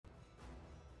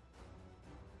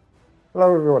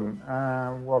Hello, everyone,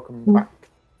 and welcome back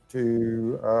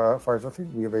to Fires Nothing.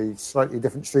 We have a slightly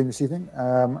different stream this evening.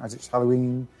 As it's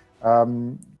Halloween,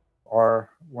 our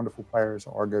wonderful players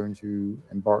are going to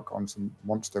embark on some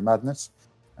monster madness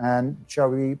and shall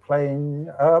be playing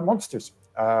monsters.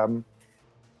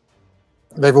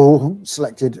 They've all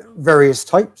selected various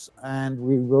types, and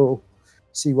we will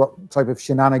see what type of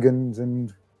shenanigans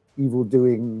and evil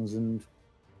doings and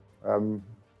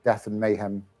death and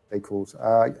mayhem they cause.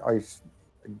 I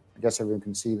guess everyone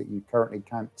can see that you currently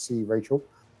can't see Rachel.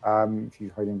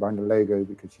 She's hiding behind a logo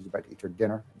because she's about to eat her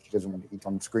dinner and she doesn't want to eat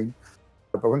on screen.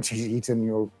 But once she's eaten,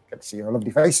 you'll get to see her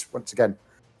lovely face once again.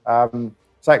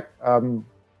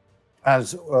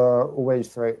 As always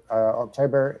throughout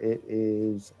October, it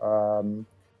is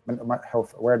Mental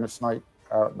Health Awareness Night,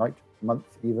 month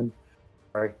even.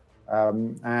 Sorry.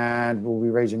 And we'll be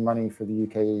raising money for the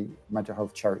UK mental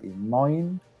health charity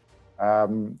Mind.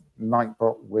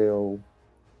 Nightbot will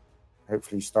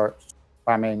hopefully start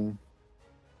spamming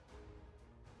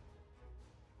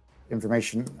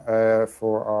information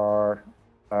for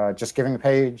our Just Giving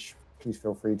page. Please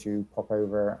feel free to pop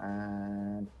over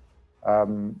and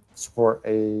support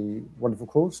a wonderful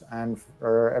cause. And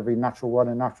for every natural 1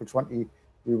 and natural 20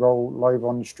 we roll live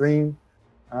on stream,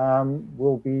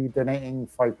 we'll be donating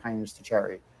 £5 to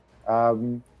charity.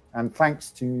 And thanks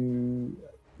to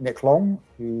Nick Long,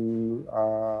 who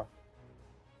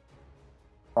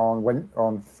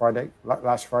on Friday,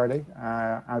 last Friday,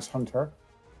 as Hunter,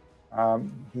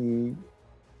 he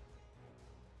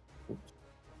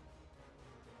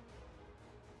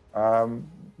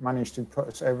managed to put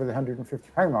us over the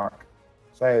 £150 mark.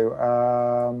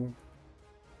 So,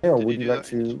 Neil, would you like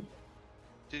to?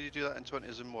 Did you do that in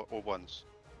 20s or ones?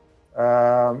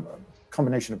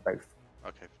 Combination of both.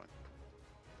 Okay,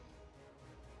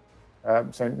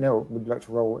 fine. So, Neil, would you like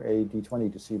to roll a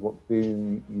d20 to see what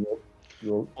boon you're...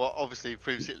 Well, obviously,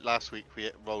 previously last week we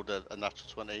rolled a natural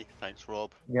 20. Thanks,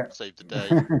 Rob. Yeah. Saved the day.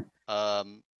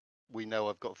 We know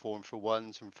I've got 4 for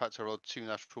ones. In fact, I rolled 2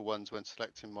 natural ones when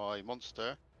selecting my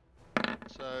monster.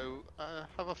 So,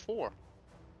 have a 4.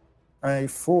 A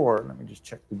 4. Let me just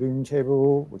check the boon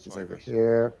table, which is over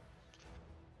here.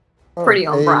 Pretty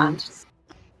on brand.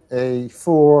 A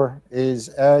 4 is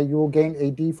you'll gain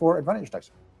a D4 advantage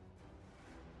dice.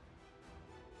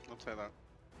 I'll take that.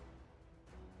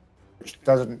 Which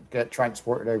doesn't get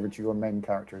transported over to your main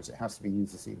characters. It has to be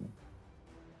used this evening.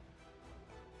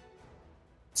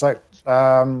 So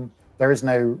there is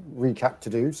no recap to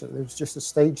do, so there's just a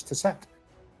stage to set.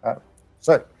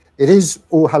 So it is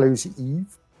All Hallows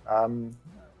Eve, the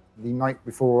night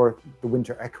before the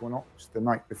winter equinox, the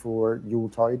night before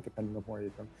Yuletide, depending on where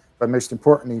you come. But most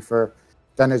importantly for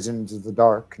denizens of the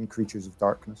dark and creatures of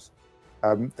darkness,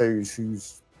 those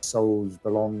whose souls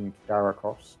belong to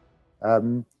Darakos.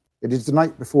 It is the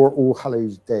night before All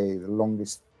Hallows Day, the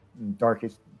longest,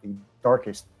 darkest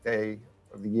day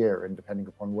of the year, and depending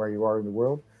upon where you are in the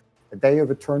world, a day of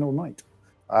eternal night.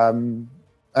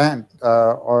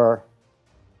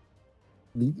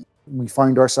 We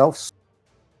find ourselves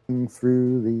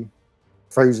through the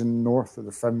frozen north of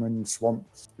the Fenland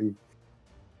swamps, the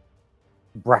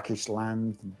brackish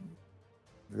land,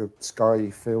 the sky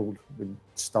filled with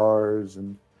stars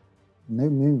and no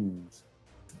moons.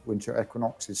 Winter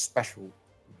equinox is special.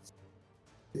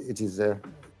 It is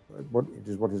what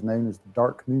is known as the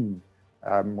dark moon,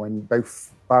 when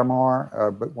both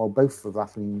both of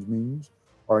Atheling's moons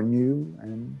are new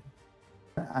and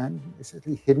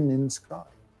essentially hidden in the sky.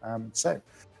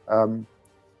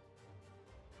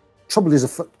 Trouble is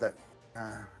afoot, though.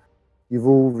 You've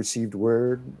all received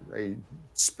word, a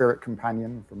spirit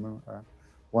companion from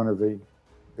one of the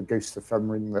ghosts of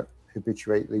Fenring that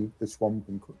habituate the swamp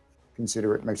and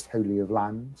consider it most holy of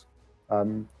lands,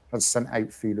 has sent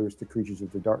out feelers to creatures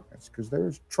of the darkness because there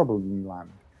is trouble in the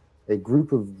land. A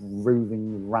group of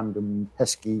roving, random,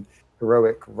 pesky,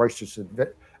 heroic, righteous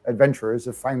adventurers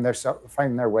have found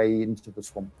their way into the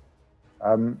swamp,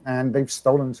 and they've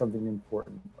stolen something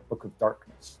important: a book of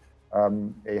darkness,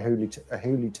 a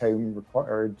holy tome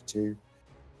required to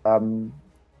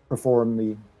perform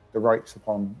the rites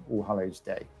upon All Hallows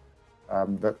Day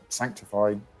that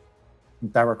sanctify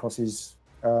Darakos'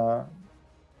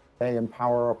 day and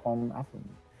power upon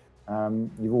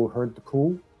Athelin. You've all heard the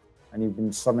call, and you've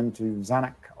been summoned to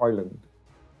Zanak Island,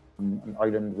 an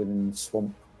island within the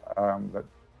swamp that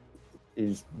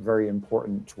is very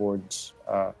important towards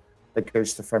the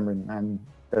ghost of Fenring and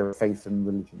their faith and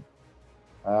religion.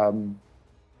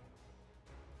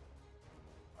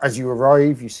 As you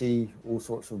arrive, you see all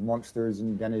sorts of monsters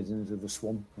and denizens of the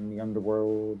swamp and the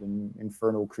underworld and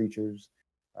infernal creatures.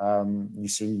 You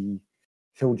see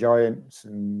hill giants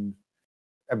and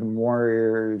ebon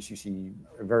warriors. You see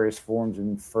various forms of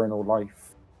infernal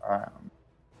life.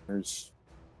 There's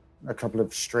a couple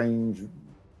of strange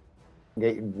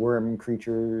gated worm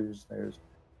creatures. There's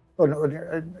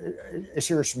a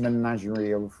serious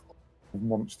menagerie of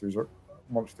monsters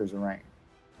around.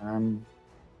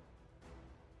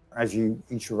 As you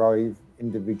each arrive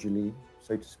individually,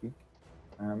 so to speak,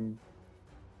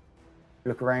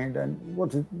 look around and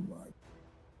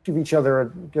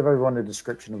give everyone a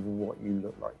description of what you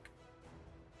look like.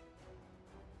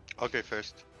 I'll go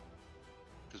first,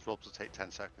 because Rob's will take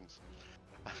 10 seconds.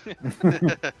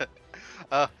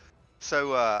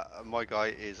 So my guy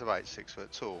is about 6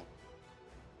 foot tall.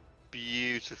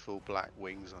 Beautiful black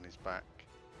wings on his back,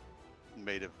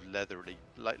 made of leathery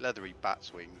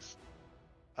bat's wings.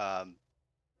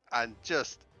 And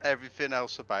just everything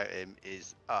else about him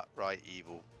is upright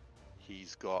evil.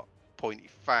 He's got pointy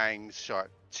fangs, sharp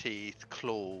teeth,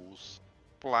 claws,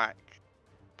 black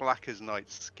as night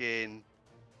skin.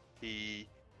 He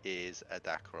is a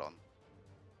Dacron,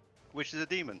 which is a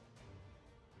demon,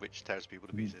 which tears people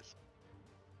to pieces.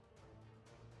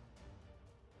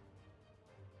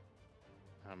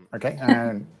 Okay,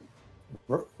 and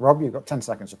Rob, you've got 10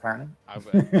 seconds apparently. I've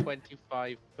got a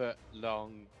 25-foot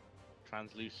long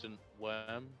translucent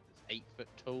worm. It's 8 foot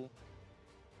tall.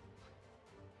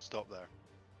 Stop there.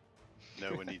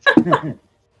 No one needs it.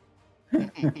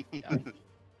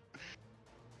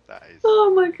 That is.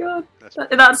 Oh my god.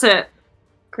 That's it.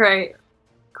 Great.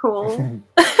 Cool.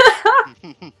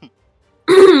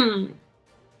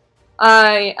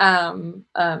 I'm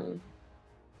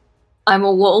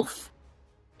a wolf.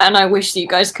 And I wish that you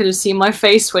guys could have seen my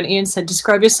face when Ian said,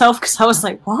 describe yourself, because I was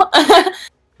like, what?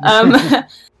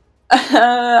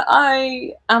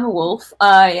 I am a wolf.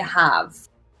 I have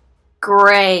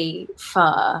grey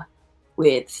fur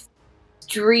with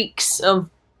streaks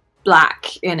of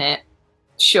black in it.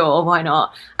 Sure, why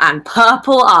not? And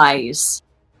purple eyes.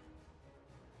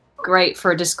 Great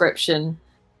for a description.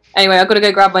 Anyway, I've got to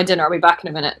go grab my dinner. I'll be back in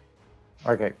a minute.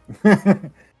 Okay.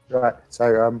 Right,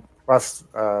 so whilst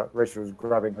Rachel was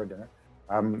grabbing her dinner,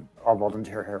 I'll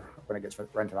volunteer here when it gets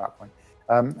around to that point.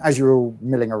 As you're all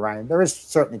milling around, there is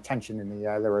certainly tension in the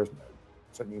air. There are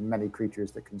certainly many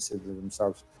creatures that consider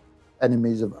themselves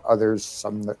enemies of others,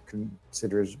 some that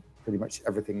consider pretty much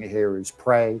everything here is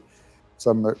prey,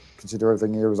 some that consider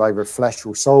everything here as either flesh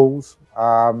or souls.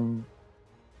 But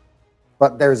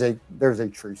there's a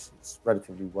truce that's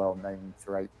relatively well known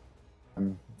throughout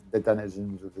the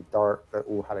denizens of the dark, that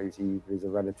All Hallows Eve is a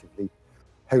relatively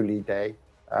holy day,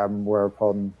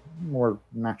 whereupon more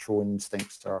natural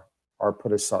instincts are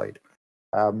put aside.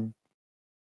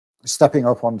 Stepping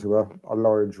up onto a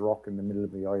large rock in the middle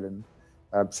of the island,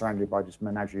 surrounded by this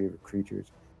menagerie of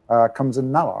creatures, comes a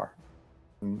Nalar,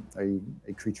 a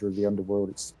creature of the underworld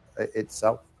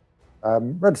itself.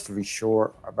 Relatively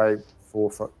short, about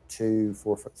 4'2",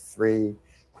 4'3",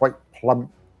 quite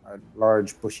plump, a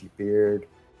large bushy beard,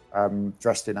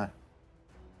 dressed in a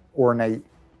ornate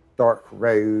dark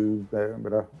robe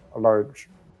with a large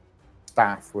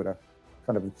staff with a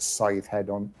kind of scythe head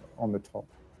on the top.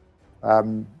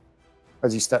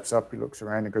 As he steps up, he looks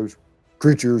around and goes,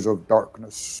 "Creatures of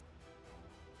darkness,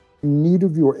 in need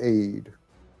of your aid,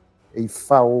 a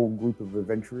foul group of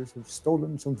adventurers have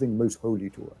stolen something most holy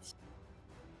to us.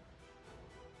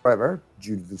 However,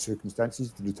 due to the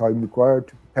circumstances, to the time required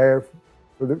to prepare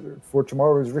for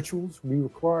tomorrow's rituals, we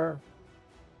require,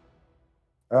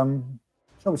 shall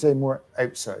we say, more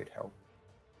outside help.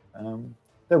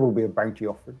 There will be a bounty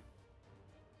offered.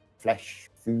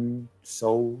 Flesh, food,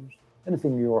 souls,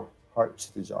 anything your heart's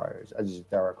desires, as is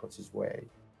Darakos' way.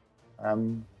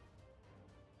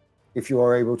 If you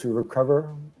are able to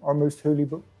recover our most holy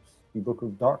books, the Book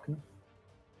of Darkness,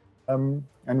 and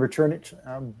return it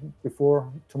before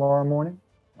tomorrow morning.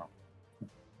 Well,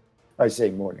 I say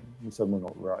morning, the sun will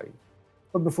not rise,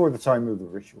 but before the time of the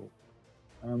ritual.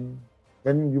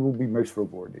 Then you will be most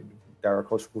rewarded.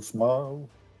 Darakos will smile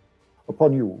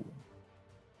upon you all.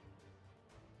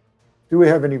 Do we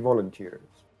have any volunteers?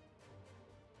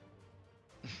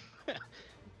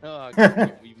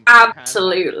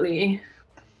 Absolutely.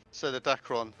 So the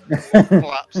Dacron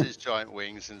flaps his giant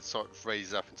wings and sort of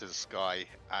raises up into the sky,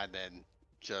 and then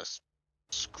just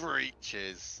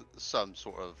screeches some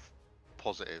sort of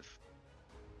positive,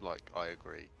 like, I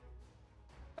agree.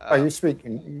 You speak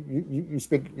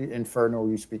Infernal,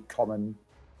 you speak Common.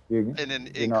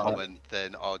 In Common,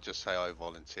 then I'll just say I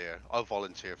volunteer. I'll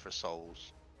volunteer for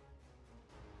souls.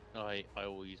 I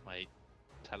will use my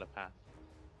telepath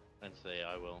and say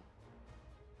I will.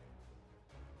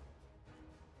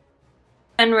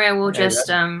 Enria will just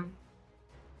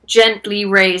gently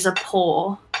raise a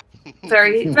paw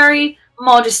very, very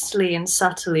modestly and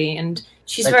subtly, and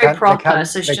she's very proper,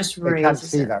 so she just They can't raises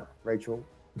see it. that, Rachel.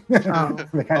 Oh.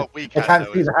 They can't, Oh, we they can, can't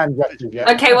though, see the hand gestures yet.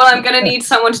 Okay, well, I'm going to need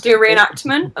someone to do a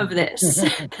reenactment of this.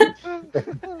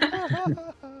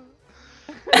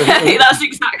 That's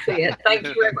exactly it. Thank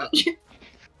you very much.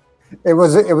 It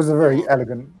was a very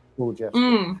elegant, cool gesture.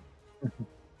 Mm.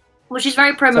 Well, she's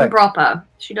very prim and proper.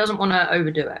 She doesn't want to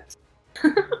overdo it.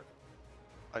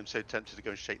 I'm so tempted to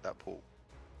go and shake that pool.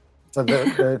 So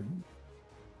the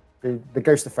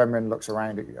ghost of Fenrir looks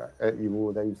around at you,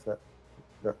 all those that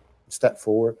step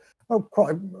forward. Oh,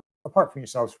 apart from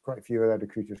yourselves, quite a few other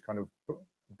creatures kind of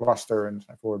bluster and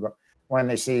step forward. But when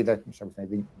they see the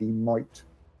might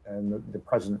and the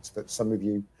presence that some of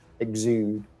you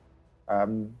exude,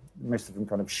 most of them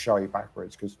kind of shy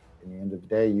backwards, because in the end of the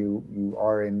day, you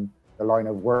are in the line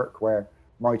of work where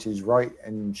might is right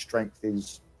and strength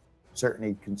is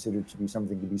certainly considered to be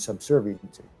something to be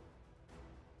subservient to.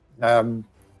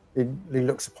 He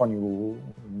looks upon you all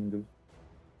and goes,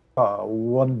 "Ah,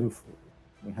 wonderful.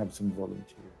 We have some volunteers.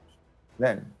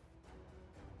 Then,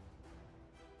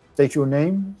 state your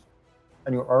names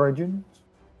and your origins.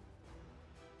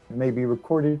 It may be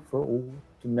recorded for all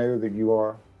to know that you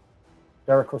are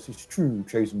Darikos' true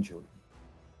chosen children."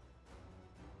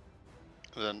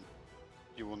 Then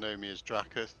you will know me as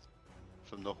Dracus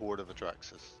from the Horde of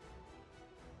Adraxus.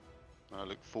 I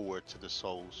look forward to the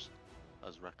souls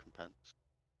as recompense.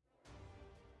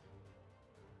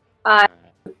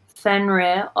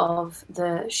 Fenrir of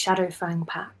the Shadowfang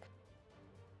Pack.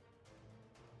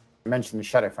 I mentioned the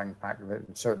Shadowfang Pack,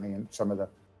 certainly in some of the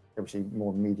obviously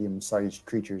more medium-sized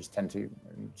creatures tend to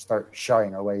start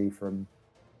shying away from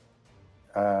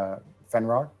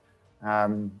Fenrir.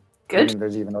 Good.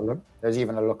 There's even a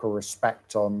look of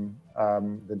respect on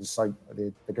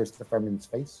the ghost of Fenrir's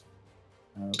face.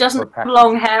 She doesn't have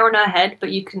long hair on her head,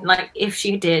 but you can, like, if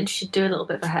she did, she'd do a little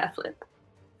bit of a hair flip.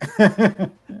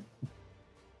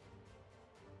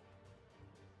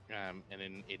 And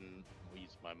in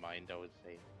use my mind, I would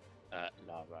say,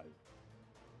 Laro.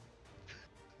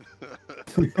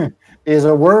 He is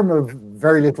a worm of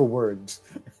very little words.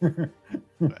 Thing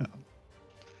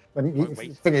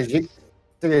is,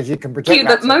 you can protect. Cute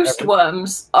that most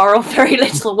worms are of very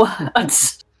little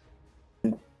words.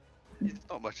 He's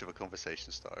not much of a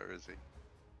conversation starter, is he?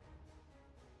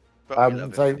 But we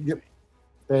love so him.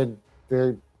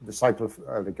 the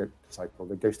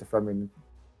ghost of Fenrir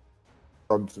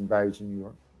nods and bows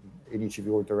in each of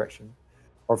your direction,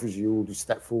 offers you all to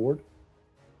step forward.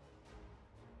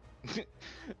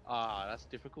 That's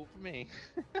difficult for me.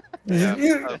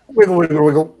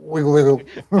 Wiggle.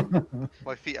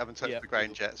 My feet haven't touched the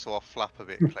ground yet, so I'll flap a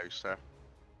bit closer.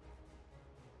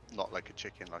 Not like a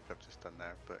chicken, like I've just done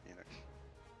there, but you know.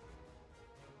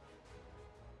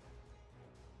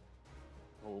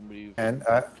 We'll move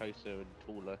closer and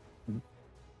taller.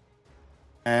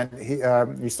 And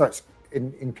he starts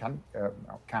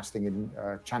casting in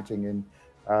chanting in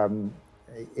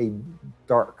a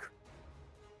dark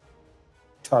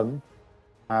tongue.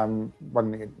 One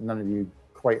none of you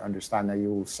quite understand. Now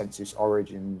you all sense its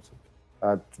origins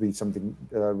to be something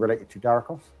related to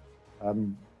Darikos.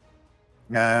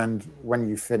 And when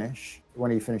he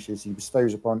finishes, he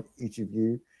bestows upon each of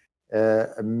you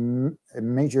a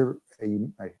major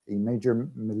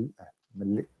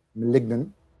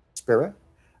malignant spirit,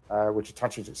 which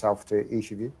attaches itself to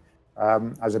each of you.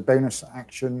 As a bonus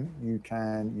action, you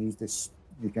can use this.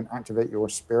 You can activate your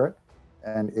spirit,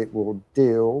 and it will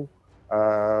deal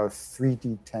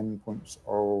 3d10 points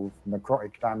of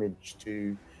necrotic damage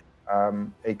to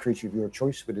a creature of your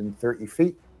choice within 30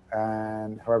 feet.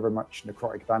 And however much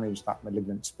necrotic damage that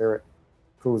malignant spirit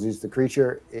causes the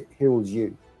creature, it heals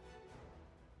you.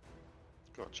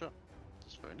 Gotcha.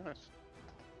 That's very nice.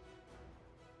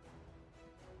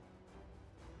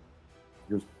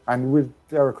 And with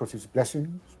Darikos'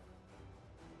 blessings,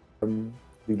 the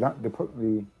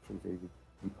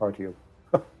party of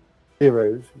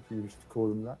heroes, if you wish to call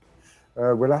them that,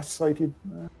 were last sighted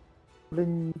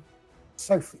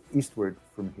southeastward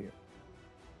from here.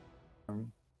 I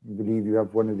believe you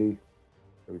have one of the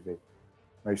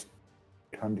most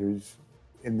hunters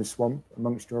in the swamp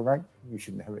amongst your rank. You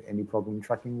shouldn't have any problem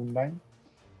tracking them down.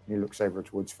 And he looks over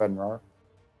towards Fenrir.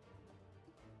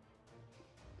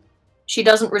 She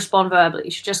doesn't respond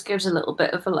verbally. She just gives a little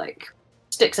bit of a,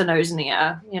 sticks her nose in the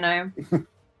air, a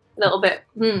little bit.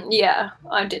 Yeah,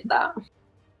 I did that.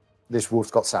 This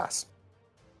wolf's got sass.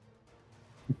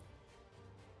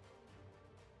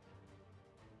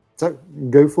 So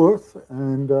go forth,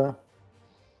 and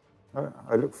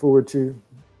I look forward to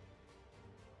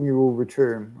you all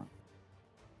return.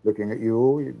 looking at you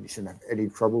all. You shouldn't have any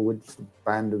trouble with this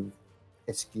band of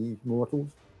pesky mortals.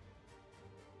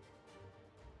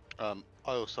 I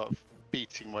will start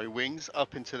beating my wings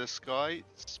up into the sky,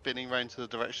 spinning round to the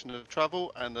direction of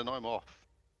travel, and then I'm off.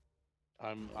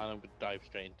 I'm gonna dive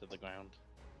straight into the ground.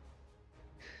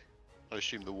 I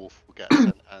assume the wolf will get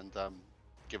sent and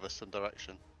give us some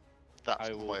direction. That's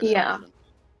I will- my Yeah. assumption.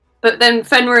 But then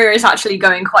Fenrir is actually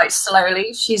going quite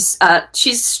slowly. She's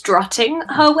strutting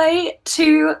her way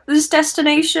to this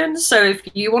destination. So if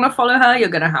you want to follow her, you're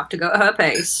gonna have to go at her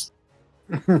pace.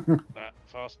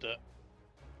 Faster.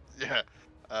 Yeah.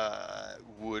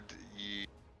 Would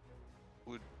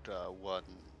one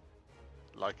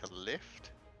like a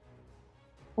lift?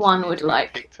 One Need would to be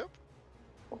like picked up?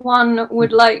 One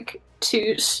would like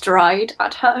to stride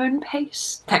at her own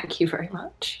pace. Thank you very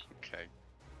much. Okay.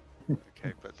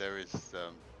 Okay, but there is I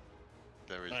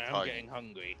am time. getting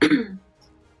hungry.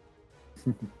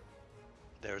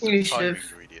 There is You a should time have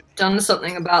ingredient. here. Done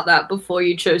something about that before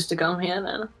you chose to come here,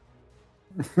 then.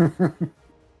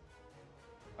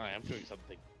 I am doing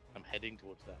something. I'm heading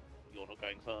towards that. You're not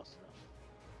going fast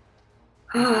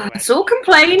enough. It's all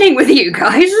complaining with you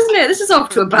guys, isn't it? This is off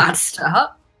to a bad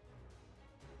start.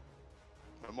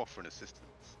 I'm offering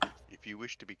assistance. If you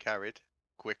wish to be carried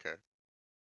quicker,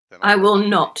 then I I'm will happy.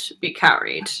 not be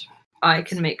carried. I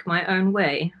can make my own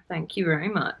way. Thank you very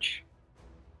much.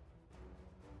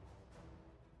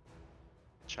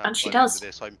 Chat, And she by the end of does.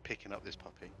 This, I'm picking up this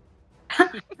puppy.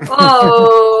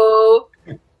 Oh,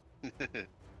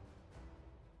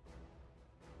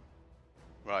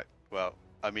 Right. Well,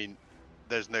 I mean,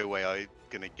 there's no way I'm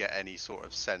gonna get any sort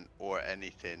of scent or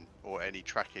anything or any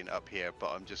tracking up here,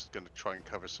 but I'm just gonna try and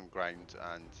cover some ground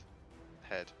and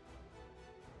head.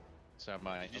 So am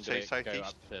I. Did you I'm say gonna go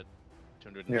southeast? up to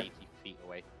 280 feet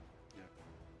away.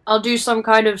 I'll do some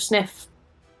kind of sniff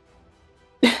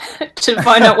to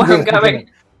find out where I'm going.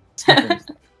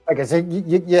 Okay, so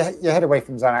you head away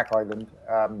from Zanak Island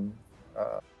a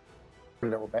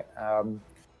little bit,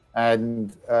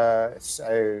 and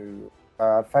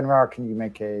Fenrir, can you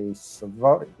make a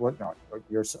survival? What? No,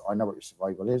 I know what your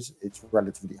survival is. It's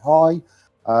relatively high.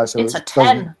 So It's a it doesn't-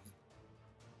 10.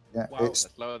 Yeah, Wow, it that's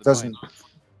lower than doesn't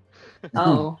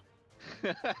Oh,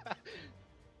 mine.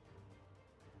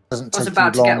 doesn't I was take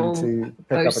about too to get long all to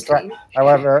pick up a track. boasty.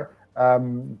 However,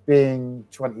 being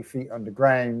 20 feet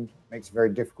underground makes it very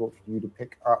difficult for you to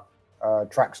pick up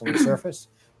tracks on the surface,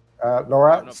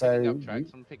 Laura. I'm not So picking up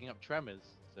tracks, I'm picking up tremors.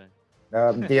 So.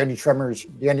 the only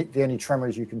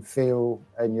tremors you can feel,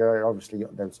 and you're obviously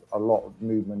there's a lot of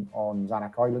movement on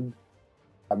Zanak Island.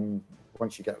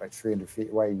 Once you get like 300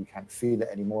 feet away, you can't feel it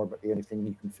anymore. But the only thing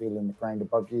you can feel in the ground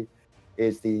above you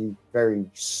is the very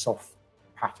soft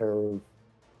patter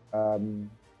of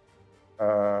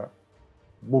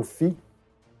wolf feet.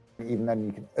 Even then,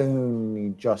 you can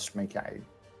only just make it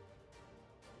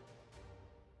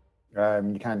out.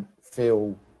 You can't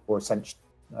feel or sense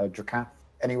Drakath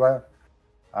anywhere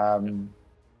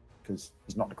because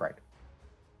he's not the great.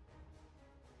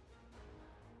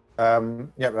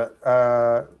 But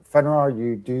Fenrir,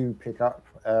 you do pick up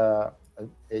a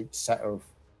set of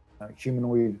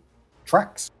humanoid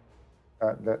tracks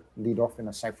that lead off in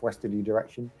a southwesterly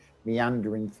direction,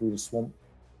 meandering through the swamp.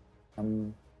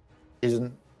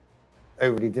 Isn't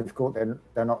overly difficult.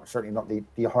 They're not certainly not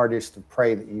the hardest of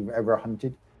prey that you've ever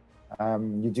hunted.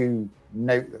 You do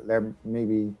note that there may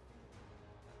be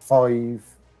 5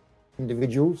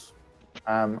 individuals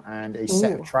and a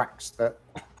set Ooh. of tracks that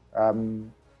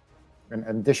an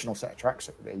additional set of tracks,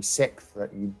 a 6th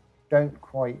that you don't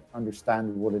quite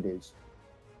understand what it is.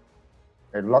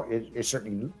 It's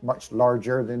certainly much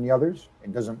larger than the others.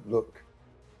 It doesn't look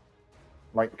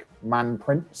like man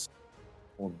prints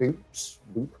or boot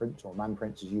prints or man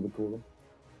prints as you would call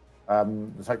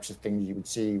them. The types of things you would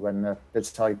see when the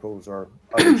disciples or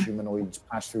other humanoids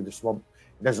pass through the swamp.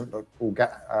 It doesn't look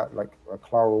like a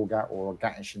Clarolgat or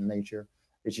Gatish in nature.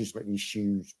 It's just like these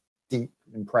huge, deep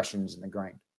impressions in the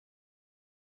ground.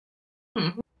 Hmm.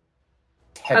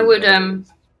 Heavy, I would whatever it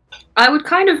is.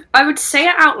 I would say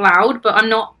it out loud, but I'm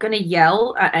not gonna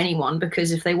yell at anyone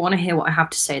because if they want to hear what I have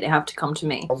to say, they have to come to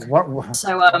me.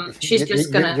 So she's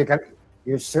just gonna.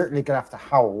 You're certainly gonna have to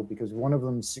howl because one of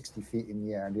them's 60 feet in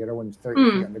the air and the other one's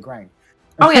 30 feet on the ground.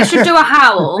 Oh yeah, she'll do a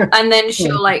howl and then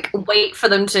she'll like wait for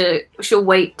them to. She'll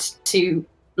wait to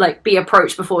like be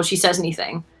approached before she says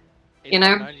anything. It's You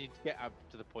know? fine, I need to get up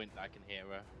to the point that I can hear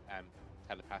her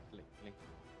telepathically.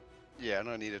 Yeah, and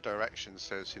I need a direction,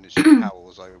 so as soon as she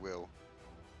howls, I will.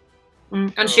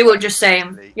 And she will just say,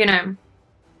 you know,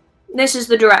 this is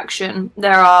the direction.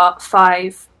 There are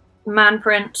 5 man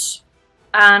prints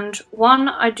and 1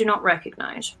 I do not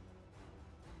recognize.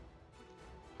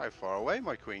 How far away,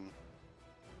 my queen?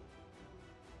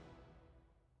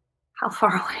 How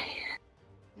far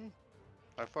away?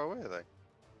 How far away are they?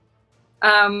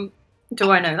 Do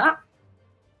I know that?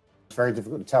 It's very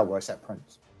difficult to tell by set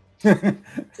prints.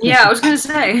 Yeah, I was going to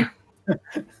say.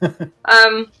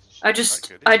 I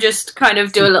just kind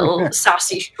of do a little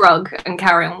sassy shrug and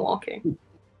carry on walking.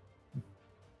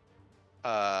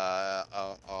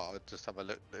 I'll just have a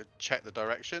look, check the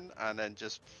direction, and then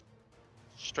just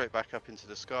straight back up into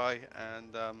the sky,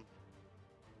 and I'm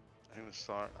gonna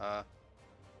start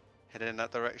heading in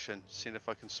that direction, seeing if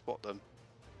I can spot them.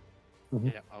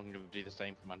 Mhm. Yeah, I'm going to do the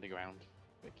same from underground.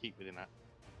 But keep within that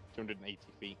 280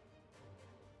 feet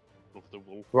of the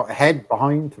wall. Right ahead,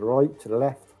 behind, to the right, to the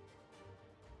left.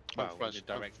 I'm Well, in flying- the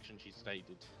direction she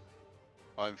stated.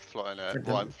 I'm flying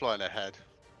I'm flying ahead,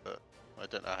 but I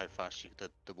don't know how fast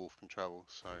the wolf can travel,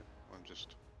 so I'm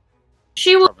just.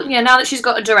 She will, Probably. yeah, now that she's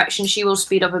got a direction, she will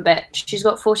speed up a bit. She's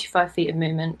got 45 feet of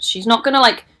movement. She's not going to,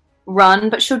 like, run,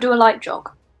 but she'll do a light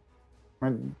jog.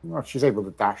 And well, she's able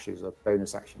to dash as a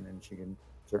bonus action, and she can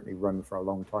certainly run for a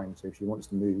long time. So if she wants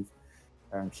to move,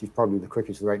 she's probably the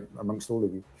quickest right amongst all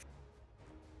of you.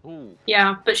 Ooh,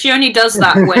 Yeah, but she only does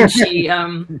that when she,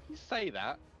 you say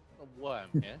that? A worm,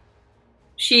 yeah?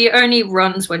 she only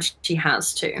runs when she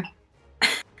has to.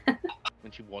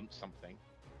 When she wants something.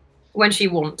 When she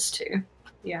wants to.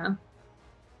 Yeah.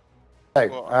 So,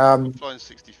 Well, I'm flying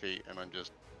 60 feet, and I'm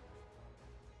just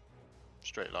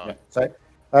straight line. yeah, so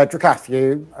Drakath,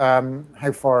 you,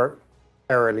 how far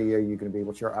aerially are you going to be?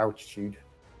 What's your altitude?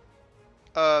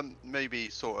 Maybe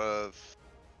sort of.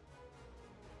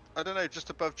 I don't know, just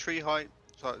above tree height,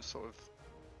 so it's sort of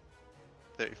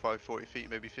 35, 40 feet,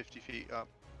 maybe 50 feet up.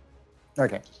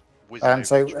 Okay. Just whizzing over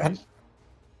so the trees.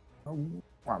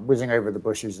 Whizzing over the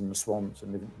bushes and the swamps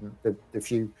and the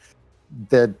few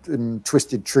dead and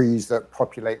twisted trees that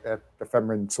populate the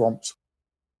Ephemeran swamps.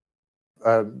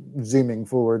 Zooming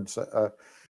forwards,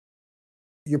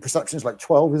 your perception is like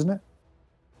 12, isn't it?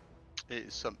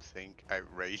 It's something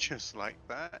outrageous like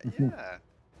that. Mhm. Yeah.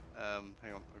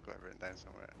 Hang on, I've got it written down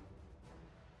somewhere.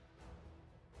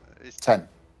 It's 10.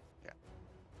 Yeah.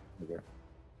 Okay.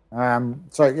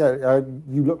 So yeah,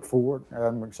 you look forward.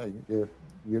 Like I say,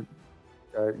 your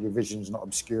vision's not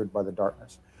obscured by the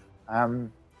darkness,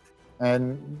 and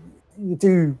you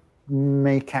do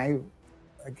make out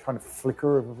a kind of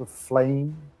flicker of a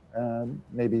flame,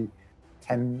 maybe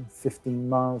 10, 15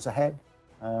 miles ahead.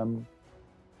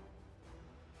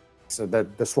 So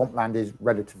the swampland is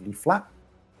relatively flat.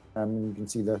 You can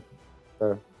see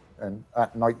and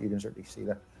at night you can certainly see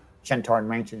the Shentarn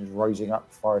Mountains rising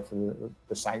up far to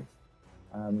the south,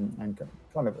 and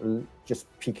kind of just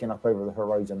peeking up over the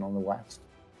horizon on the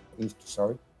east,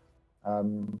 sorry. As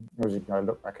you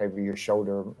look back over your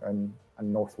shoulder and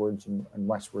northwards and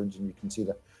westwards, and you can see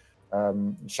the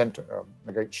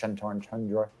great Shentarn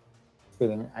tundra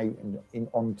spilling out and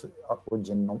onto upwards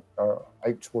and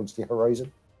out towards the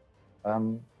horizon.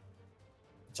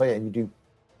 So yeah, you do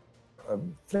a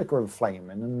flicker of flame,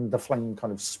 and then the flame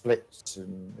kind of splits,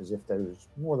 and as if there was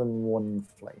more than one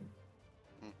flame.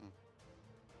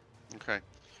 Mm-hmm. Okay.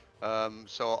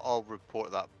 So I'll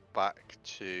report that back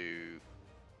to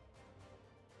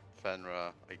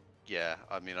Fenra.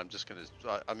 I mean, I'm just gonna.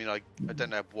 I don't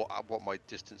know what my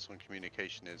distance on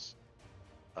communication is,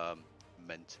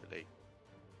 mentally,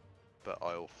 but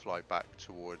I'll fly back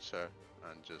towards her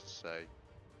and just say,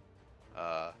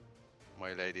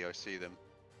 "My lady, I see them.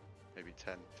 Maybe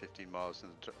 10, 15 miles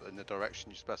in the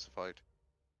direction you specified.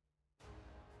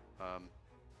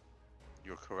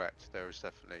 You're correct. There is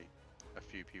definitely a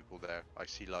few people there. I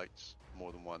see lights,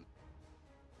 more than one.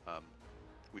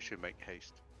 We should make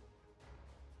haste."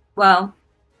 Well,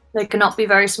 they cannot be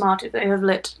very smart if they have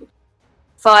lit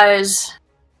fires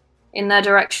in their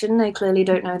direction. They clearly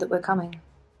don't know that we're coming.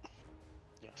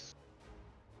 Yes.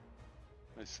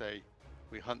 I say,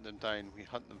 we hunt them down, we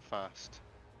hunt them fast,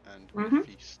 and we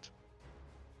feast.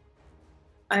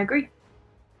 I agree.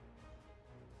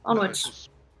 Onwards.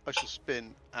 I shall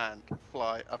spin and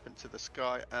fly up into the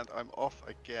sky, and I'm off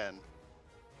again.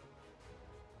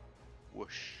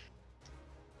 Whoosh.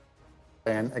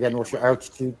 And again, what's your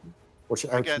altitude? What's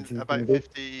your altitude? Again, about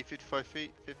 50, 55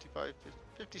 feet, 55,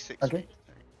 56 Okay. feet.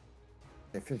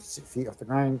 56 feet off the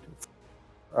ground,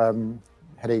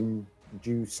 heading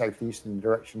due southeast in the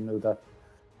direction of the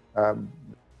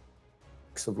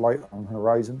of light on the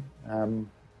horizon.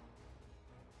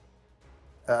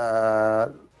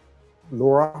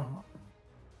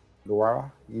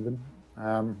 Laura, even. What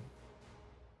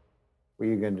are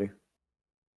you going to do?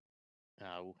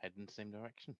 We'll head in the same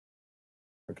direction.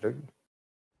 Okay.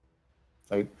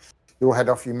 So you'll head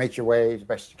off. You make your way as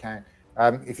best you can.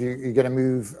 If you're going to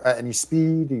move at any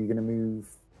speed, are you going to move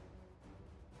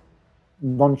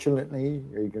nonchalantly?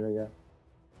 Are you going to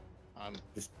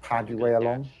just pad your way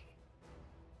along?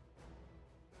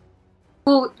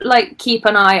 We'll like keep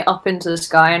an eye up into the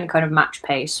sky and kind of match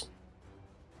pace.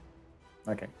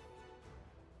 Okay.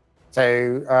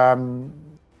 So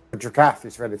Drakath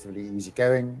is relatively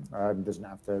easygoing. Doesn't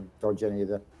have to dodge any of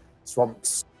the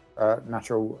swamp's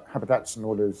natural habitats,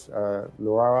 nor does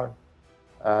Luara.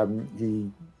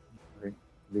 The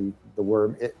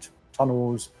worm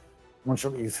tunnels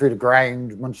nonchalantly through the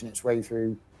ground, munching its way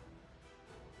through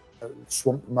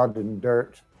swamp mud and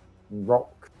dirt and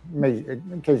rock.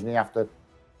 Occasionally have to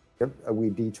get a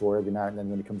wee detour every now and then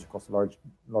when he comes across a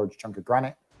large chunk of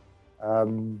granite.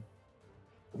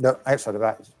 Outside of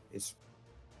that is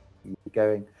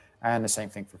going, and the same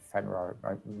thing for Fenrir,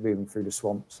 right? Moving through the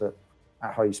swamps at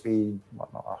high speed, well,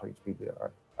 not at high speed,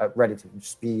 but at relative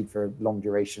speed for long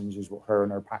durations is what her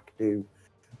and her pack do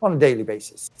on a daily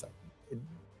basis. So it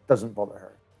doesn't bother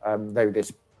her. Though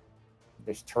this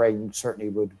terrain certainly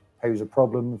would pose a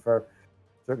problem for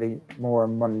certainly more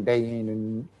mundane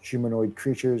and humanoid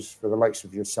creatures. For the likes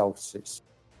of yourselves, it's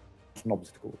not an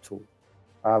obstacle at all.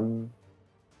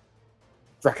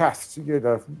 Drakath, you're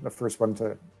the first one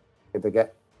to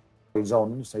get eyes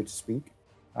on, so to speak.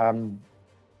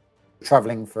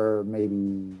 Traveling for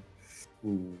maybe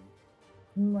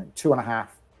like 2.5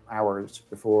 hours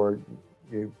before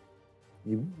you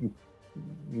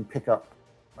pick up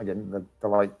again the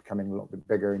light becoming a little bit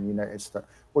bigger, and you notice that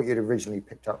what you'd originally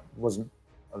picked up wasn't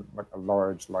like a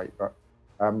large light, but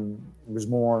it was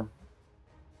more,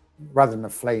 rather than a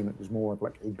flame, it was more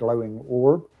like a glowing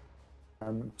orb.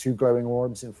 2 glowing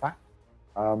orbs, in fact,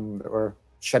 that were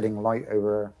shedding light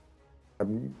over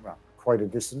quite a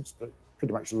distance, but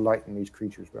pretty much lighting these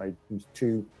creatures. Right? These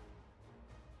 2,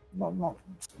 not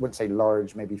wouldn't say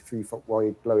large, maybe 3 foot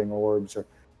wide glowing orbs are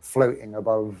floating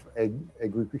above a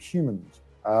group of humans.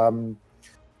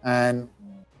 And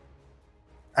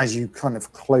as you kind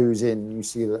of close in, you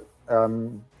see that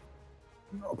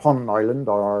upon an island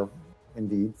are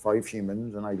indeed 5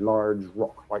 humans and a large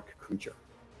rock-like creature.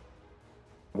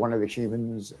 One of the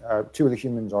humans, 2 of the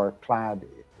humans are clad.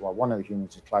 Well, one of the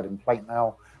humans is clad in plate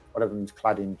mail. One of them is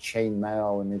clad in chain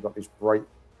mail, and they've got this bright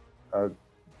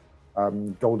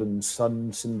golden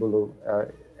sun symbol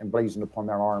emblazoned upon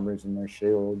their armors and their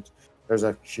shields. There's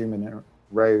a human in a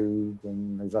robe,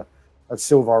 and there's a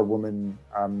Silvar woman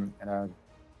in a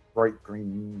bright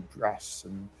green dress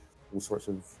and all sorts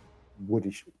of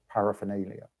woodish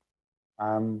paraphernalia.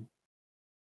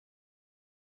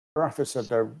 Arthur said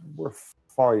there were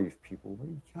 5 people, but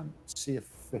you can't see a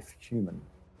 5th human.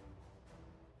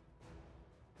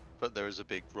 But there is a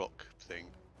big rock thing.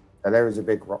 There is a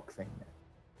big rock thing there.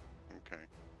 Okay.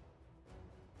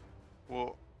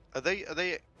 Well, are they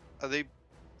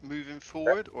moving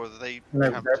forward, or are they?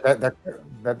 No,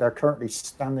 they're currently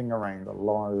standing around a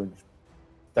large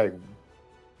stone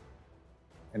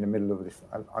in the middle of this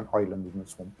an island in the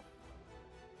swamp.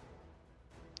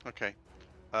 Okay.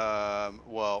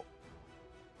 Well,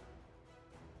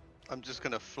 I'm just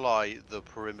going to fly the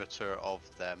perimeter of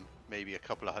them, maybe a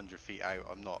couple of 100 feet out.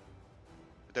 I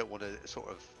don't want to sort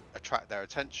of attract their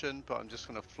attention, but I'm just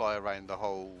going to fly around the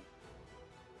whole,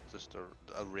 just a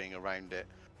ring around it,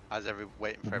 as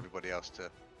waiting for everybody else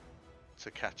to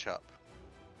catch up.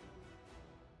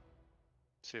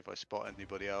 See if I spot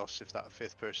anybody else, if that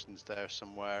 5th person's there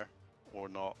somewhere or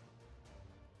not.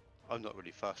 I'm not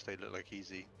really fussed. They look like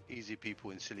easy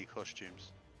people in silly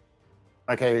costumes.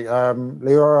 Okay,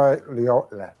 Leiro.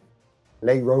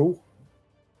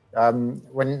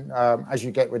 When as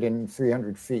you get within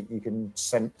 300 feet, you can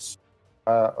sense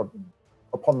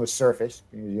upon the surface,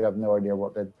 because you have no idea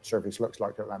what the surface looks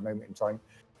like at that moment in time.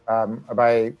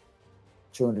 About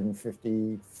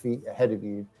 250 feet ahead of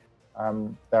you,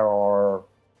 there are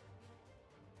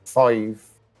 5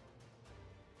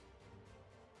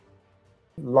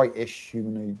 light-ish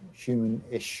humanoid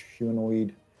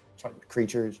type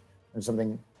creatures, and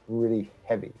something really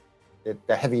heavy.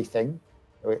 The heavy thing,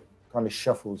 it kind of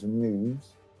shuffles and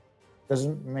moves,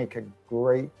 doesn't make a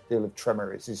great deal of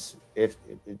tremor. It's as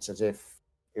if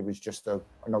it was just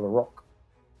another rock,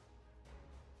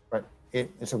 but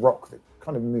it's a rock that's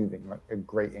kind of moving, like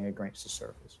grating against the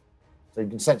surface. So you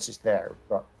can sense it's there,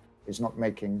 but it's not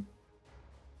making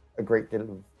a great deal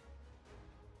of.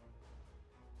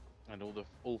 And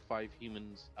all 5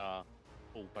 humans are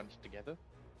all bunched together?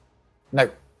 No.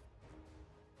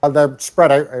 They're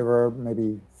spread out over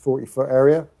maybe 40-foot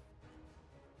area.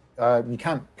 You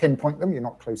can't pinpoint them. You're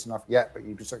not close enough yet, but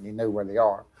you can certainly know where they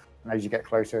are. And as you get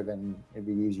closer, then it'd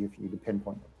be easier for you to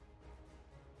pinpoint them.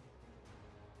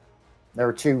 There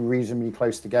are two reasonably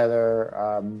close together,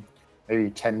 maybe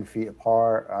 10 feet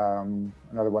apart.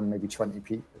 Another one maybe 20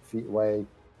 feet away.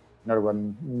 Another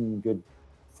one good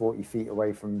 40 feet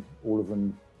away from all of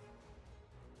them,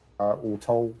 all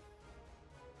told.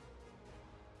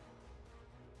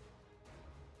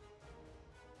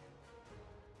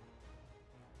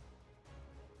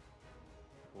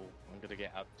 Cool. I'm gonna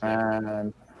get up. To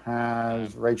And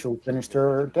has Rachel finished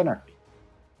her dinner?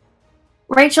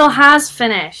 Rachel has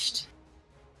finished.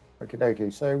 Okie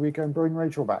dokie. So we can bring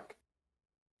Rachel back.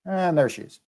 And there she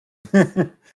is.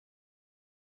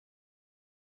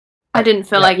 I didn't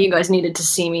feel Yeah. like you guys needed to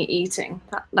see me eating.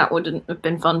 That wouldn't have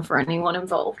been fun for anyone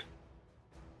involved.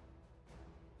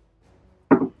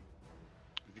 Have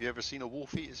you ever seen a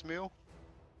wolf eat his meal?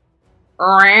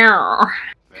 Rawr.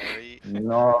 Very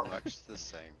No. much the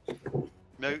same.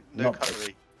 No Not-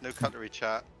 cutlery. No cutlery,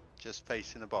 chat. Just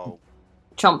face in a bowl.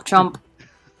 Chomp chomp.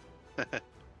 I'm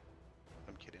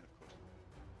kidding, of course.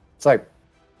 So,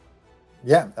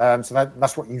 yeah, so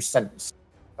that's what you sense,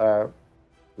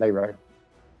 Lero.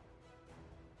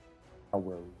 Oh,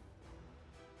 well.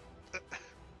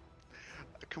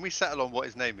 Can we settle on what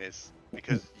his name is?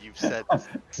 Because you've said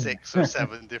 6 or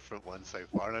 7 different ones so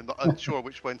far, and I'm not unsure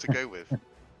which one to go with.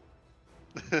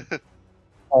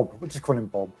 Bob, we'll just call him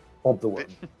Bob. Bob the Worm.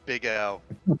 Big L.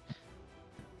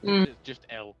 Mm. It's just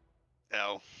L.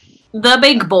 L. The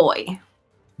big boy.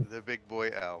 The big boy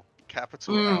L.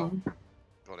 Capital L. Mm.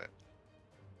 Got it.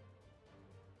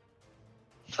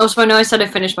 Also, I know I said I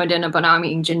finished my dinner, but now I'm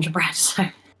eating gingerbread, so...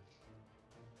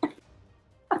 Oh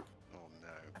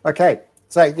no. Okay,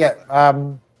 so yeah,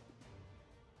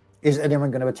 is anyone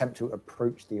going to attempt to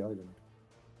approach the island?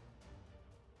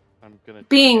 I'm gonna.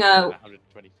 Being try a- and get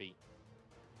 120 feet.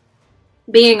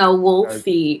 Being a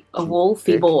wolfy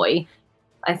Okay. boy,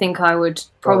 I think I would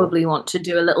probably want to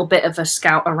do a little bit of a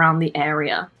scout around the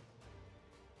area.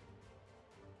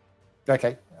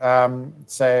 Okay,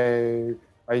 so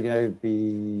are you going to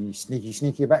be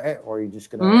sneaky about it, or are you just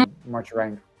going to march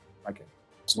around? Okay,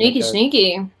 Sneaky, Okay.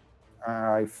 sneaky.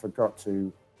 I forgot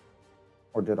to,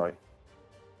 or did I?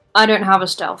 I don't have a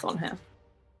stealth on here.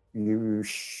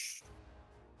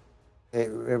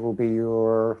 It will be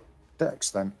your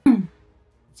dex then.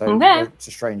 So Okay.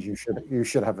 it's strange. You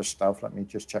should have a stealth. Let me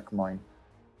just check mine.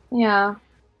 Yeah.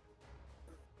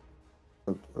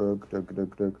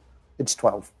 It's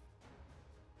 12.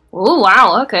 Oh,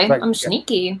 wow, okay. Right, I'm yeah.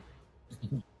 sneaky.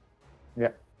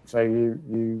 So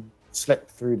you slip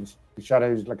through the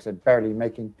shadows, like I said, barely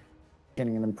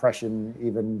getting an impression.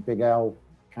 Even Big L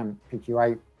can't pick you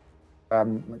out.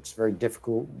 It's very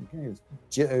difficult. It's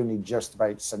only just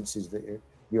about senses that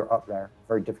you're up there.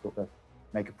 Very difficult to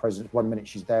make a presence. 1 minute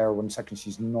she's there, 1 second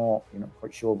she's not. You're not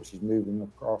quite sure what she's moving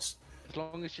across. As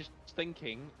long as she's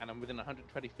thinking and I'm within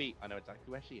 120 feet, I know exactly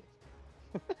where she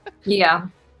is. Yeah.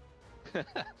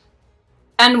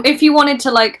 And if you wanted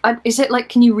to, like, is it like,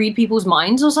 can you read people's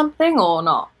minds or something, or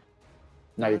not?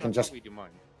 No, you can just. read your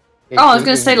mind. Oh, I was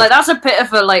gonna say, like, that's a bit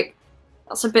of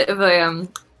a,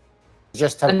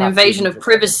 just an telepathy, invasion you of can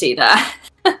privacy there.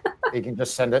 You can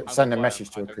just send I'm a quiet, message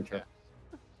to I a don't creature. care.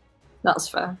 That's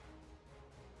fair.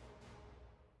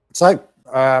 So,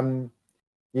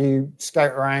 you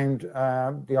scout around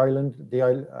the island. The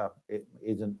island it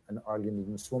isn't an island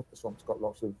in the swamp. The swamp's got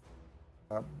lots of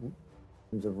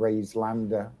raised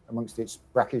land amongst its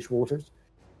brackish waters.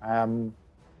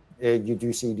 You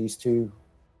do see these two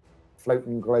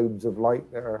floating globes of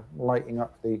light that are lighting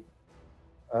up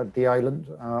the island.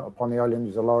 Upon the island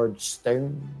is a large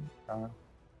stone.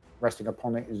 Resting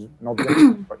upon it is an object.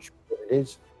 I'm not quite sure what it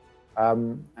is.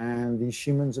 And these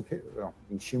humanoids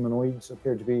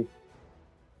appear to be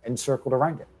encircled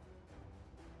around it.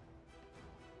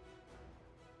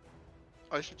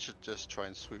 I should just try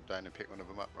and swoop down and pick one of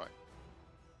them up, right?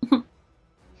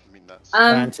 I mean, that's.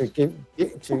 And to give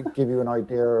you an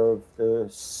idea of the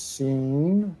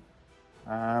scene,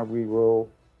 we will.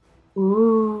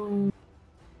 Ooh.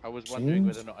 I was wondering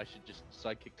whether or Seems- not I should just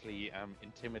psychically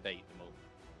intimidate them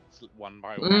all, one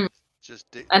by Mm. one. Just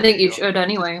I think you dig- should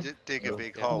anyway. Just dig a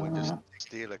big hole and just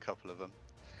steal a couple of them.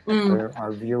 Mm.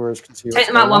 Our viewers can see. Take what's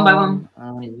them out going one by on,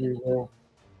 and we will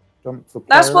dump the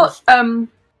That's what players.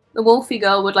 the wolfy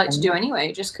girl would like to do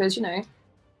anyway, just because, you know,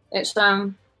 it's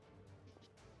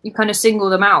you kind of single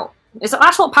them out.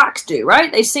 That's what packs do,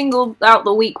 right? They single out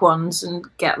the weak ones and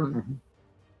get them.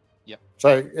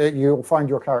 So you'll find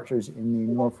your characters in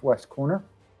the northwest corner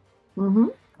Mm-hmm.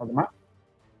 of the map.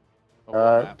 Oh,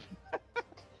 Uh, map.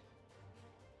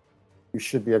 You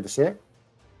should be able to see it.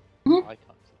 I can't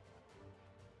see.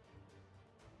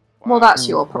 Well, Wow, that's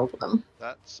your problem.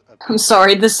 that's a I'm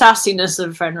sorry, the sassiness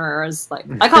of Fenrir is like...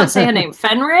 I can't say her name.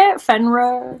 Fenrir?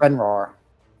 Fenrir? Fenrir.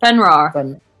 Fenrir.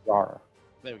 Fenrir.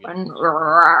 There we go.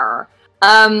 Fenrir.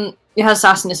 Her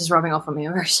sassiness is rubbing off on me.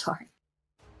 I'm very sorry.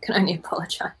 Can only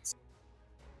apologize.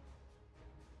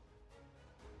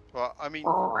 Well, I mean,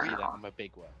 Oh. See that? I'm a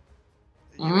big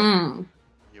one.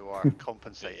 you are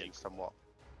compensating somewhat.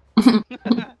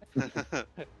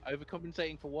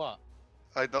 Overcompensating for what?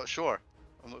 I'm not sure.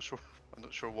 I'm not sure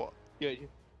what. You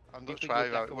I'm you not think sure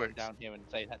you'll how it Jack works. down here and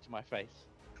say that to my face?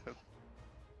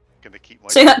 Gonna keep my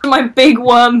Say that to my big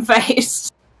worm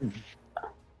face.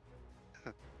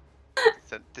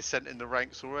 descent in the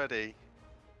ranks already.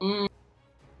 Mm.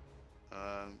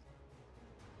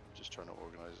 Just trying to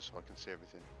organize it so I can see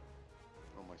everything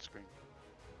on my screen.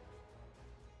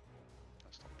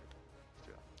 That's not good. Let's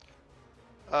do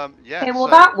that. Yeah. Okay, well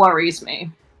so, that worries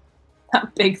me.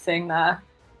 That big thing there.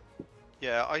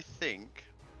 Yeah, I think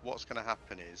what's going to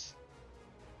happen is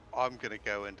I'm going to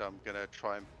go and I'm going to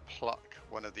try and pluck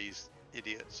one of these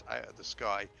idiots out of the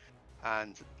sky,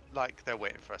 and like they're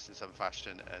waiting for us in some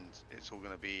fashion, and it's all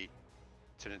going to be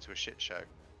turned into a shit show.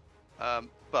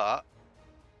 But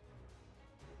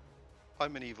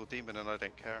I'm an evil demon and I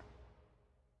don't care.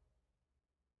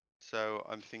 So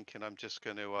I'm thinking I'm just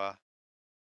going to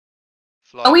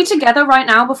fly. Are we together right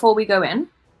now before we go in?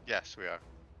 Yes, we are.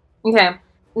 Okay.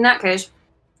 In that case,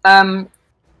 I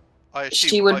assume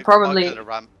she would probably.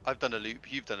 I've done a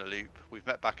loop. You've done a loop. We've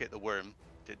met back at the worm.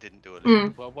 That didn't do a loop.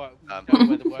 Mm. Well, what? Tell me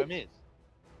where the worm is.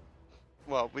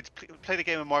 Well, we played a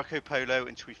game of Marco Polo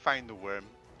until we found the worm,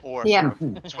 or Yeah.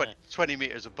 sort of 20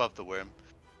 meters above the worm,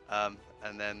 and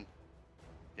then,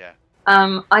 yeah.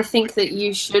 I think that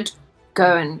you should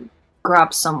go and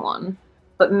grab someone,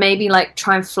 but maybe like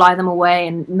try and fly them away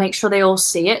and make sure they all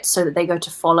see it so that they go to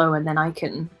follow, and then I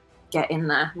can get in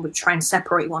there. We'll try and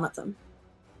separate one of them.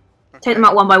 Okay. Take them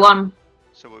out one by one.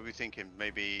 So what are we thinking?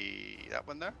 Maybe that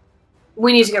one there?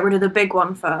 We need to get rid of the big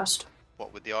one first.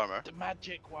 What, with the armor? The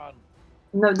magic one.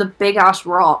 No, the big ass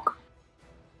rock.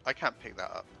 I can't pick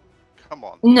that up. Come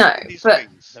on. No, These but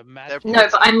wings. The magic. no,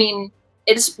 but I mean,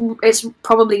 it's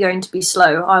probably going to be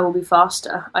slow. I will be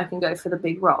faster. I can go for the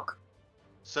big rock.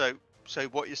 So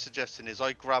what you're suggesting is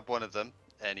I grab one of them,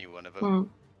 any one of them,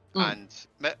 and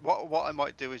what I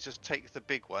might do is just take the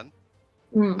big one,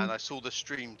 and I saw the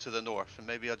stream to the north, and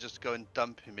maybe I'll just go and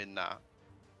dump him in that,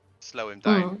 slow him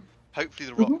down. Hopefully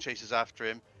the rock chases after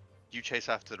him. You chase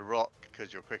after the rock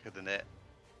because you're quicker than it.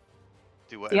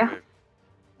 Do whatever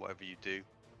you do.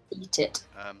 Eat it.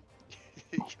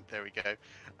 There we go.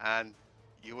 And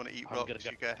you want to eat rocks,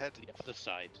 you go ahead. To the other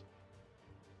side.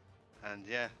 And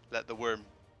yeah, let the worm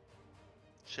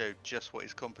show just what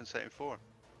he's compensating for.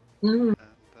 Mm. And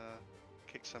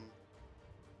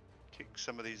kick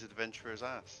some of these adventurers'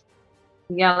 ass.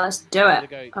 Yeah, let's do I'm it.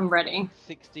 gonna go I'm ready.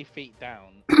 60 feet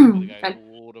down. I'm gonna go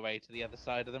all the way to the other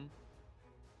side of them.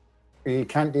 You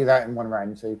can't do that in one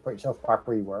round, so you put yourself back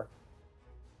where you were.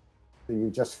 So you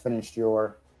just finished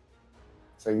your...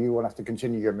 So you will have to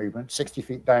continue your movement. 60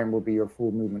 feet down will be your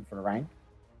full movement for the round.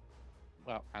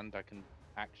 Well, and I can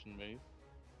action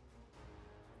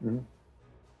move.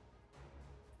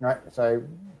 Right, so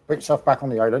put yourself back on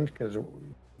the island, because you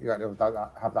got to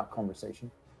have that conversation.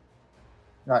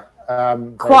 Right.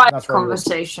 So Quiet that's where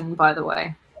conversation, by the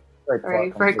way.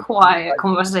 very Very quiet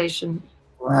conversation.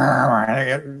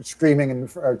 Screaming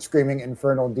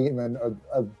infernal demon,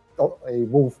 a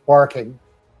wolf barking,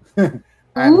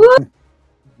 and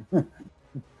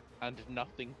And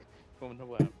nothing from the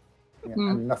worm.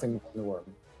 and nothing from the worm.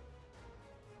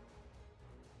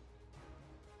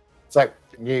 So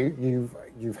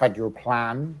you've had your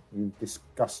plan, you've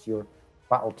discussed your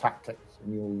battle tactics,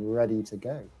 and you're ready to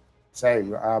go.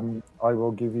 So I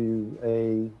will give you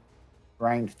a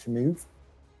round to move,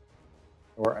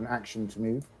 or an action to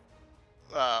move.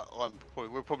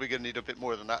 We're probably going to need a bit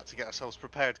more than that to get ourselves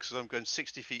prepared, because I'm going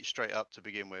 60 feet straight up to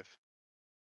begin with.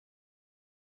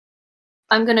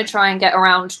 I'm going to try and get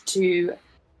around to...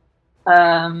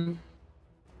 I'm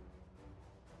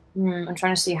trying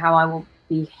to see how I will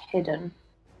be hidden.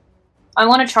 I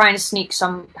want to try and sneak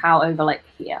somehow over, like,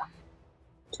 here.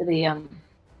 To the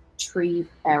tree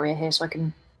area here, so I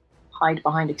can hide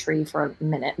behind a tree for a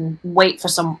minute and wait for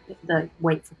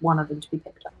one of them to be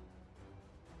picked up.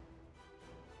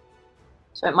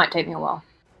 So it might take me a while.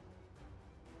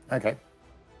 Okay.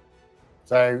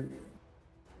 So,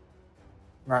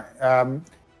 right.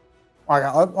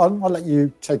 I'll let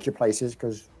you take your places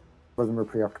because both of them are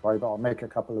preoccupied. But I'll make a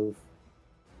couple of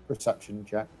perception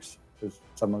checks because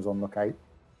someone's on lookout.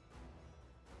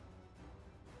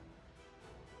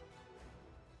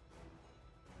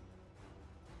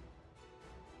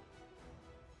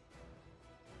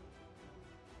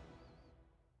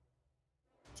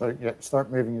 So yeah,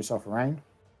 start moving yourself around.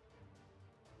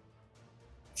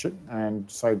 And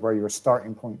decide where your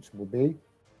starting points will be.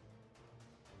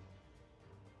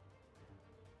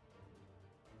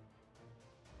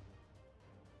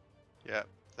 Yeah,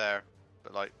 there,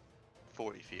 but like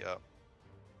 40 feet up.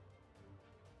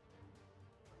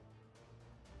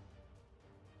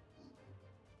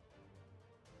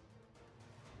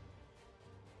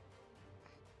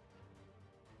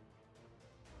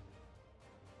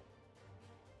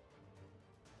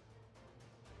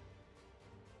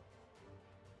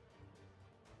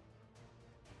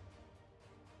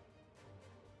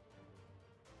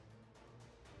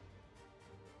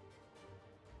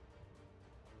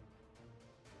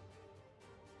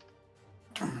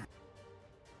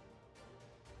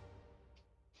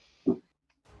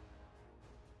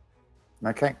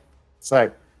 Okay,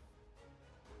 so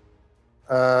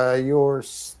your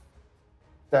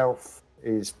stealth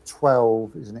is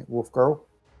 12, isn't it, Wolf Girl?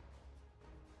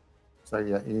 So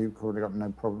yeah, you probably got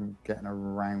no problem getting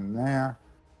around there.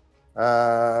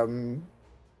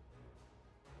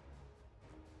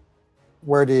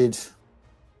 Where did?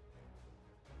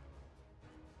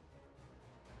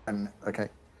 And okay,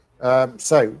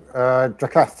 so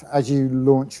Drakath, as you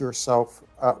launch yourself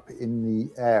up in the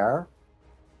air,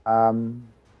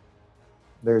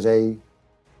 there's a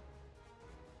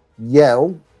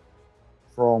yell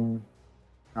from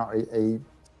a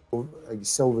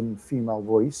Sylvan female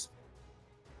voice,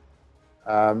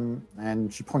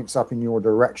 and she points up in your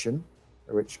direction,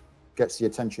 which gets the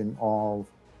attention of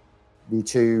the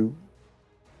two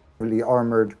really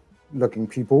armored-looking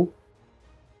people.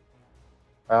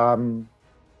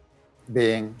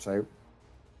 Being so,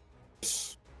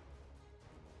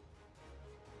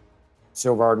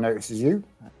 Sylvar notices you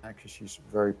because she's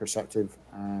very perceptive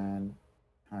and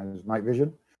has night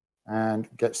vision, and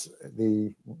gets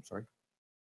the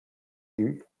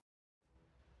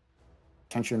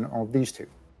attention of these two.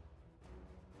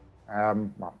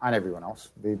 Well, and everyone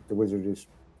else. The wizard is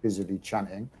busily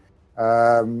chanting,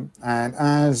 and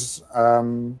as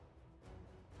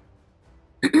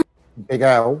Big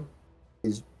L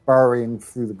is burrowing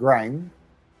through the ground,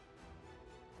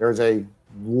 there's a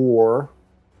roar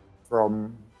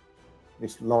from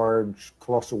this large,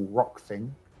 colossal rock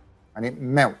thing, and it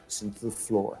melts into the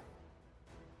floor.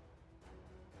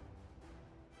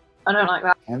 I don't like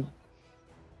that. And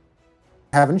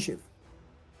have initiative.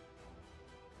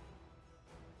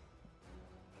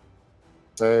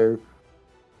 So,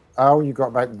 Al, you got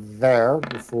about there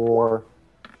before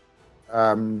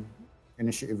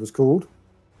initiative was called.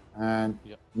 And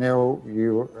Yep. Neil,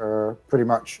 you pretty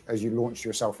much as you launched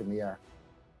yourself in the air.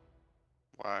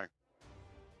 Wow.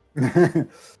 It's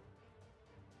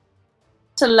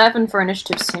 11 for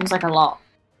initiative seems like a lot.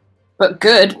 But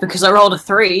good, because I rolled a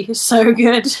 3. So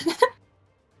good.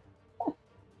 I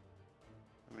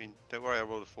mean, don't worry, I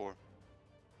rolled a 4.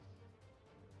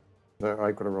 So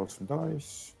I got to roll some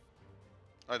dice.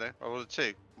 I know, I rolled a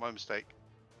 2. My mistake.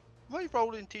 Am I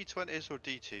rolling D20s or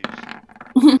D2s?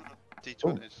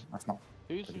 D20s. That's not.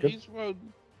 Who's Pretty good.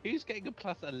 who's getting a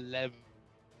plus 11?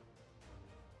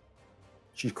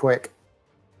 She's quick.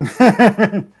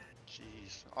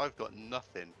 Jeez, I've got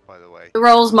nothing, by the way. The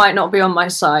rolls might not be on my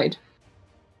side.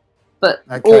 But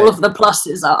Okay. all of the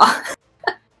pluses are.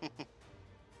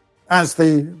 As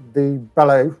the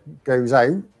bellow goes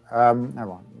out,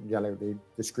 yellow,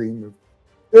 the scream of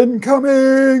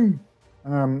incoming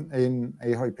in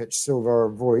a high-pitched silver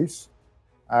voice.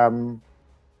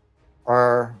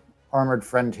 Our armored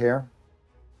friend here,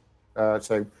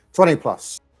 so 20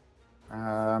 plus,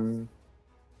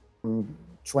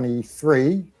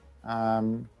 23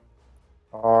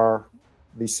 are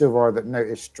the silver that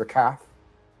noticed Drakath,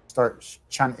 starts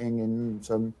chanting in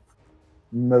some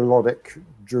melodic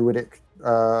druidic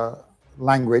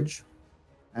language,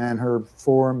 and her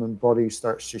form and body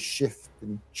starts to shift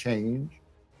and change,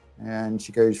 and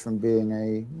she goes from being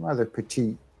a rather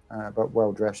petite but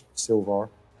well-dressed Sylvar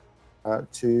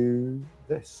to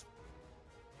this.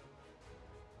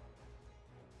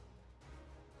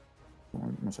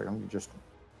 One second, let me just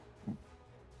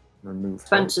remove her.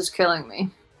 Spencer's killing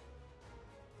me.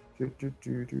 And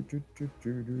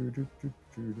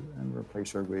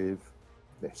replace her with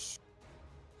this.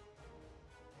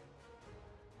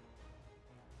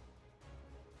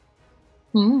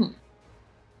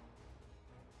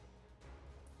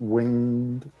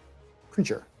 Winged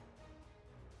creature.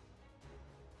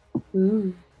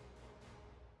 Ooh.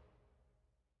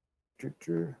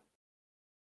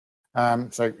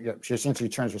 So yeah, she essentially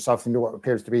turns herself into what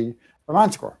appears to be a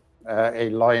manticore, a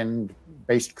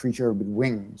lion-based creature with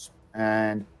wings,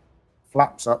 and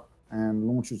flaps up and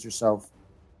launches herself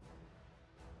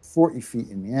 40 feet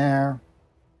in the air.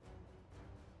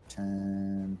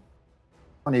 10,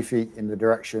 20 feet in the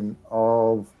direction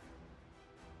of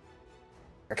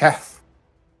Keth.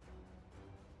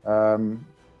 On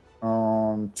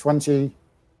 20,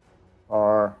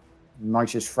 our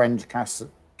Knight's Friend casts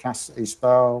a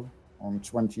spell. On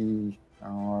 20,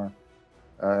 our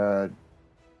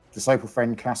Disciple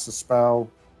Friend casts a spell.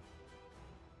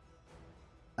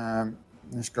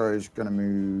 This guy is going to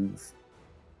move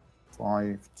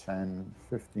 5, 10,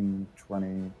 15,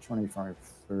 20, 25,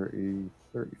 30,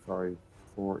 35,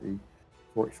 40,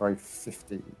 45,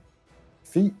 50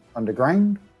 feet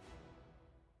underground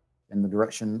in the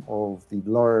direction of the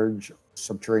large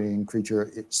subterranean creature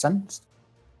it sensed.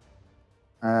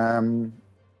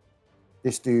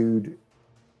 This dude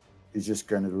is just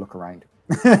going to look around.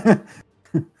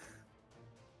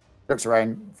 Looks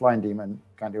around, flying demon,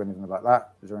 can't do anything about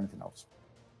that. Is there anything else?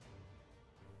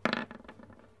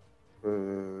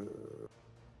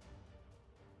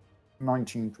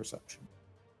 19 perception.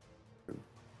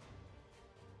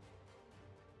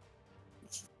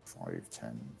 5,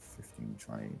 10, 15,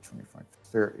 20, 25,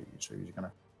 30. So he's going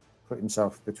to put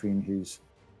himself between his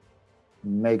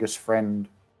Magus friend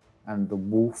and the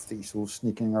wolf that he saw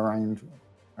sneaking around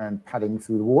and padding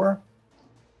through the water.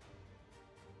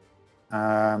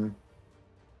 And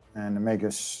the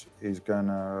Magus is going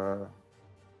to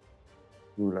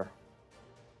ruler.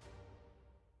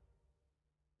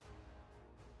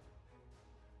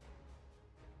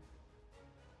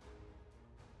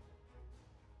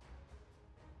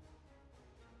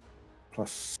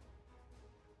 Plus,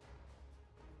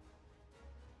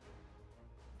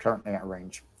 currently out of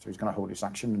range, so he's going to hold his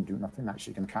action and do nothing.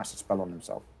 Actually, going to cast a spell on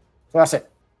himself. So that's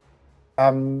it.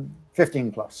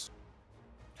 15 plus,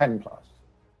 10 plus,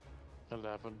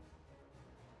 11.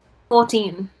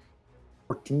 14.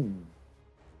 14.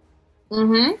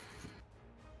 Mm-hmm.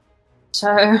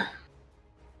 So,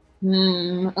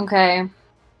 okay.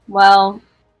 Well,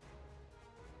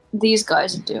 these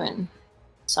guys are doing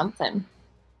something.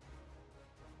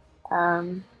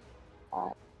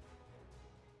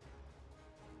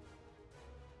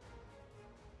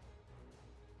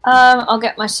 I'll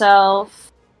get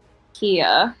myself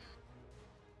here.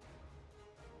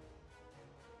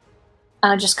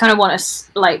 And I just kind of want to,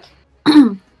 like,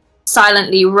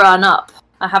 silently run up.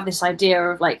 I have this idea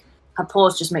of, like, her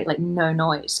paws just make, like, no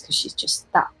noise because she's just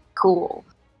that cool.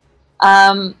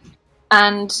 And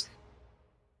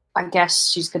I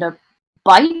guess she's going to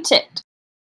bite it.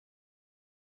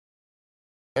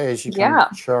 As you come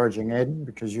charging in,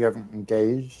 because you haven't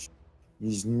engaged,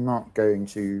 he's not going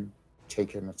to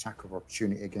take an attack of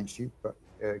opportunity against you, but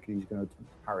he's going to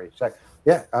parry. So,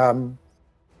 yeah,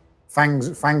 fangs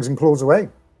and claws away.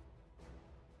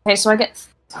 Okay, so I get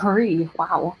 3.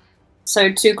 Wow.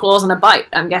 So 2 claws and a bite,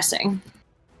 I'm guessing.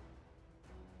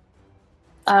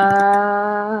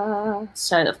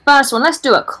 So the first one, let's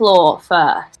do a claw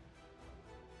first.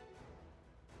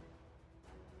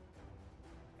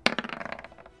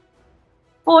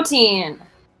 $14.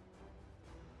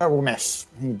 That will miss.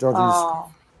 He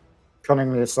dodges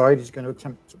cunningly aside. He's going to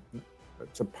attempt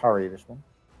to parry this one.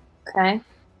 Okay.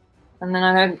 And then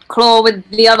I'm going to claw with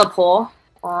the other paw.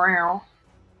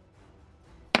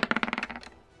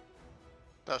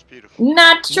 That's beautiful.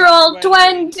 Natural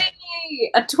 20!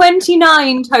 A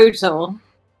 29 total.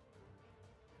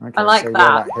 Okay, I like so that.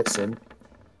 Yeah, that hits him.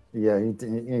 Yeah,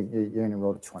 you only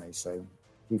rolled a 20, so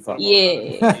he fucked.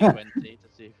 Yeah. 20 to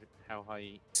see how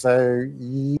high. So,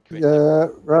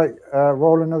 right,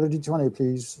 roll another d20,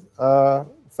 please.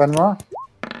 Fenrir?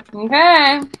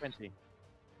 Okay. 20.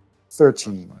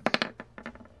 13.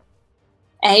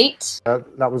 8.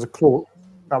 That was a claw.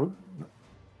 That was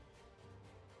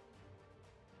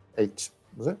 8,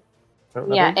 was it?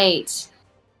 Yeah, 8.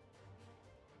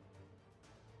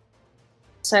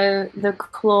 So the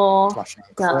claw Slashing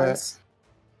does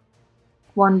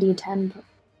 1d10.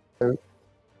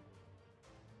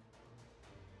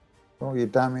 Roll your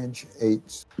damage,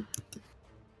 8.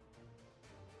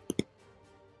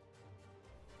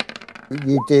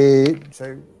 You did,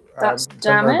 so That's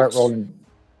don't worry about damage? rolling.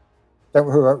 Don't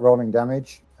worry about rolling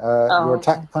damage. Your okay.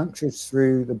 attack punctures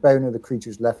through the bone of the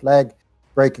creature's left leg,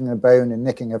 breaking the bone and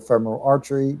nicking a femoral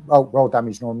artery. Oh, roll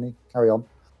damage normally. Carry on.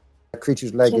 The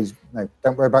creature's leg is... No,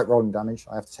 don't worry about rolling damage.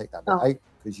 I have to take that bit out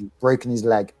because you've broken his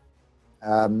leg.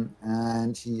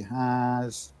 And he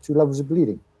has 2 levels of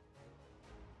bleeding.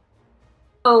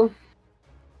 Oh.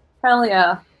 Hell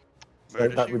yeah. So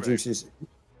that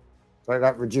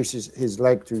reduces his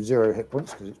leg to 0 hit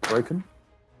points because it's broken.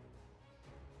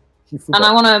 And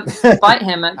I want to bite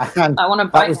him. I want to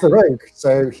bite That was the rogue.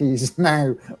 So he's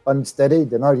now unsteady,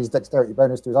 denied his dexterity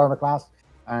bonus to his armor class.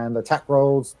 and attack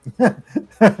rolls.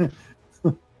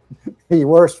 The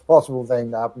worst possible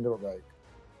thing to happen to a rogue.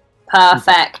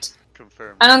 Perfect.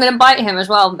 Confirmed. And I'm going to bite him as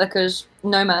well because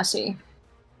no mercy.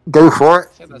 Go for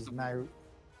it. So that's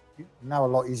He's now a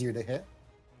lot easier to hit.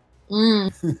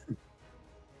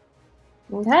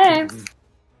 Okay.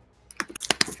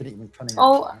 Should even cunning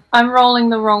Oh, action. I'm rolling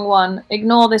the wrong one.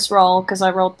 Ignore this roll because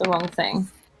I rolled the wrong thing.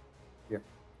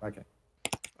 Okay.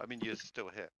 I mean, you're still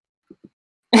hit.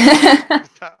 Is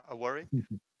that a worry?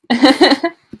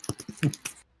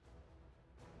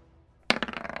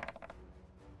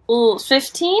 Ooh,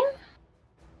 15?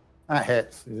 That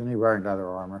hits. He's only wearing leather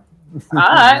armor.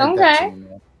 Alright, No dex okay.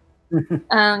 anymore.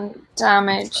 And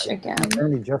damage again.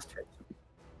 Only just hit.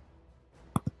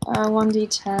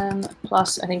 1d10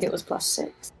 plus, I think it was plus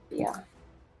 6. Yeah.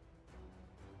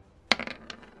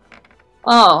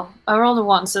 Oh, I rolled a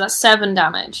 1, so that's 7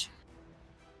 damage.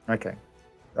 Okay.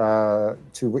 To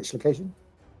which location?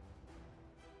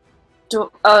 Do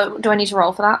I need to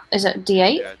roll for that? Is it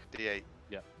D8? Yeah, D8.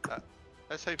 Yeah.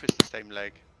 Let's hope it's the same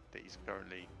leg that he's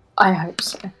currently. I hope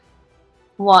so.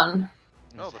 1.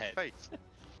 Oh, His the head. face.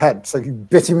 Head. So you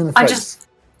bit him in the I face.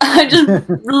 I just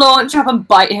launch up and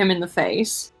bite him in the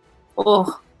face.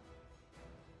 Oh,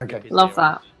 Okay. His love ear that.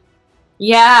 off.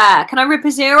 Yeah, can I rip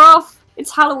his ear off? It's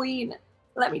Halloween.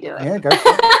 Let me do it. Yeah, go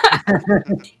for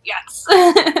it. Yes.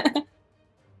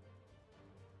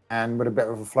 And with a bit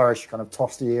of a flourish, you kind of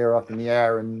toss the ear up in the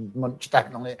air and munch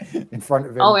down on it in front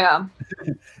of him. Oh yeah.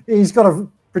 He's got a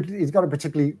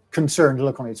particularly concerned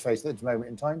look on his face at this moment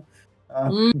in time.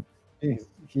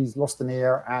 He's lost an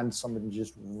ear, and somebody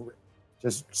just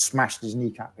smashed his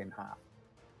kneecap in half.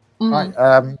 Mhm.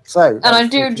 Right. So. And I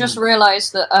do just realise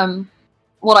that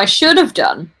what I should have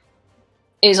done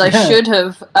is I should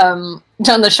have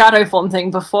done the shadow form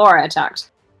thing before I attacked,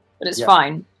 but it's Yeah.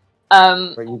 fine.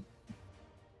 But you,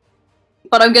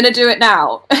 But I'm gonna do it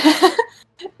now.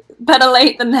 Better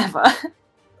late than never.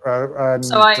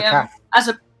 So I to Kath,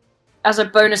 as a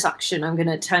bonus action, I'm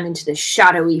gonna turn into this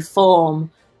shadowy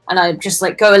form, and I just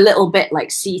like go a little bit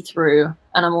like see through,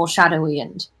 and I'm all shadowy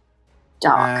and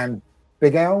dark. and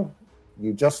Big L,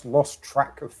 you just lost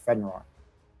track of Fenrir.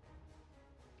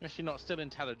 Is she not still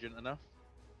intelligent enough?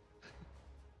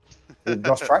 You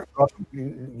lost track.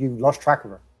 You lost track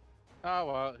of her. Oh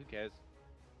well, who cares?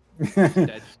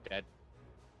 Dead, she's dead.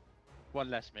 One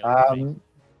less meal. for me. You've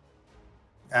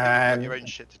got And your own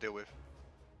shit to deal with.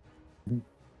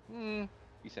 You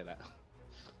say that.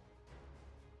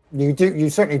 you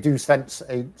certainly do sense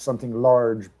something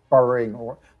large burrowing,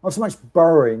 or not so much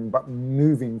burrowing, but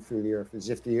moving through the earth, as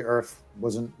if the earth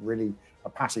wasn't really a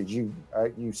passage. You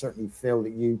certainly feel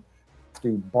that you have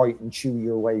to bite and chew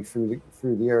your way through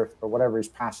the earth, but whatever is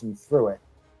passing through it,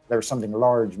 there's something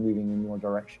large moving in your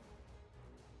direction.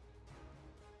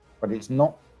 But it's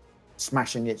not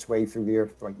smashing its way through the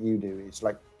earth like you do. It's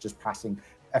like just passing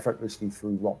effortlessly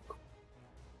through rock.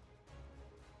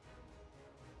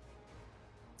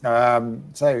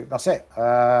 So that's it.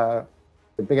 The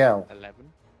Big L,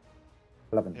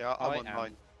 11. Yeah, I I'm on am.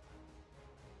 mine.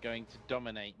 Going to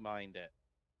dominate mind it.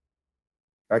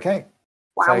 Okay.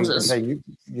 So Wowzers.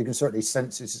 you can certainly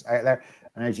sense it's out there,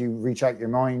 and as you reach out your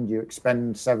mind, you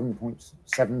expend 7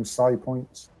 psi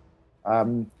points.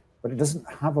 But it doesn't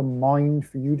have a mind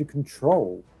for you to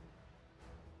control.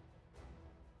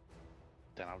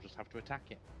 Then I'll just have to attack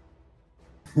it.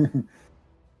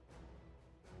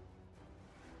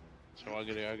 So I'm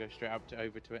gonna go straight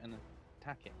over to it and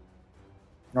attack it.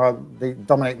 Well, the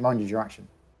dominate mind is your action.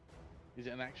 Is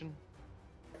it an action?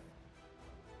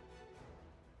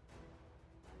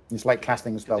 It's like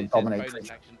casting a spell, It says dominate bonus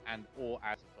creature. action and or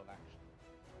as a full action.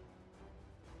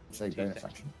 Say Two bonus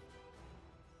sections. action.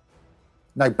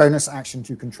 No, bonus action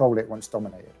to control it once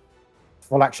dominated.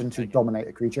 Full action to Okay. dominate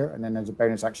a creature, and then as a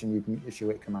bonus action, you can issue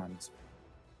it commands.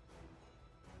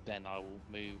 Then I will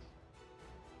move.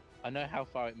 I know how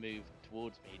far it moved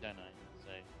towards me, don't I?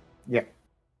 So Yeah.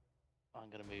 I'm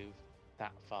gonna move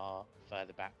that far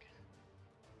further back.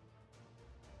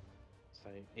 So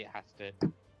it has to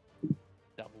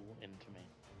double into me.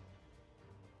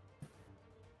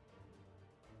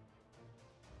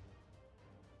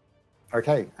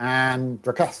 Okay, and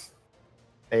Draketh,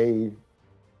 a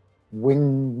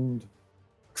winged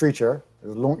creature,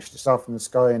 has launched itself from the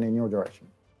sky and in your direction.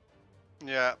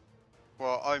 Yeah.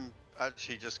 Well, I'm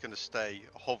actually just going to stay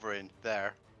hovering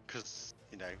there because,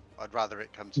 I'd rather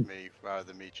it come to me rather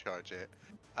than me charge it.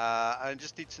 I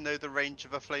just need to know the range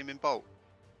of a flaming bolt.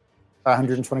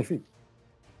 120 feet.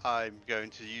 I'm going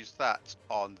to use that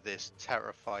on this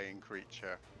terrifying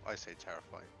creature. I say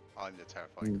terrifying. I'm the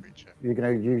terrifying creature. You're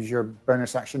going to use your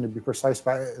bonus action to be precise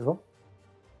about it as well?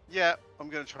 Yeah, I'm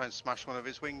going to try and smash one of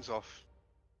his wings off.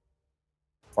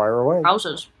 Fire away.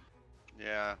 Trousers.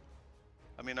 Yeah.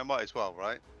 I mean, I might as well,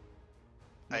 right?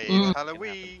 Hey, Mm. it's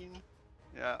Halloween.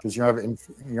 Yeah. Because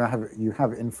you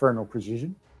have infernal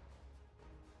precision.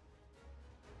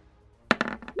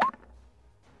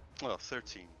 Well,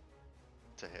 13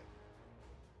 to hit.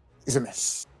 Is a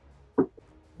miss.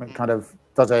 It kind of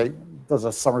does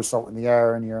a somersault in the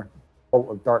air, and your bolt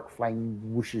of dark flame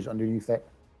whooshes underneath it,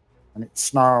 and it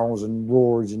snarls and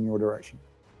roars in your direction.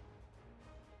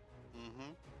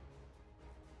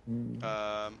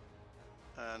 Mm-hmm.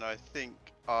 And I think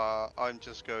I'm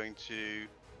just going to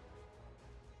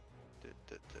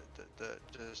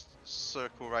just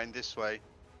circle around this way.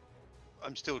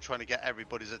 I'm still trying to get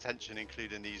everybody's attention,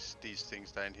 including these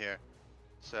things down here.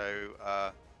 So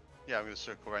yeah, I'm going to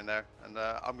circle around there, and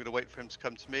I'm going to wait for him to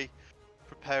come to me,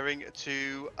 preparing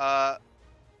to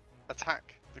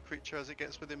attack the creature as it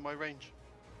gets within my range.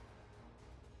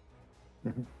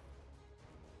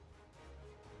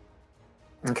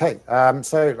 Okay,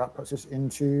 so that puts us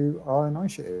into our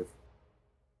initiative.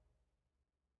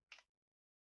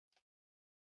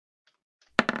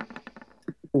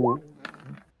 Ooh,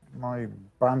 my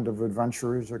band of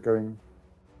adventurers are going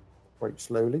quite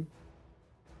slowly.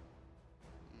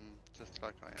 Just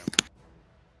like I am.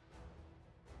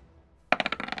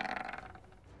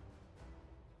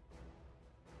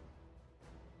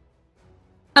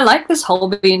 I like this whole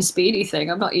being speedy thing.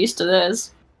 I'm not used to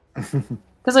this.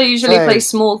 Because I usually So- play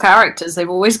small characters. They've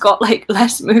always got like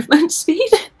less movement speed.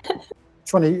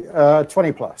 20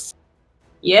 plus.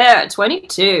 Yeah,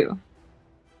 22.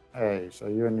 Hey, so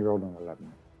you only rolled an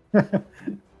 11.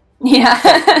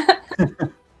 Yeah.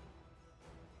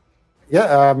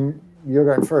 Yeah, you're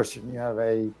going first, and you have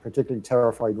a particularly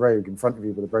terrified rogue in front of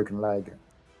you with a broken leg.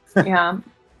 Yeah.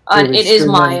 And Really it is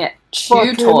my chew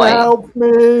Fucking toy. help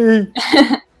me!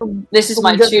 This is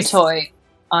my Someone get chew this- toy.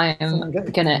 I Someone am get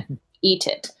it. gonna eat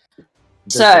it.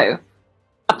 So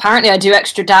apparently I do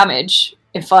extra damage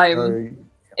if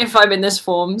I'm in this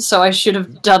form, so I should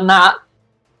have done that.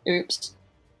 Oops.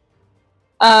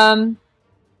 Am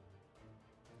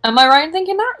I right in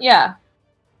thinking that? Yeah.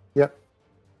 Yep.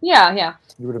 Yeah.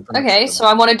 You would have done Okay, extra so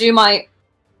I want to do my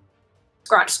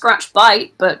scratch,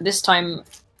 bite, but this time,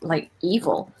 like,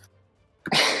 evil.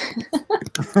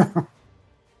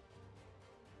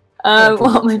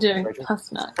 What am I doing?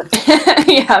 Plus 9.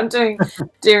 Yeah, I'm doing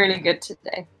really good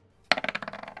today.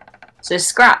 So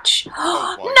scratch.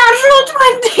 Oh, Natural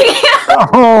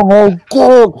 20! Oh my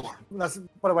god! That's,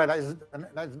 by the way, that is an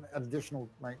additional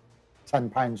like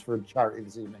 £10 for a charity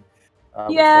this evening.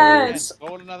 Yes.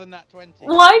 Roll another nat 20.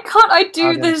 Why can't I do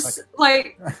Hold on a this, second.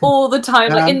 like, all the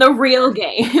time, like, in the real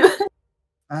game?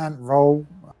 And roll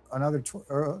another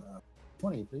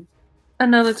 20, please.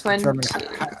 Another 20.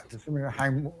 Determine how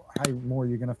more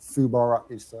you're going to foobar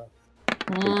up is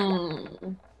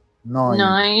 9.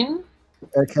 9.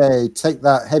 Okay, take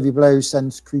that. Heavy blow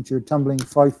sends creature tumbling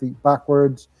 5 feet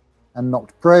backwards and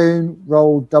knocked prone.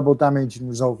 Roll double damage and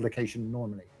resolve location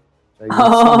normally. So you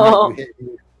hit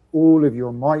with all of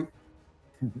your might.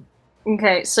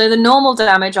 Okay, so the normal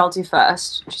damage I'll do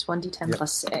first, which is 1d10 Yep.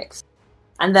 plus 6.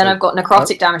 And then So- I've got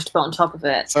necrotic damage to put on top of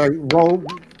it. So roll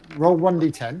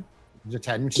 1d10, the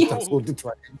 10, which is double the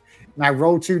 20. Now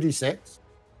roll 2d6.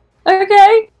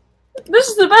 Okay! This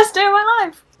is the best day of my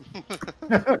life!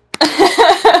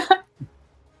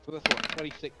 So that's what,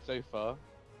 26 so far.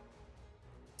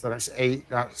 So that's 8.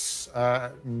 That's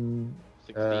 16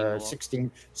 more.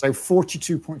 16. So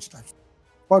 42 points of damage.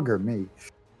 Bugger me.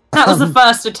 That was the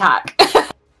first attack.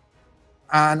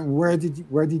 And where did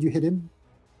you hit him?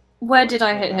 Where did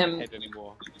I Don't hit have him? Head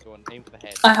anymore. Go on, aim for the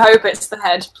head. I hope it's the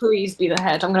head. Please be the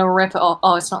head. I'm gonna rip it off.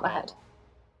 Oh, it's not the head.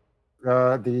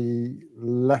 The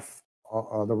left,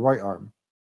 the right arm.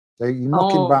 So you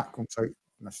knock him back. I'm sorry,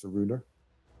 that's the ruler.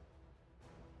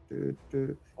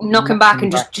 Knock him back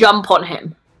and just jump on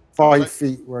him. 5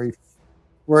 feet where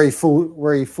he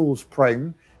falls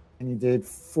prone, and you did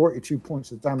 42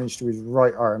 points of damage to his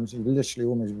right arm. So you literally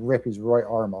almost rip his right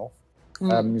arm off.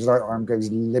 His right arm goes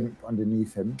limp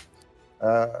underneath him.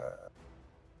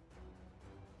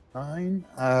 9.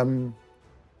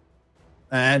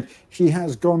 And he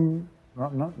has gone.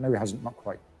 No, he hasn't. Not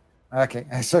quite. Okay,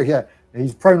 so yeah,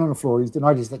 he's prone on the floor. He's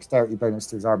denied his dexterity bonus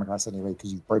to his armor class anyway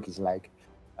because you broke his leg.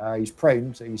 He's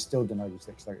prone, so he's still denied his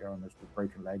dexterity bonus with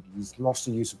broken leg. He's lost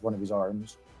the use of one of his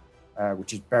arms,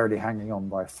 which is barely hanging on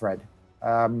by a thread.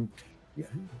 Yeah,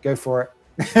 go for it.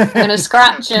 I'm gonna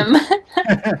scratch him.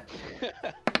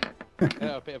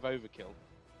 Yeah, a bit of overkill.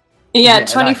 Yeah, Yeah,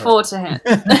 24 to hit.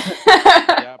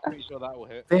 Yeah, I'm pretty sure that will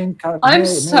hit. I'm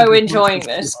so enjoying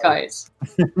this, guys.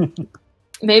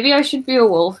 Maybe I should be a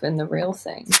wolf in the real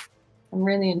thing. I'm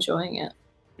really enjoying it.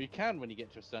 You can when you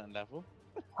get to a certain level.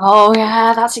 Oh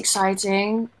yeah, that's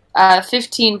exciting.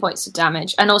 15 points of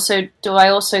damage. And also, do I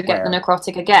also get the Where?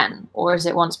 necrotic again? Or is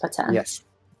it once per turn? Yes.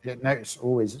 Yeah, no, it's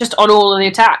always Just on all of the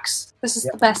attacks. This is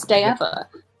Yep. the best day Yep. ever.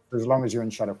 as long as you're in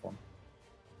shadow form.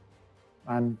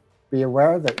 And be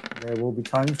aware that there will be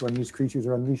times when these creatures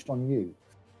are unleashed on you.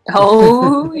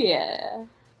 Oh yeah.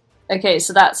 Okay,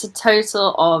 so that's a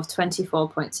total of 24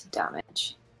 points of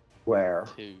damage. Where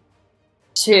 2.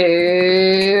 To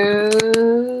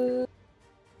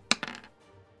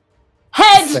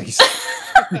head. face.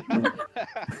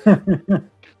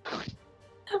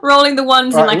 Rolling the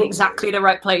ones in Right, like well, exactly the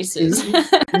right places.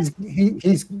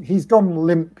 he's gone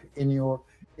limp in your.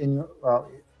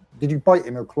 Did you bite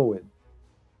him or claw him?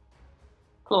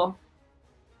 Claw.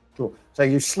 Claw. So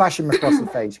you slash him across the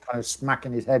face, kind of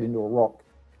smacking his head into a rock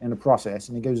in the process,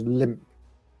 and he goes limp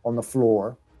on the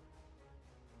floor.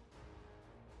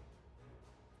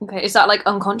 Okay, is that like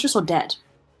unconscious or dead?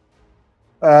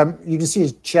 You can see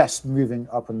his chest moving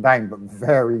up and down, but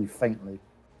very faintly.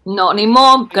 Not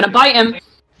anymore. Gonna bite him.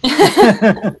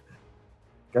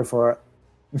 Go for it.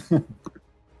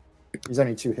 He's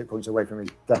only 2 hit points away from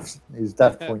his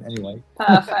death point anyway.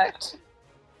 Perfect.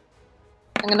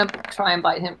 I'm gonna try and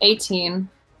bite him. 18.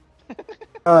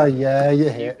 Oh yeah, you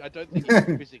hit. I don't think you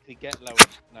can physically get low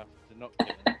enough to not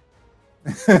kill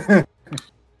him.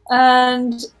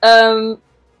 And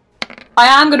I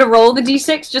am gonna roll the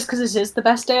d6 just because this is the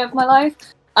best day of my life.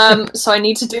 So I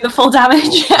need to do the full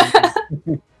damage.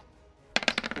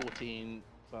 14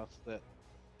 plus the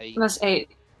 8. Plus 8.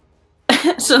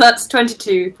 So that's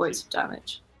 22 points of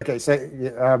damage. Okay, so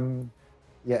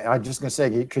yeah, I'm just gonna say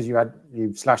because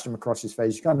you slashed him across his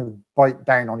face, you kind of bite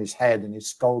down on his head, and his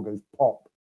skull goes pop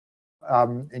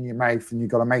in your mouth, and you've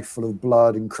got a mouthful of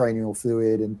blood and cranial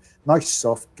fluid and nice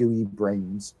soft gooey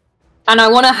brains. And I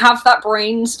want to have that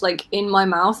brains like in my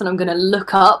mouth, and I'm gonna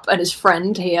look up at his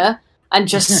friend here and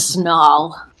just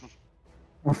snarl.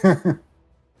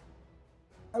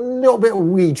 A little bit of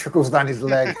weed trickles down his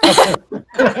leg.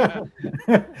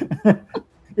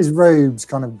 His robes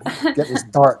kind of get this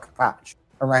dark patch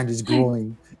around his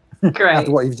groin. Great.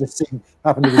 After what you've just seen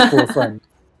happen to his poor friend.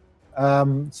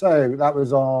 So that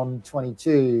was on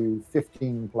 22,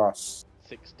 15 plus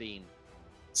 16.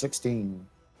 16.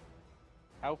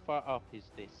 How far up is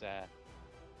this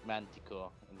manticore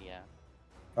in the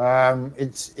air?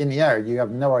 It's in the air. You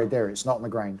have no idea. It's not on the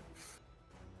ground.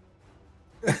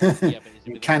 Yeah, but is it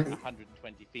You within can't-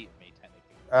 120 feet of me,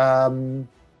 technically?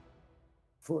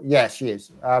 Yeah, she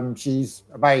is. She's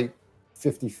about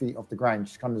 50 feet off the ground.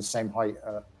 She's kind of the same height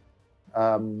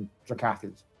Drakath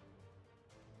is.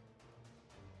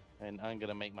 And I'm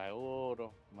gonna make my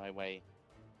way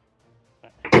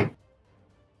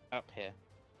up here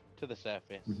to the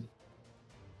surface. Mhm.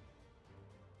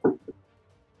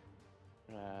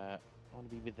 I want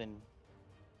to be within.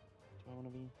 Do I want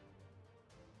to be?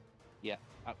 Yeah,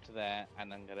 up to there,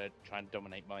 and I'm gonna try and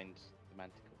dominate minds the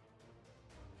manticore.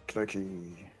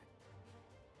 Clicky.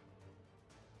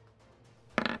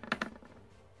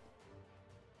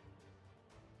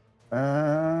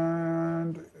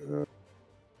 And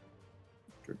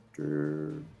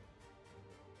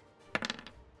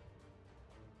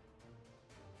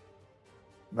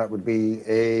that would be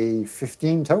a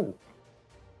 15 total.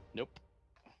 Nope.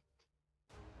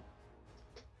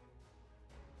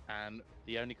 And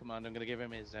the only command I'm gonna give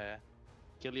him is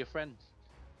kill your friends,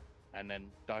 and then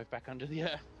dive back under the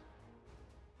earth.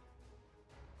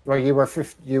 Well, you were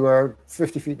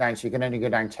 50 feet down, so you can only go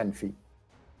down 10 feet.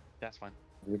 That's fine.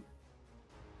 Yeah.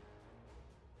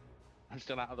 I'm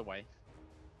still out of the way.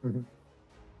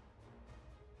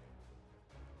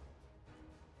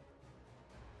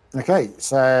 Okay,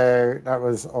 so that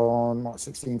was on what,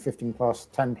 16, 15 plus,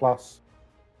 10 plus,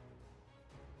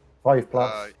 5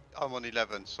 plus. I'm on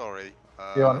 11. Sorry.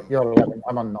 You're on 11.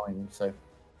 I'm on 9. So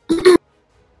I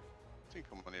think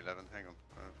I'm on 11. Hang on.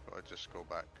 I've got to just scroll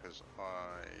back because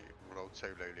I rolled so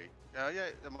lowly. Yeah,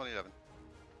 I'm on 11.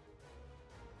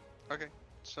 Okay.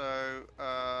 So,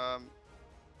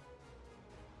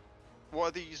 what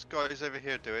are these guys over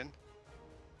here doing?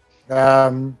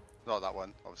 Not that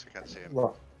one. Obviously, can't see him.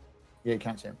 Well, yeah, you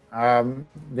can't see him.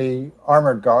 The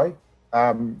armored guy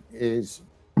appears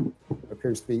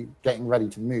to be getting ready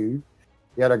to move.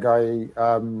 The other guy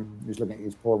is looking at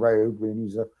his poor rogue, and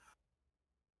he's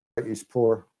his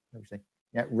poor,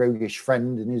 roguish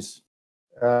friend, and he's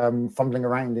fumbling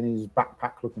around in his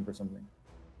backpack looking for something.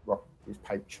 Well, his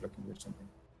pouch looking for something.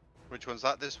 Which one's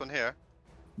that? This one here?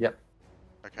 Yep.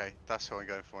 Okay, that's who I'm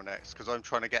going for next because I'm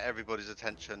trying to get everybody's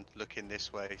attention looking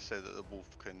this way so that the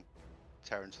wolf can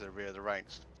tear into the rear of the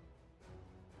ranks.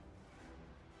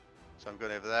 So I'm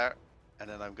going over there, and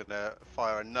then I'm going to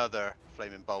fire another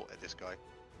flaming bolt at this guy.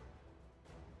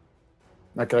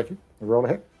 Okay. Roll a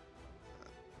hit.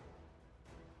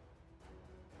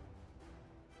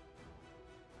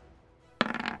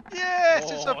 Yes,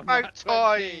 it's Oh, about nat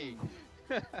time.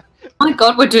 20. My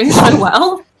God, we're doing so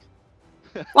well.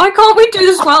 Why can't we do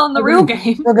this well in the real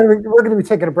game? We're gonna be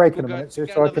taking a break in a We'll minute,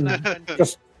 get so I another can nat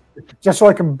 20. just so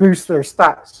I can boost their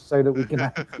stats, so that we can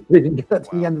get to the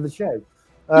Wow. end of the show.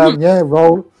 Yeah,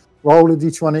 roll a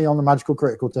d20 on the magical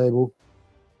critical table.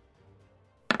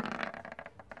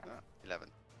 11.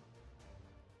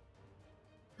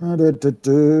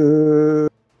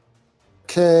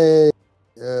 Okay.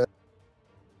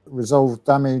 Resolve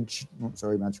damage. Oh,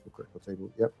 sorry, magical critical table.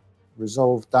 Yep.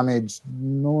 Resolve damage.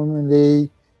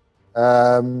 Normally,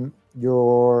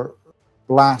 your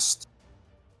blast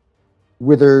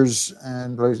withers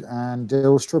and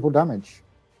deals triple damage.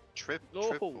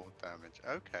 Triple damage.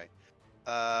 Okay.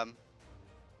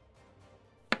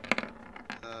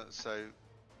 So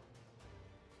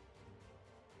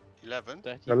 11.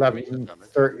 11, damage.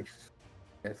 30,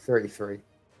 33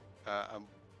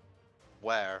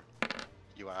 Where,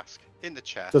 you ask? In the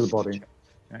chest. to the body.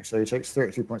 Okay, so he takes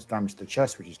 33 points of damage to the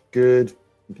chest, which is good.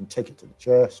 You can take it to the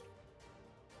chest.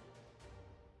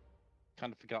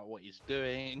 Kind of forgot what he's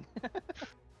doing.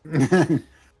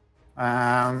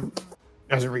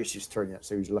 Hasn't reached his turn yet,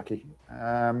 so he's lucky.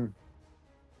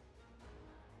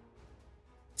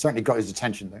 Certainly got his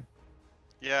attention though.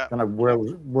 Yeah. Kind of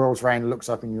whirls around, looks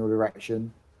up in your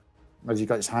direction. As he's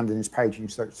got his hand in his pouch, and he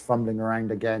starts fumbling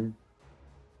around again.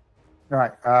 All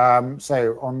right.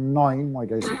 So on 9, my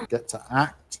guys get to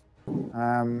act.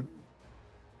 Going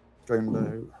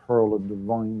to hurl a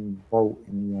divine bolt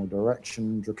in your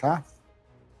direction, Drakath.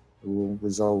 We'll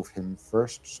resolve him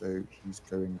first, so he's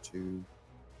going to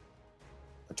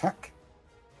attack.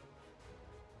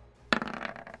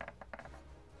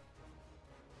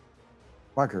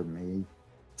 Bugger me.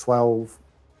 12.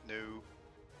 No.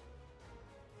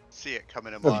 See it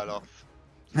coming a mile off.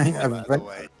 Fall out of the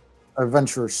way.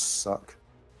 Adventurers suck.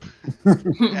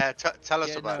 Yeah, tell us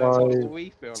Yeah, about no, it. what do we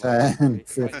feel 10, like?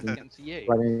 15, Against you.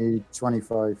 20,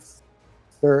 25,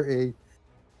 30.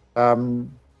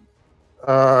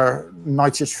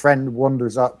 Knightish friend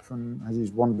wanders up, and as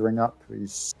he's wandering up,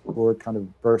 his sword kind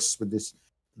of bursts with this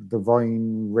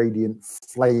divine radiant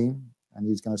flame, and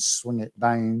he's going to swing it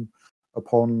down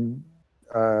upon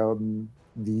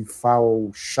the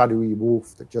foul, shadowy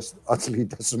wolf that just utterly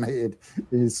decimated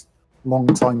his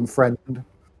longtime friend.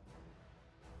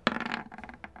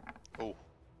 Oh,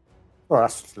 Well,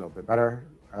 that's just a little bit better.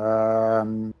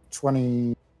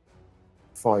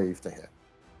 25 to hit.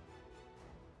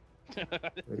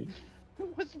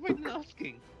 What's the point in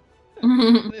asking?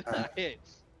 That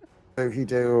hits. So he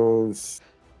deals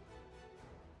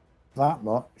that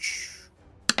much.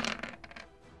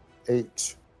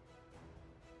 8,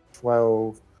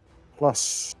 12,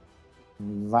 plus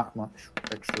that much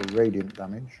extra radiant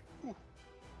damage.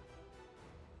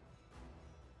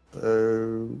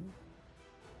 So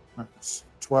that's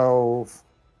 12,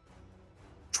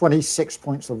 26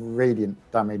 points of radiant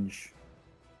damage.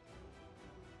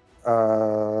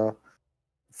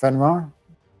 Fenrir,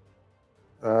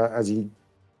 as he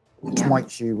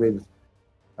smites you with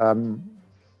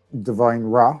divine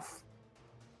wrath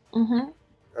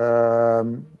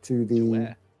Mm-hmm. to the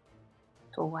Where?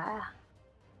 To where?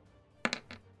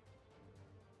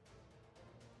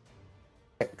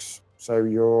 6. So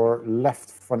your left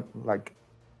front leg.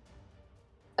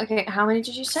 Okay, how many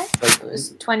did you say? It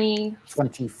was 20,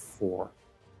 24.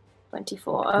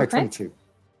 24. No, Okay. 22.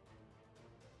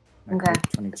 No, Okay.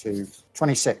 22.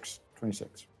 26.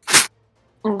 26.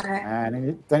 Okay.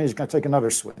 And then he's going to take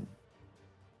another swing.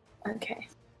 Okay.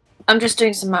 I'm just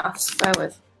doing some maths. Bear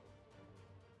with.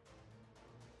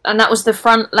 And that was the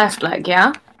front left leg,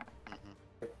 yeah?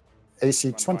 AC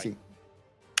Front 20.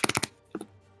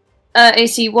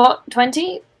 AC what?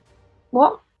 20?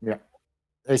 What?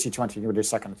 AC 20 with his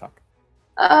second attack.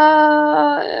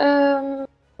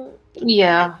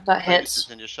 Yeah, that hits.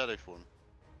 bonuses in your shadow form.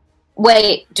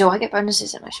 Wait, do I get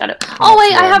bonuses in my shadow? That's Oh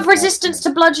wait, I one, have that's resistance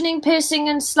one. to bludgeoning, piercing,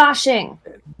 and slashing.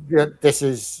 Yeah, this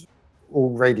is all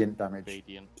radiant damage.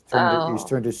 Radiant. He's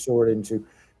turned his sword into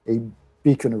a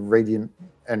beacon of radiant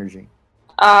energy.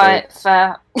 Alright,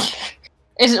 fair.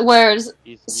 Is it whereas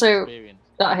He's So- experienced.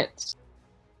 that hits?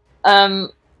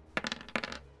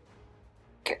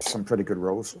 Some pretty good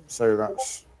rolls. So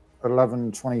that's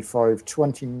 11, 25,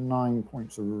 29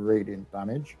 points of radiant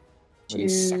damage. With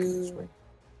his second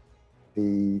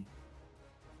swing.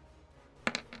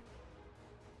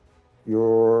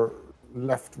 Your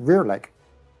left rear leg.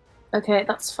 Okay,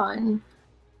 that's fine.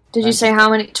 Did you And say just- how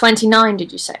many? 29,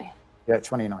 did you say? Yeah,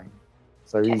 29.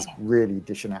 So he's Okay. really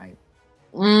dishing it out.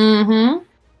 Mm-hmm.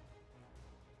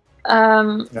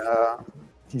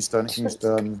 He's done. He's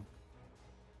done.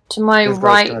 To my This guy's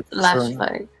right, gonna left turn.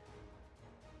 leg.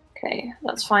 Okay,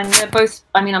 that's fine. We're both.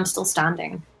 I mean, I'm still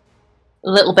standing. A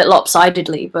little bit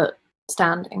lopsidedly, but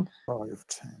standing. 5,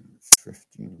 10,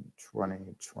 15,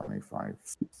 20, 25,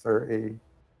 30.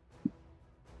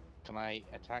 Can I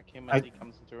attack him as I- he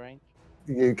comes into range?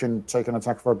 You can take an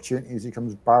attack of opportunity as he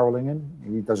comes barreling in.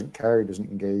 He doesn't care, he doesn't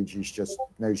engage, he's just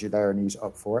knows you're there and he's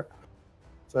up for it.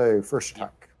 So, first Yeah.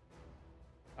 attack.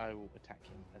 I will attack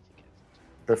him as he gets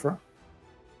into. Go for it.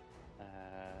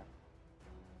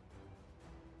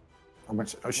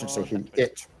 I should say Well, he,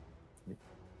 that's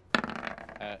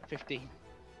it 15.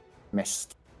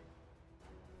 missed.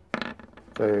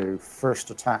 So, first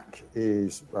attack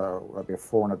is, that'll be a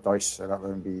 4 on a dice, so that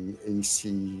will be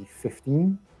AC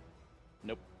 15.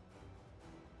 Nope.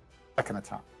 Second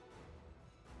attack.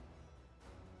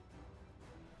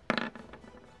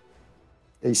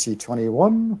 AC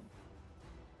 21,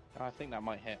 I think that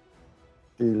might hit.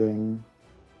 dealing.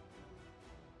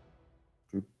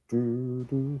 Do, do,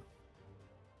 do.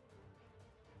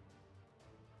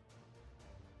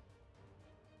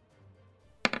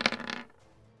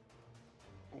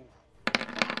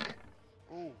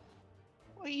 Ooh.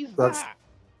 What is That's- that?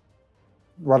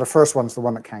 Well, the first one's the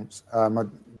one that counts. I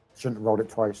shouldn't have rolled it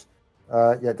twice.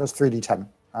 Yeah, it does 3d10.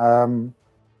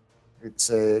 It's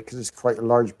because it's quite a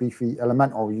large, beefy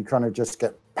elemental. You kind of just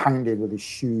get pounded with this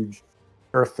huge,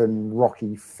 earthen,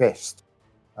 rocky fist,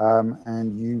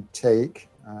 and you take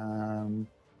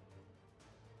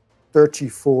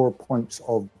 34 points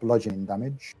of bludgeoning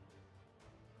damage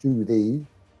to the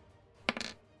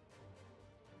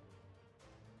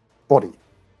body.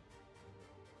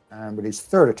 And with his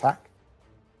third attack,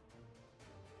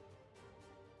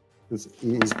 because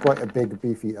he is quite a big,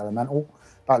 beefy elemental,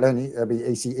 that'll be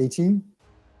AC 18.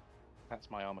 That's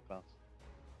my armor class.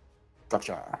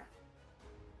 Gotcha.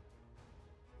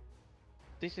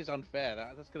 This is unfair.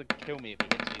 That's gonna kill me if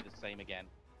he hits me the same again.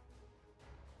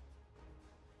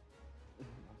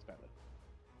 That's better.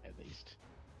 At least.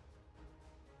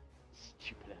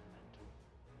 Stupid elemental.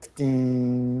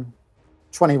 15,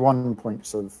 21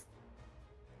 points of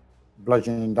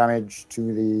bludgeoning damage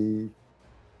to the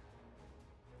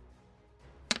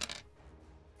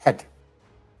head.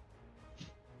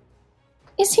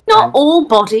 Is he not And- all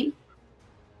body?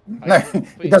 No,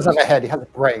 he doesn't have a head, he has a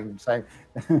brain, so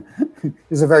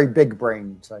he's a very big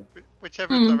brain, so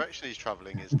Whichever Hmm. direction he's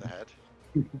travelling is the head.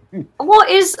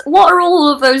 What are all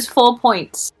of those 4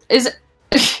 points? Is it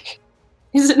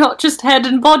is it not just head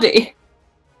and body?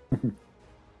 I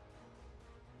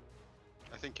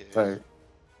think it is. so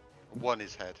One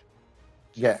is head.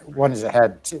 yeah, one is a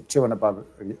head, two and above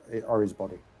are his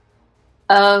body.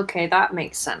 Okay, that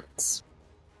makes sense.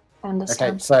 I Okay,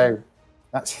 understand. so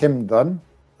that's him done.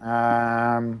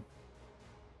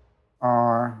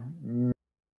 Our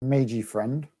magey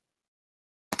friend.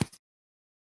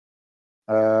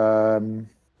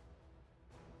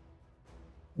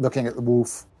 Looking at the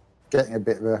wolf, getting a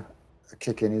bit of a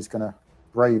kick in, he's going to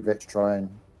brave it to try and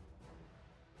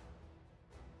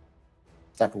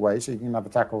step away. So you can have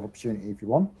attack of opportunity if you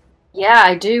want. Yeah,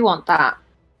 I do want that.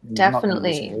 He's not gonna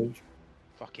Definitely. disengage.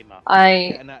 Fuck him up. I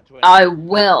Get a nat 20. I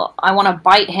will. I want to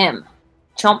bite him.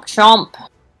 Chomp chomp.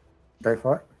 Go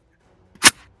for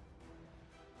it.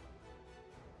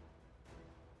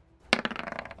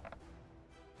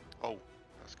 Oh,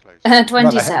 that's close.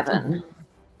 27.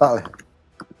 That'll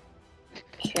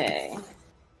Okay.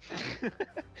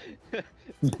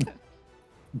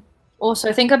 Also,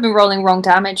 I think I've been rolling wrong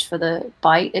damage for the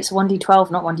bite. It's 1d12,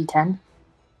 not 1d10.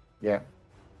 yeah.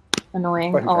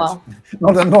 Annoying. Quite Oh well.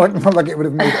 not like it would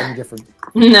have made any difference.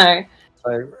 No.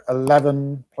 So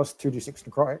 11 plus 2d6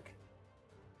 necrotic.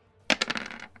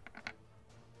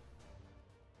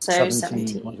 So 17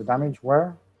 17. points of damage.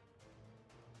 Where?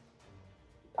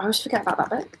 I always forget about that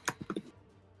bit.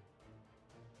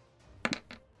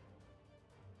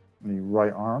 The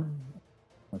right arm.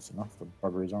 That's enough to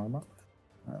bugger his arm up.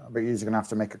 But he's going to have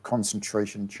to make a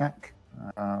concentration check.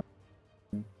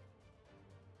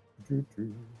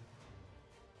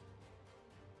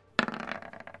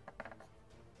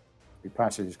 He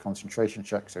passes his concentration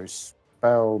check, so his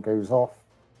spell goes off.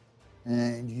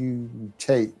 And you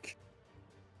take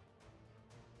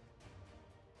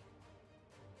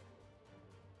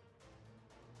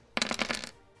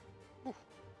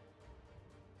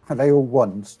Are they all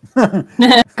ones?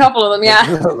 A couple of them,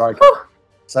 yeah. Look like it.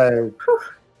 So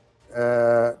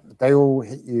they all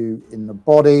hit you in the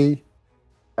body.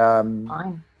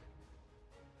 Fine.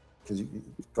 Because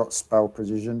he's got spell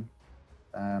precision.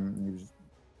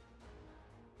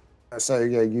 So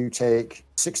yeah, you take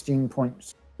 16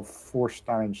 points of force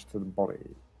damage to the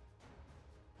body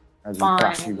as he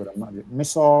blasts you with a magic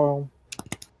missile.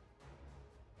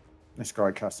 This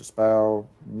guy casts a spell.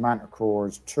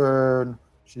 Manticore's turn.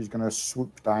 She's going to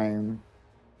swoop down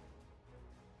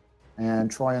and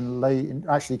try and lay in.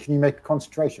 Actually, can you make a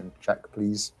concentration check,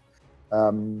 please?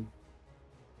 Lior.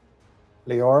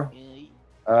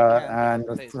 And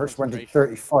the first one did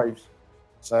 35.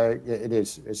 So yeah, it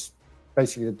is. It's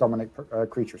basically the dominate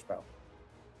creature spell.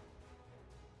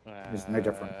 It's no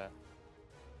different.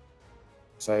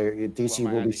 So your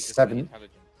DC will be 7.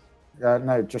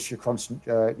 No, just your constant,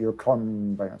 your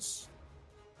con bonus.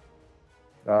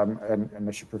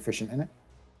 Unless you're proficient in it.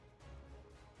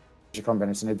 Your con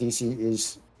bonus, and the DC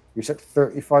is you took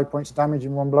 35 points of damage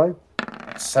in one blow.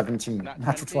 17.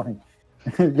 Natural 20.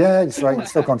 Yeah, that's right. You're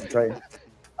still concentrating.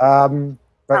 But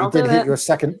he did hit you a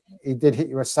second. He did hit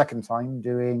you a second time,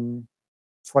 doing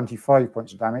 25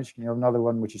 points of damage. You have another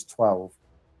one which is 12.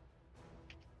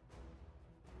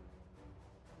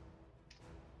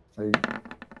 So,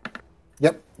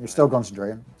 yep, you're still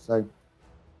concentrating. So,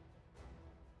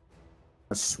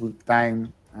 swoop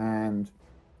down and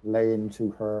lay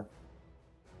into her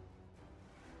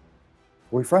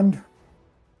boyfriend.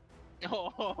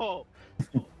 Oh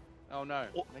no!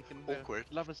 Making awkward.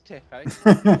 Lovers tiff, eh?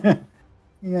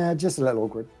 Yeah, just a little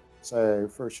awkward. So,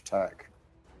 first attack.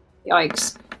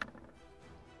 Yikes.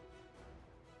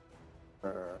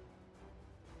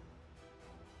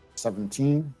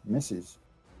 17 misses.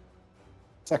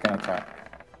 Second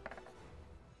attack.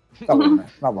 That one.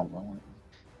 That one.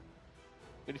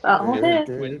 But if Oh, you yeah.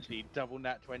 20, double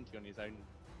nat 20 on his own,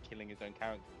 killing his own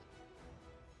characters.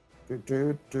 What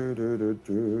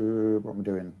am I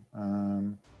doing?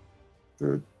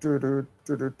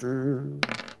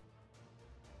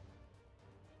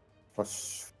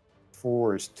 Plus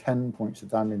 4 is 10 points of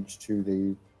damage to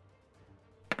the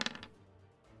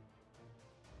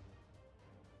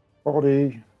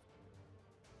body.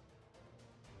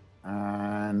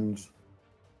 And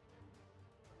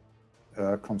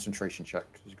concentration check.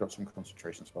 He's got some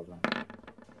concentration spells on.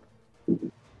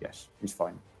 Yes, he's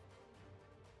fine.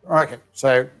 Okay,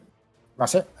 so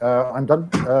that's it. I'm done.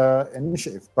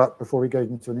 Initiative. But before we go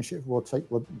into initiative, we'll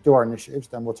do our initiatives.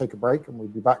 Then we'll take a break, and we'll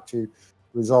be back to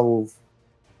resolve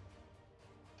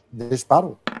this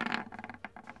battle.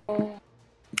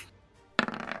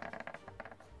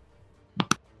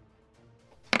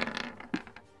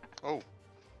 Oh,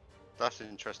 that's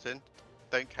interesting.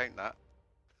 Don't count that.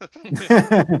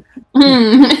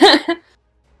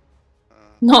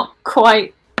 Not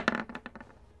quite.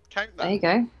 Count that. There you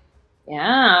go.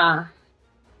 Yeah.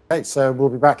 Okay, so we'll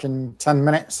be back in 10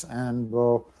 minutes, and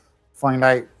we'll find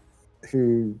out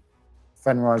who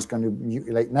Fenrir is going to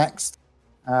mutilate next,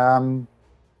 and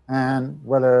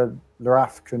whether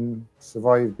Loraf can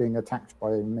survive being attacked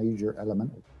by a major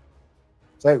elemental.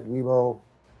 So we will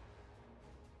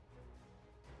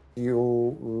see you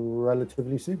all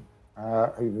relatively soon.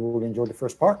 Hope you all enjoyed the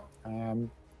first part, and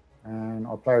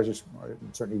our players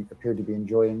certainly appear to be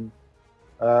enjoying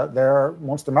their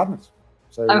Monster Madness.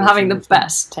 So I'm having the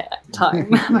best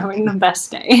time. I'm having the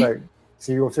best day. So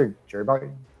see you all soon. Cheerio, bye.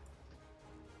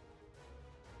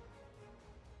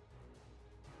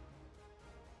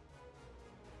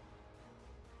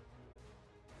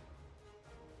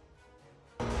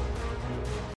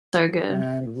 So good.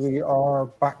 And we are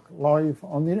back live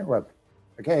on the interweb.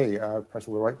 Okay, press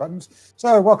all the right buttons.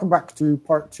 So welcome back to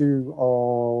part 2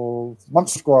 of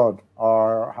Monster Squad,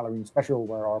 our Halloween special,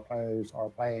 where our players are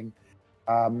playing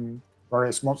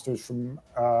various monsters from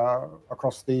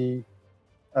across the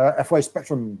FY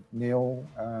spectrum. Neil,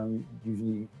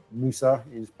 usually Musa,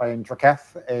 is playing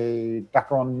Draketh, a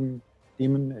Dacron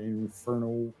demon, an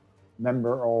infernal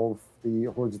member of the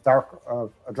Hordes of Dark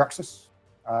of Adraxis.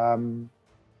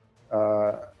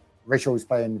 Rachel is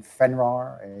playing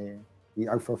Fenrir, the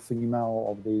alpha female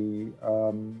of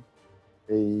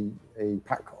a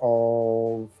pack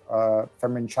of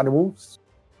feminine shadow wolves,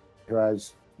 who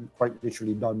has quite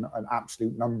literally done an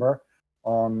absolute number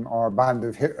on our band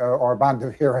of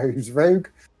heroes rogue,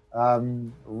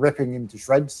 ripping into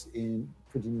shreds in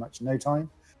pretty much no time.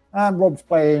 And Rob's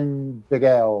playing Big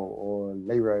L, or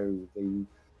Lero, the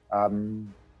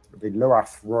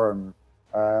Lorath worm,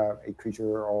 a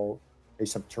creature, or a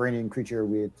subterranean creature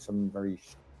with some very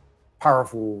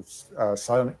powerful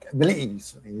psionic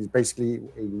abilities. He's basically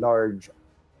a large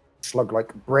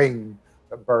slug-like brain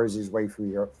that burrows his way through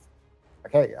the earth.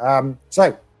 Okay,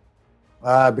 so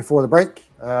before the break,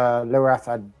 Lorath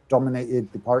had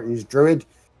dominated the party's druid.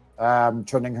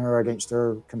 turning her against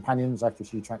her companions after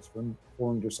she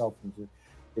transformed herself into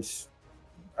this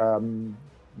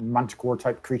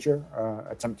manticore-type creature,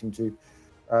 attempting to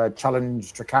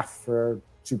challenge Drakath for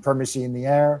supremacy in the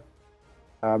air.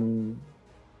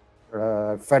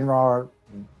 Fenrir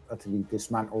utterly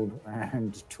dismantled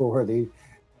and tore the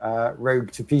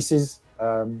rogue to pieces,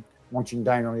 munching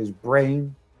down on his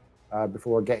brain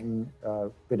before getting a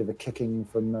bit of a kicking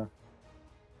from the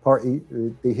party.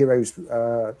 The heroes,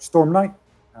 Storm Knight,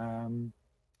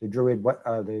 the druid,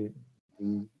 the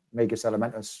Magus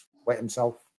Elementus, wet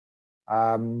himself.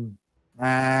 And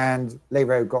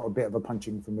Lero got a bit of a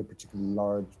punching from a particularly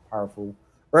large, powerful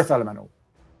Earth Elemental.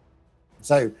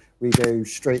 So we go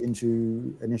straight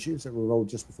into initiatives that were rolled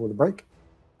just before the break.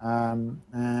 And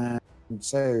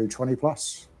so 20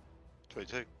 plus.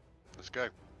 22. Let's go.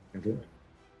 Okay.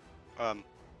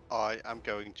 I am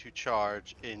going to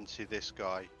charge into this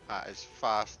guy as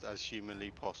fast as humanly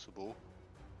possible,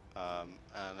 and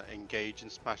engage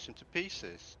and smash him to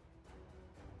pieces.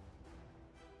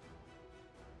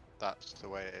 That's the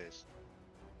way it is.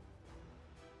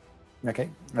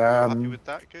 Okay. Happy with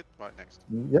that? Good. Right, next.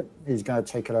 Yep. He's going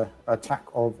to take an attack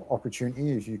of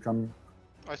opportunity as you come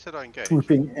I said I engage.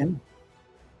 swooping in.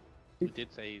 He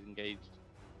did say he's engaged.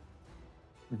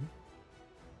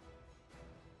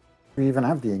 We even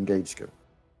have the engage skill.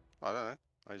 I don't know.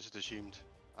 I just assumed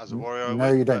as a warrior. I No,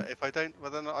 would, you don't. But if I don't, well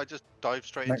then I just dive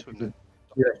straight No, into him. Then.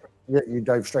 Yeah, you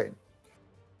dive straight in.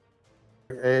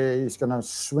 He's going to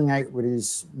swing out with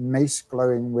his mace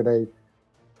glowing with a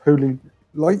holy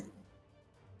light.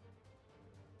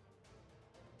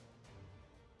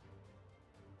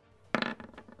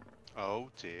 Oh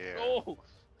dear. Oh!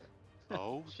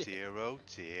 Oh dear. Oh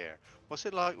dear. What's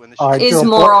it like when the I ship Is do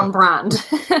more apo- on brand.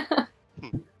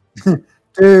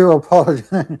 Do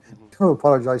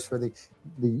apologize for the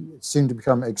soon to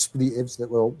become expletives that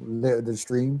will litter the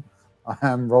stream. I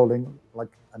am rolling like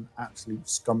an absolute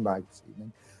scumbag this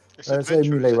evening. It's so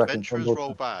adventurers. melee weapon Adventurers from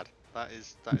roll bad. That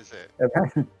is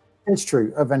it. It's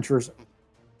true. Adventurers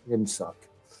can suck.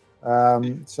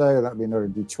 So that'd be another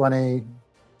d20.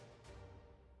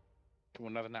 Come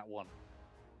on, another nat 1.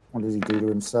 What does he do to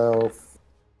himself?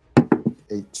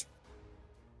 8.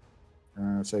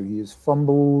 So he is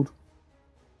fumbled.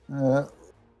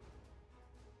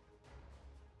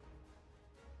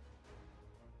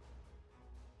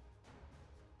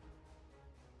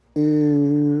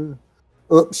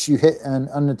 Oops, you hit an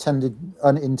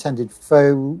unintended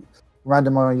foe.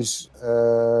 Randomize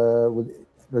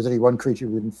there's only one creature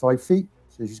within 5 feet,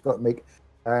 so she's got to make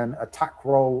an attack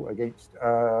roll against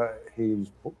his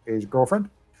girlfriend,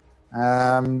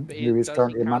 But who is does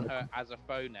currently he a count man. her as a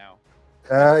foe now?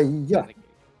 Yeah. Technically.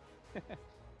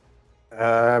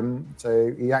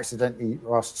 So he accidentally,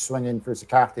 whilst swinging for his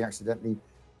attack, he accidentally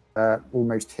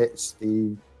almost hits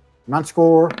the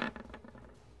Manticore.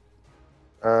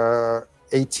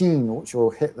 18, which will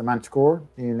hit the Manticore,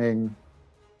 dealing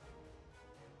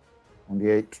on the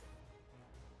 8.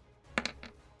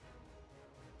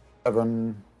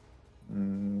 7,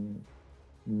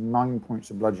 9 points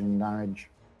of bludgeoning damage,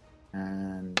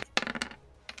 and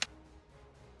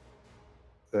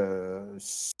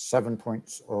 7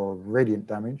 points of radiant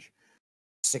damage,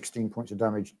 16 points of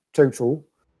damage total.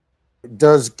 It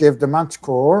does give the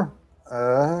Manticore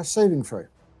a saving throw.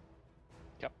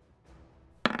 Yep.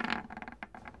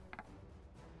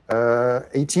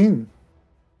 18.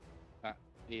 That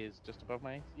is just above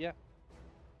my... Yeah.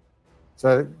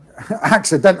 So,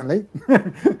 accidentally,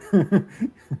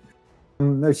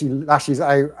 no, she lashes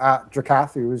out at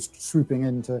Drakath, who was swooping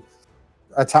in to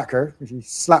attack her. She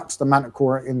slaps the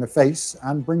Manticore in the face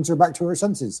and brings her back to her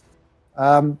senses.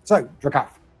 So,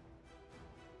 Drakath.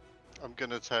 I'm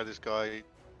gonna tell this guy.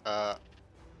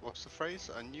 What's the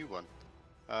phrase? A new one.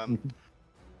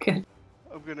 Good.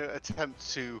 I'm gonna attempt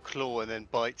to claw and then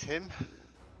bite him.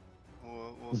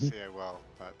 We'll see how well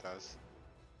that does.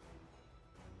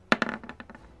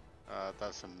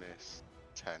 That's a miss.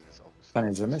 10 is obviously. 10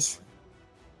 is a miss.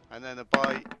 And then a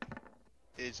bite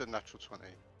is a natural 20.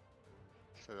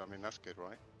 So I mean that's good,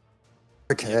 right?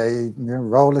 Okay,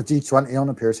 roll a d20 on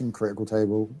a piercing critical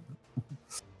table.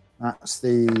 That's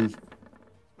the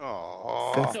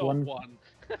Oh, Fifth Not one. 1.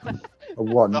 a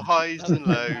 1. the highs Doesn't and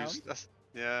count. lows. That's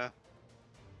yeah.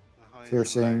 The highs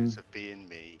Piercing. and lows of being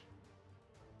me.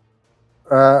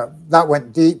 That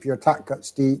went deep. Your attack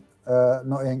cuts deep.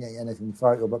 Not hitting anything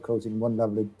vital, but causing 1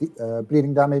 level of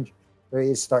bleeding damage. There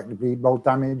is starting to bleed, roll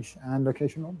damage and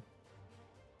location roll.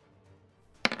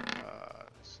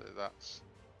 So that's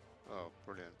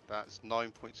brilliant. That's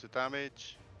 9 points of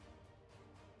damage.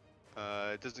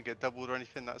 It doesn't get doubled or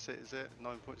anything. That's it, is it?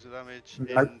 9 points of damage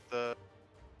Nope. in the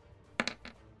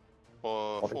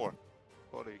Or Body. 4.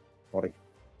 Body. Body.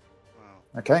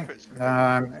 Wow. Okay.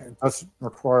 Critical. It does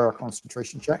require a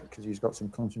concentration check because he's got some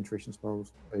concentration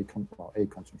spells. A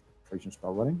concentration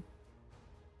spell running.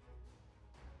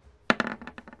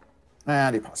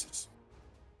 And he passes.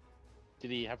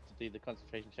 Did he have to do the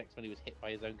concentration checks when he was hit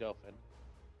by his own girlfriend?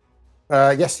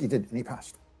 Yes, he did, and he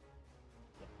passed.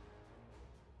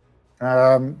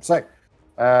 That's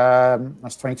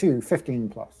 22, 15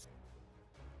 plus.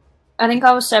 I think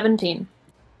I was 17.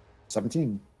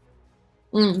 17.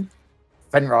 Mm.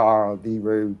 Fenrir, the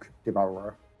rogue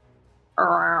devourer.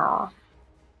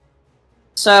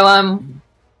 So,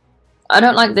 I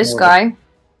don't like this guy.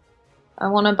 I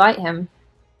want to bite him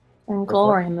and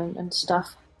claw him and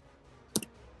stuff.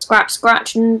 Scratch,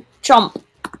 scratch, and chomp.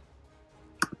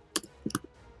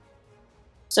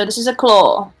 So this is a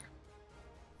claw.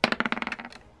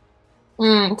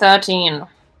 13.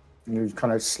 And you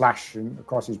kind of slash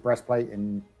across his breastplate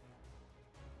and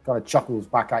kind of chuckles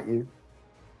back at you. Is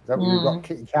that what you've got,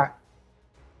 kitty cat?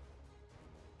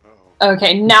 Uh-oh.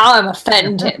 Okay, now I'm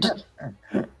offended.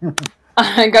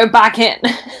 I go back in.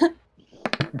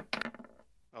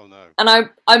 Oh no. And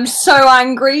I'm so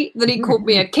angry that he called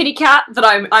me a kitty cat that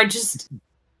I just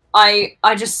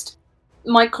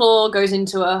my claw goes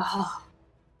into a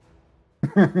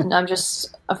and I'm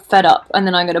just fed up, and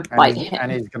then I'm gonna bite him. And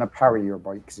he's gonna parry your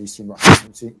bite because he's seen what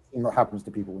happens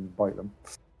to people when you bite them.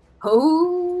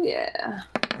 Oh yeah.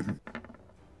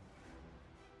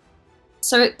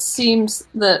 So it seems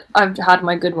that I've had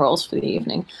my good rolls for the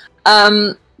evening.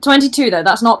 22 though,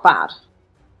 that's not bad.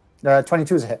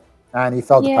 22 is a hit, and he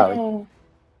failed to parry.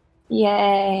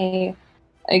 Yay.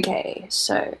 Okay,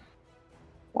 so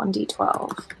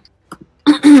 1d12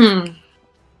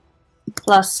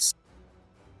 plus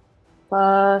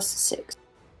 6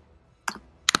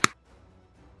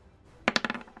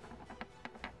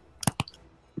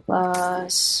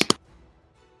 plus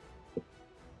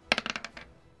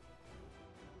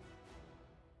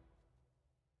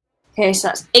okay, so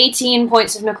that's 18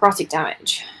 points of necrotic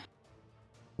damage.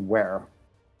 Where?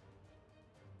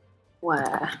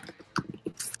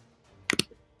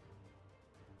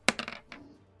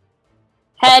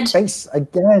 Head. Face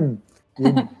again.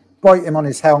 You bite him on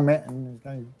his helmet, and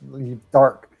you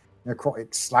dark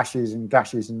necrotic slashes and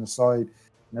gashes in the side. And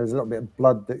there's a little bit of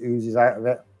blood that oozes out of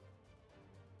it.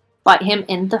 Bite him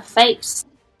in the face.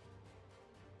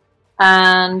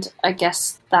 And I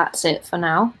guess that's it for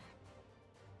now.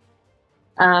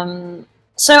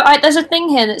 So there's a thing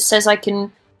here that says I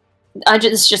can...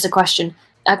 this is just a question.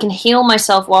 I can heal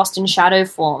myself whilst in shadow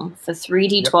form for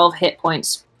 3d12 hit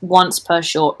points once per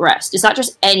short rest. Is that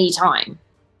just any time?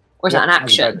 Or is that an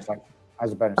action?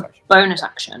 As a bonus action. Bonus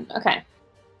action, okay.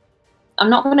 I'm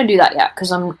not going to do that yet,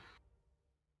 because I'm...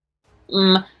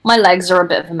 my legs are a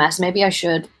bit of a mess. Maybe I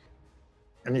should.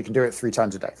 And you can do it 3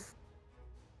 times a day.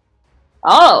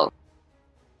 Oh!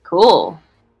 Cool.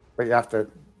 But you have to...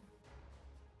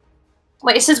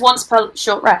 Wait, it says once per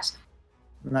short rest.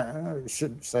 No, it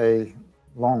should say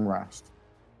long rest.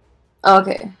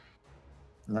 Okay.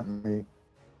 Let me...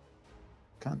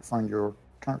 Can't find your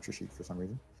character sheet for some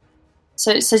reason. So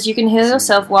it says you can heal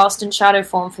yourself whilst in shadow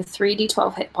form for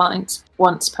 3d12 hit points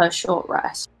once per short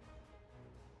rest.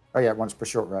 Oh yeah, once per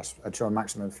short rest, until a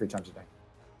maximum of 3 times a day.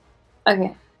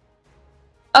 Okay.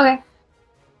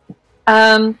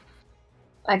 I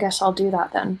guess I'll do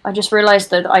that then. I just realised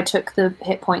that I took the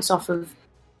hit points off of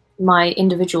my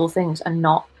individual things and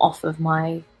not off of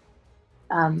my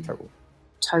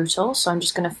total, so I'm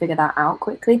just going to figure that out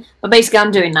quickly. But basically I'm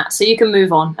doing that, so you can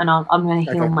move on, and I'm going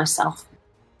to heal myself.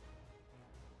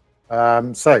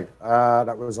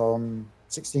 That was on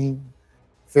 16,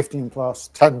 15 plus,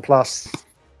 10 plus,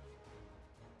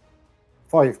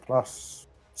 5 plus,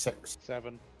 6.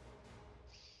 7.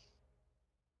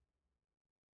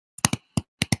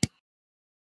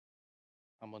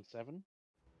 I'm on 7.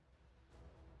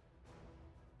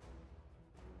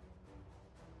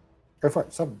 Go for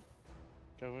it, 7.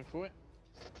 Going for it.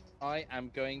 I am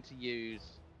going to use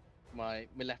my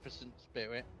Maleficent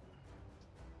Spirit.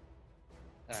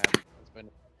 As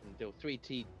bonus and deal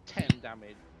 3d10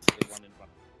 damage to the one in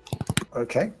front.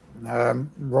 Okay.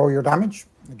 Roll your damage.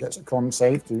 It gets a con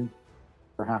save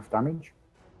for half damage.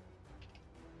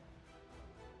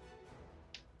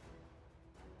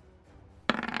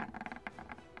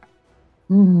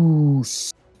 Ooh,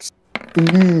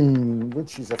 16,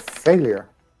 which is a failure.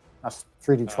 That's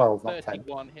 3d12, not 10.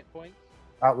 31 hit points.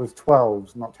 That was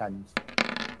 12s, not 10s.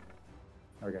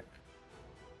 Okay.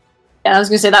 Yeah, I was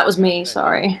going to say that was me,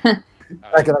 sorry. Okay,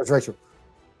 that was Rachel.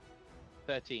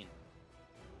 13.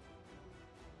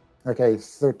 Okay,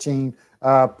 13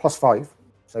 plus 5,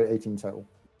 so 18 total.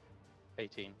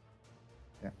 18.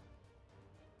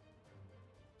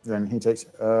 Then he takes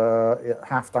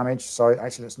half damage. Sorry,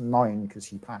 actually it's 9 because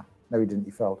he passed. No, he didn't.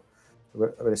 He failed.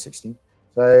 With a 16.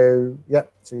 So yeah,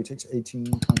 so he takes 18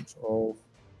 points of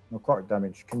necrotic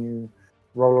damage. Can you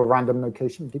roll a random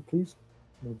location, Dick, please?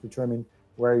 We'll determine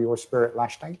where your spirit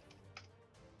lashed out.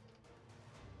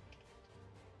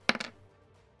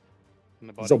 In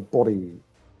the The body. body.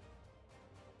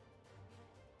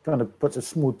 Kind of puts a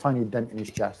small, tiny dent in his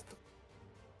chest.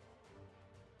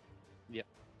 Yep.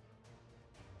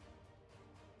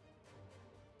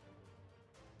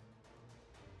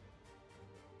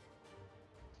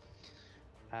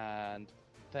 And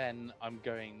then I'm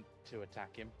going to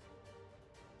attack him.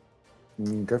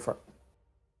 Go for it.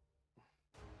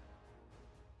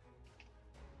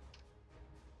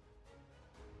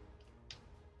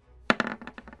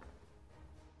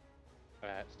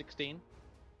 16.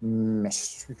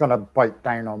 Miss. You kind of bite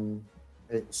down on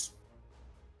its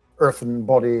earthen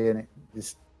body and it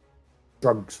just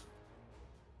drugs.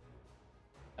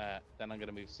 Then I'm going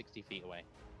to move 60 feet away.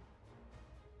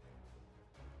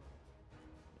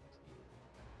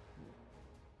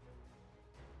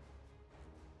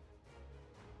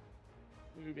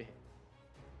 Move it.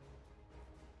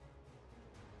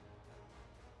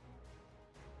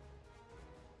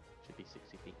 Should be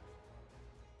 60 feet.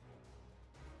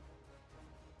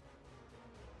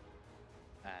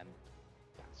 And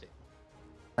that's it.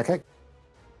 Okay.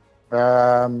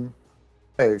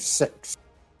 So 6.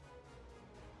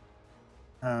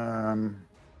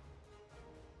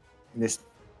 This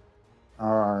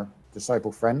our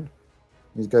disciple friend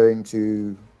is going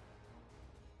to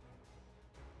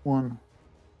 1,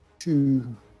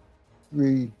 2,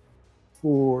 3,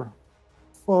 4,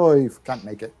 5. Can't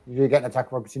make it. You get an attack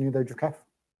of opportunity though, Draketh?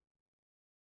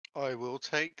 I will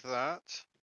take that.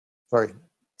 Sorry,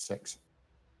 6.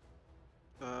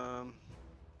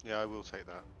 Yeah, I will take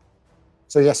that.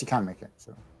 So yes, you can make it.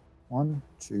 So 1,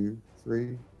 2,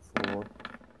 3, 4,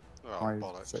 Oh, 5,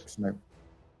 bollocks. 6. No.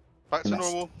 Back to You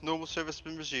missed. normal. Normal service has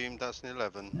been resumed. That's an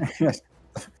 11. Yes.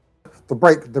 The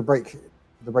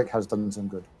break has done some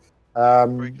good.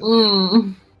 Break is-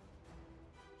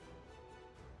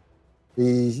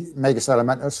 The Magus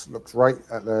Elementus looks right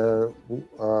at the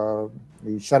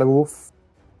Shadow Wolf,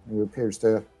 who appears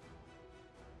to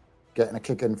getting a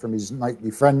kick in from his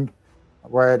knightly friend.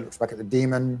 Red looks back at the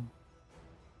demon,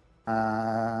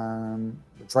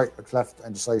 looks right, looks left,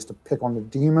 and decides to pick on the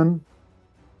demon.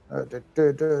 That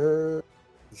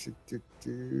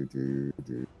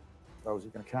was he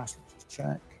going to cast? Let's just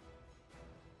check.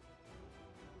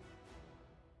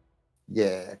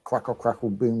 Yeah, crackle, crackle,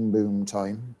 boom, boom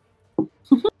time.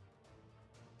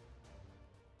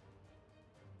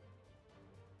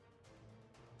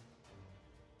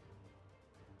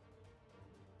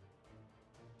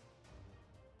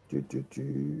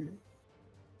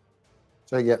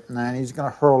 So yeah, and he's going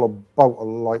to hurl a bolt of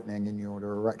lightning in your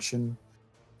direction.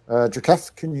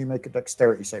 Draketh, can you make a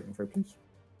dexterity saving throw, please?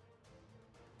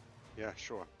 Yeah,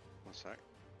 sure. 1 sec.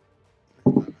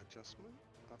 Make that adjustment.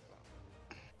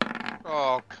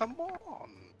 Oh, come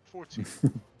on. 14.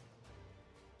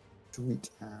 Sweet,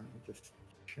 and just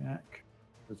check,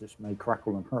 because this may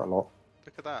crackle and hurt a lot.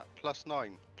 Look at that.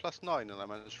 +9. +9, and I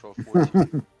managed to roll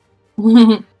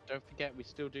 14. Don't forget, we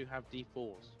still do have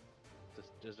D4s.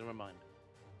 Just a reminder.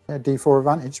 Yeah, D4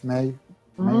 advantage may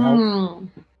help.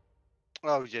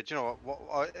 Oh yeah, do you know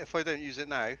what? If I don't use it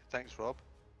now, thanks Rob,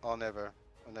 I'll never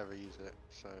use it.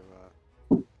 So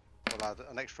we'll add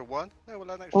an extra 1. No,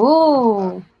 we'll add an extra 1.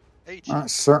 Oh, 18. That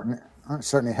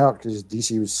certainly helped because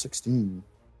DC was 16.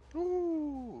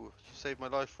 Ooh, you saved my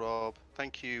life, Rob.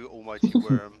 Thank you, Almighty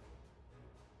Worm.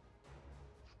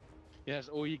 Yeah, that's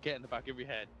all you get in the back of your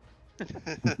head.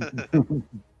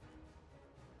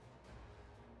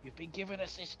 You've been given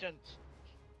assistance.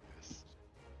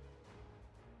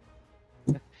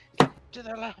 To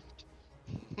the left.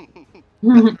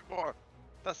 More.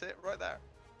 That's it, right there.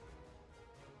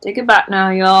 take it back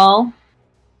now, y'all.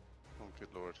 Oh, good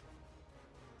lord.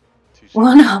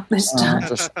 One up this time.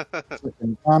 Just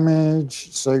taking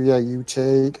damage. So yeah, you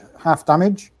take half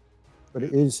damage, but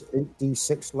it is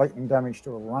 8d6 lightning damage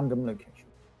to a random location.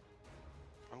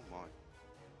 Oh my.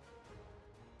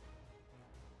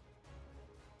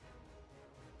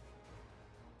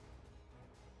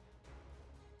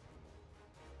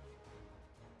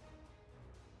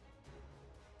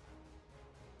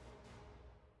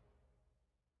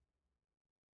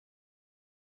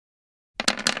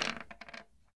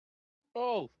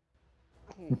 Oh,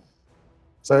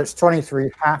 So it's 23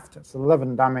 halved. It's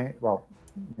 11 damage. Well,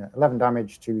 yeah, 11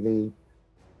 damage to the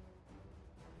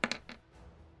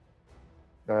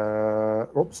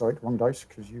Oops, sorry, wrong dice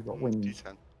because you got wings.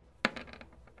 D10.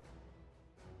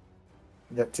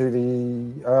 Get to the.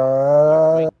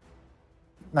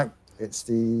 No, it's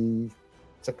the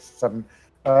 6, 7.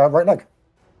 Right leg.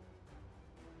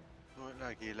 Right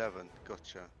leg 11.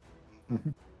 Gotcha.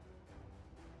 Mhm.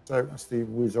 So that's the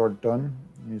wizard done.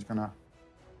 He's gonna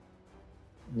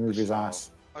move his snarl.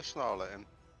 ass I snarl at him.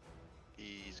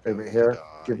 He's over going here, to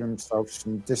give die. himself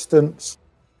some distance.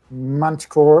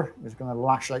 Manticore is going to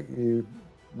lash at you.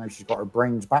 Now she's got her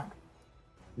brains back.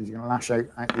 He's going to lash out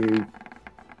at you. You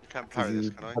can't parry this,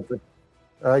 can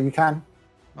I? You can.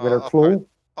 With her I'll claw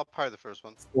I'll parry the first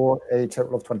one. for a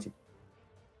total of 20.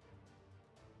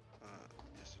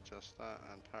 Just adjust that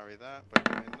and parry that by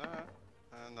doing that.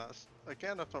 And that's,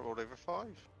 again, I've not rolled over 5.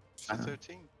 So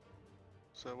 13.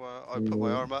 So I put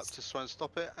my arm up to try and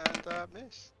stop it and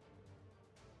miss.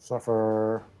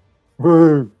 Suffer.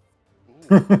 Woo!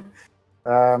 Ooh.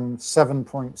 7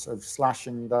 points of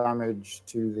slashing damage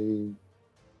to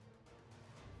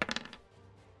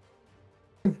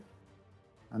the.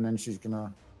 And then she's going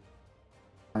to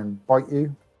try and bite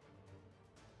you.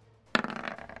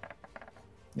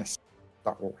 Yes,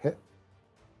 that will hit.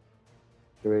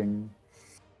 Doing.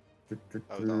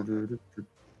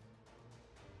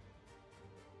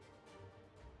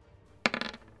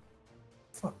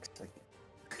 Fuck's sake.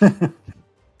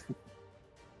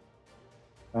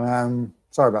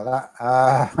 Sorry about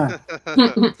that.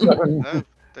 7, No,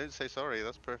 don't say sorry.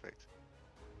 That's perfect.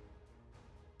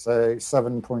 so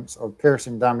 7 points of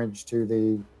piercing damage to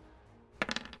the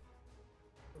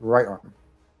right arm.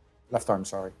 Left arm,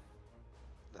 sorry.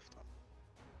 Left arm.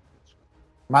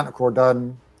 Manticore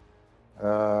done.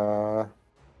 5,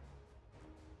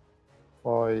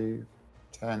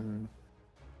 10,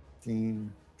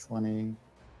 15, 20,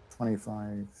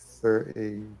 25,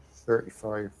 30,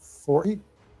 35, 40.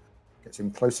 Gets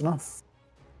him close enough.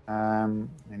 And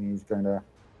he's going to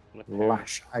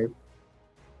lash out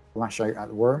at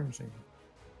the worm. So,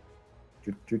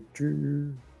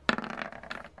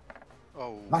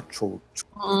 Oh. natural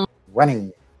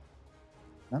 20.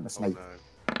 No, that's an 8. No.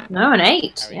 No, an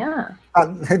 8. Yeah.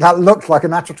 That looked like a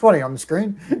natural 20 on the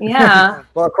screen. Yeah.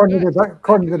 But according to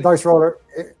the dice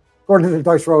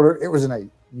roller, it was an 8.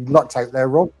 You lucked out there,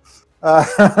 Rob.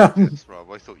 Yes, Rob.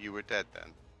 I thought you were dead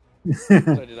then. So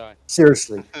did I.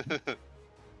 Seriously,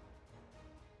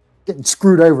 getting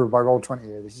screwed over by Roll20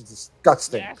 here. This is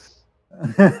disgusting. Yes.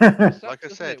 Like I Sucks, said,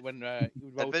 doesn't it, when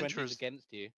you roll 20s adventurers- against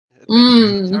you.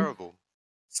 Adventures are terrible.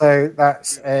 So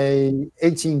that's a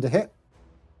 18 to hit.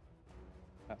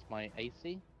 That's my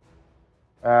AC.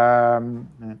 And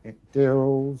it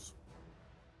deals.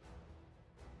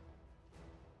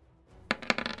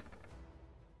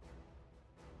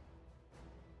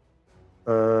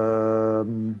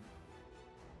 Um,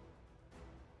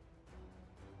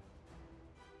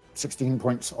 16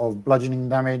 points of bludgeoning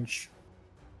damage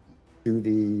to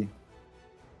the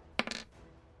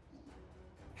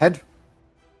head.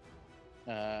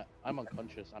 I'm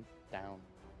unconscious. I'm down.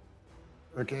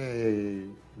 Okay.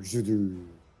 Zudu.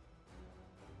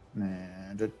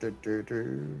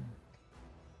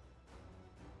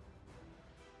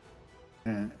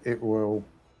 And it will.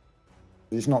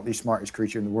 It's not the smartest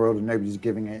creature in the world, and nobody's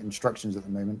giving it instructions at the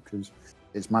moment because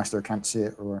its master can't see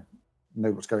it or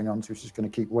know what's going on, so it's just going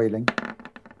to keep wailing.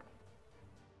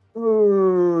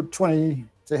 Oh, 20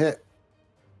 to hit.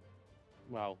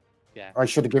 Well, yeah. I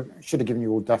should have given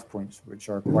you all death points, which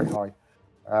are quite high.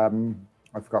 I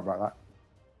forgot about that.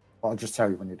 But I'll just tell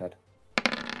you when you're dead.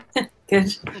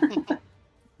 Good.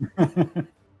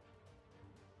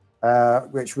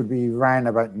 Which would be round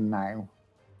about now.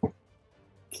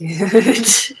 Good.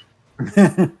 Is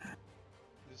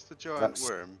the giant That's-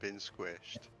 worm been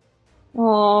squished?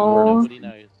 Oh. Nobody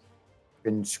knows.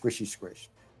 Been squished.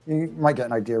 You might get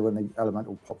an idea when the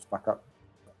elemental pops back up.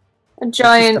 A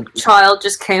giant child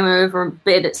just came over and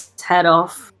bit its head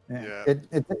off. Yeah.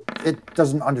 It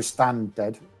doesn't understand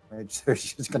dead, right? So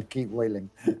it's just going to keep wailing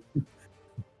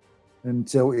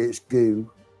until it's goo.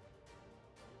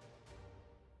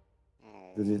 Oh.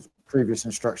 Because its previous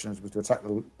instructions was to attack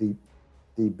the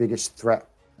biggest threat.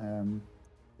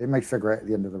 It may figure out at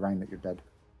the end of the round that you're dead.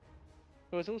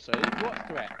 But it's also, what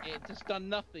threat? It just done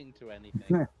nothing to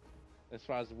anything. As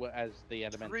far as the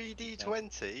element.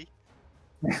 3d20?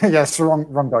 Yes,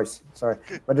 wrong dice. Sorry,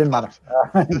 but it didn't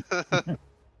matter.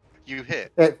 You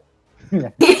hit.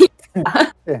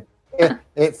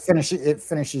 It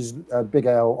finishes Big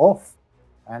L off,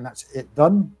 and that's it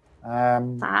done.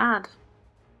 Sad.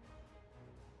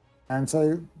 And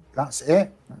so that's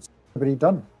it. That's everybody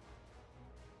done.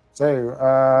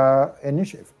 So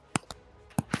initiative.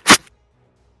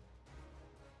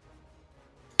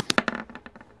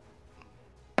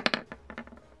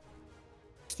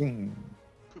 16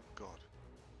 Good God.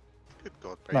 Good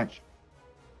God, Nine. Paige.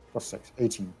 plus 6,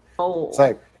 18. Oh.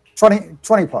 So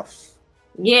 20 plus.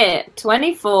 Yeah,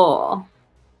 24.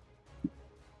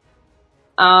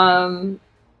 I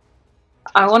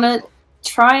want to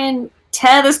try and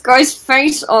tear this guy's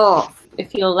face off,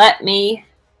 if you'll let me.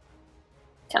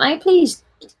 Can I please,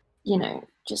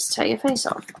 just tear your face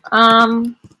off?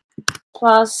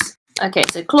 Plus, okay,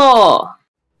 so claw.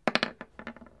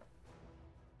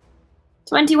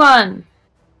 21.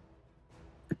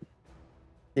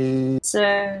 So,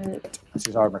 That's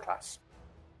his armor class.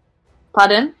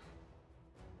 pardon?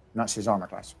 That's his armor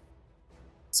class.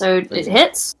 So it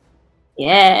hits?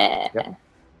 Yeah. Yep.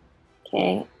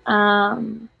 Okay.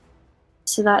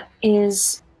 So that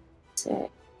is 6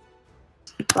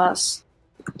 plus.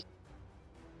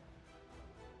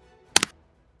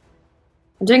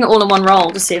 I'm doing it all in one roll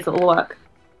to see if it will work.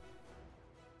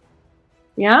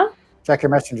 Yeah? Check your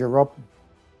messenger, Rob.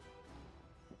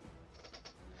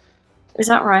 Is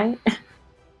that right?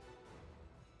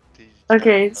 Did-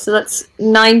 Okay, so that's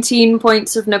 19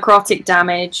 points of necrotic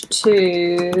damage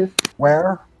to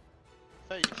Where?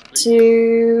 Face, please.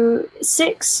 to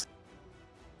 6.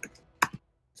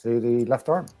 To the left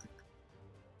arm.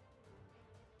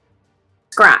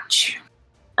 Scratch.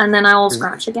 And then I will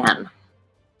scratch again.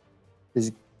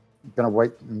 He's going to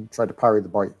wait and try to parry the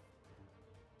bite.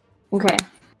 Okay.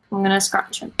 I'm gonna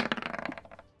scratch him.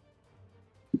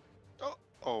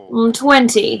 Oh,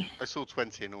 20. I saw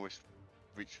 20 and almost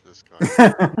reached for the sky.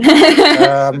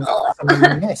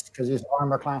 I missed because his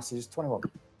armor class is 21.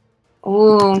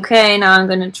 Ooh, okay, now I'm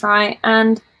gonna try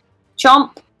and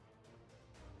chomp.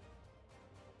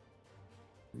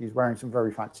 He's wearing some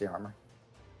very fancy armor.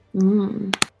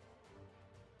 Mm.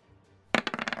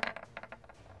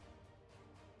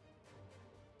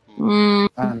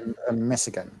 Mm. And miss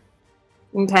again.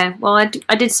 Okay, well,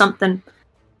 I did something.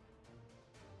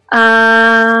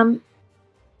 I'm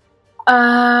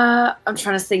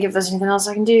trying to think if there's anything else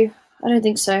I can do. I don't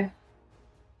think so.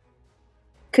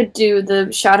 Could do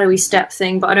the shadowy step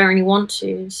thing, but I don't really want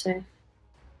to, so.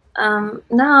 No,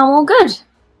 I'm all good.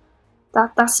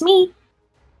 That's me.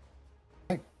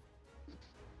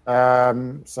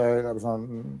 So that was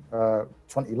on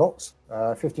 20 lots,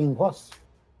 15 plus.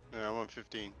 Yeah, I'm on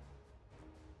 15.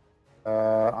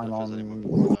 I'm If there's any more on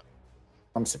before that.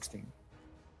 I'm 16.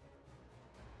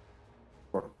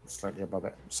 Or slightly above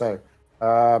it. So,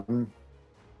 our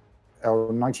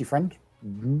knighty friend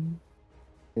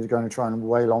is going to try and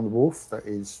wail on the wolf that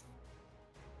is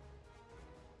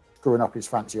screwing up his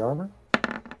fancy armor.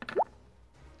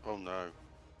 Oh no.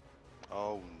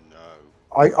 Oh no.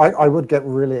 I would get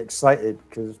really excited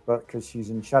because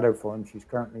she's in shadow form. She's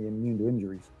currently immune to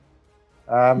injuries.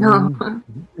 No.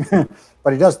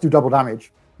 But he does do double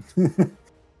damage.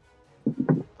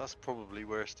 That's probably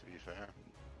worse, to be fair.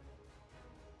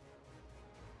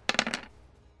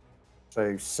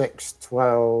 So 6,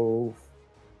 12,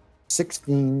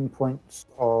 16 points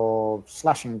of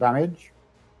slashing damage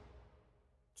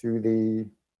to the...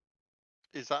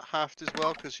 Is that halved as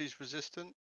well because she's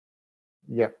resistant?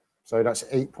 Yep. So that's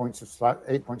 8 points of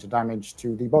 8 points of damage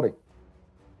to the body.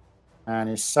 And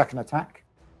his second attack.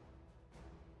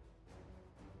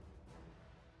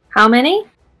 How many?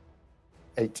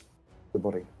 8 the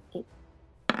body. 8.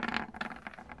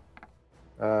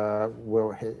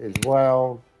 Will hit as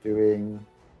well, doing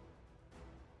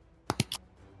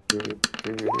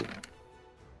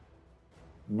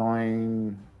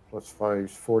 9 plus 5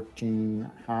 is 14,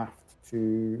 half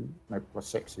to, no, plus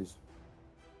 6 is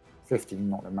 15,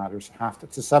 not that matters, half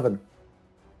to 7.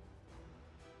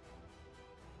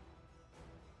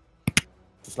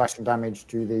 Slashing damage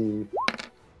to the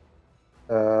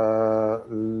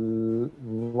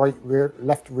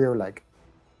left rear leg.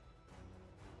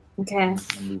 Okay.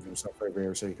 And move yourself over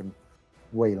here so you can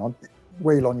wail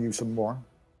on you some more.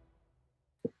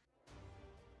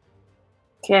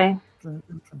 Okay.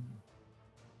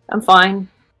 I'm fine.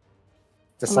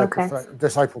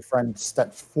 Disciple friend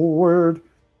steps forward,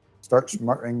 starts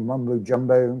muttering mumbo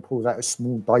jumbo, and pulls out a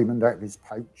small diamond out of his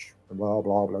pouch. Blah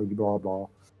blah blah blah blah.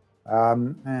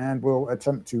 And will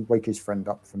attempt to wake his friend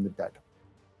up from the dead.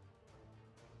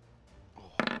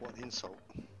 Oh, what an insult.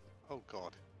 Oh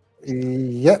god.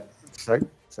 Yep.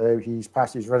 So he's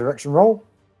passed his resurrection roll,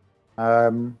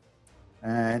 and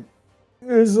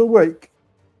is awake.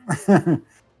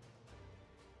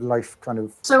 Life kind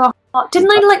of. So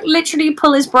didn't I literally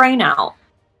pull his brain out?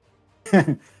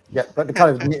 Yeah, but they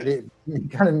kind of knitted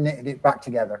it back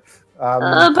together.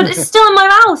 But it's still in my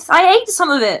mouth. I ate some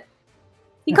of it.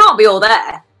 He can't be all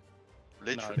there.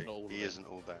 Literally, No, he isn't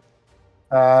all there.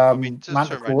 I I mean, just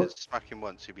turn around and smack him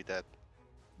once, he'll be dead.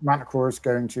 Manticore is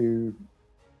going to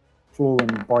claw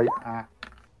and bite at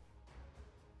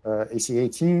AC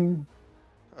 18.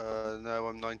 No,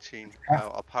 I'm 19.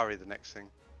 Ah. I'll parry the next thing.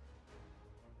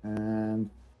 And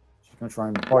she's going to try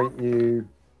and bite you.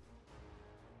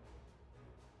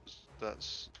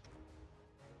 That's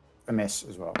A miss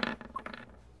as well.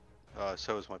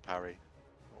 so is my parry.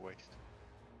 A waste.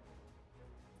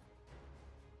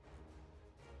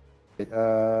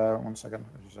 1 second.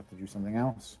 I just have to do something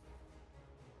else.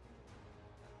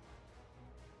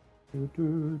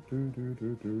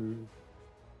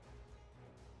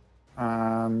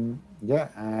 Yeah,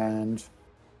 and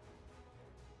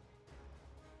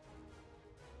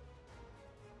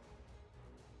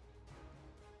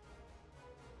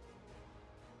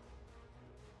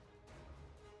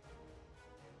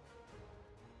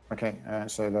okay,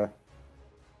 so the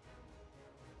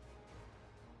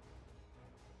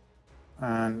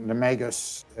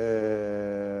Magus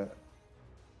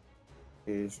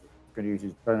is going to use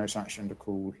his bonus action to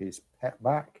call his pet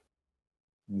back.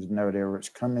 There's no idea where it's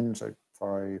coming, so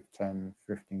 5, 10,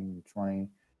 15, 20,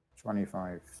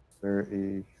 25,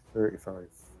 30, 35,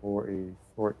 40,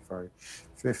 45,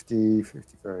 50,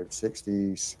 55,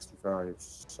 60, 65,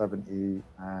 70,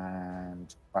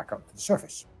 and back up to the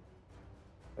surface.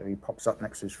 So he pops up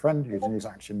next to his friend, using his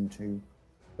action to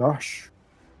dash.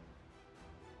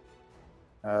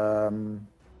 And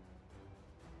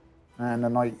the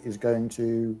knight is going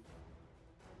to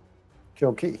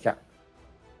kill Kitty Cat,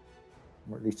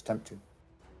 or at least attempt to.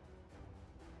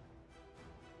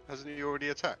 Hasn't he already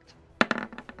attacked?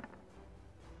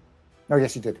 Oh,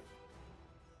 yes, he did.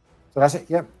 So that's it.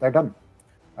 Yep, they're done.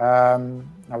 That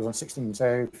was on 16.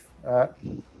 So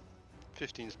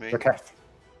 15's me. okay.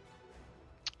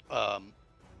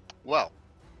 Well,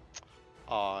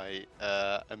 I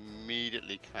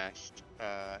immediately cast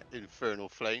Infernal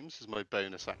Flames as my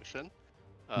bonus action,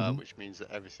 which means that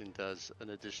everything does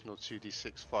an additional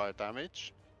 2d6 fire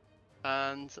damage,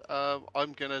 and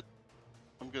I'm gonna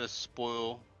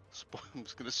spoil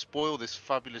this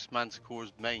fabulous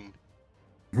Manticore's mane.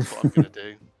 That's what I'm gonna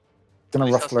do. Gonna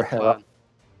At least ruffle that's her the hair up. plan.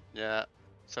 Yeah.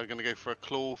 So I'm gonna go for a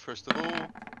claw first of all.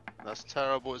 That's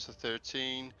terrible. It's a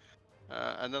 13.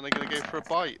 And then I'm going to go for a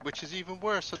bite, which is even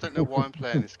worse. I don't know why I'm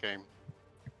playing this game.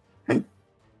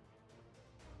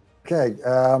 Okay,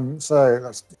 so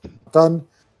that's done.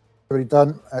 Already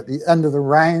done. At the end of the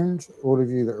round, all of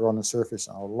you that are on the surface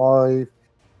are alive.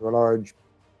 There are a large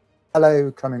bellow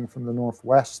coming from the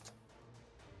northwest,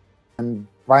 and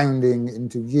rounding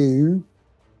into you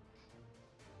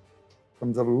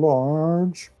comes a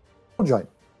large giant.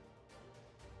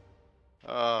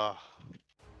 Oh,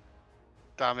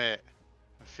 damn it.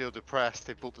 I feel depressed.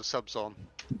 They brought the subs on.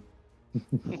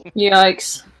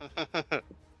 Yikes.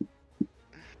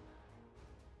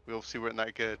 We obviously weren't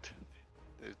that good.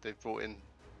 They've brought in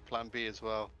Plan B as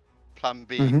well. Plan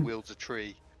B wields a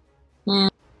tree. Oh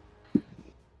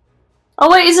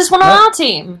wait, is this one on our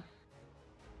team?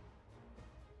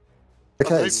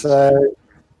 Okay, so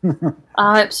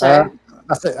I hope so.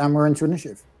 that's it, and we're into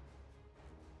initiative.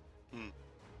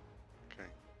 Okay.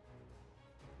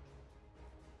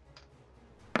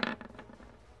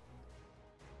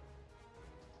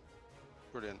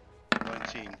 Brilliant.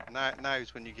 19. Now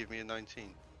is when you give me a 19.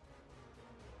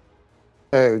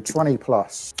 So 20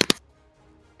 plus.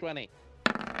 20.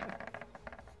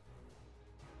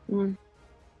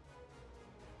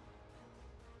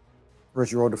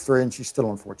 Rosie rolled a 3 and she's still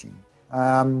on 14.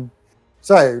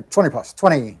 So 20 plus.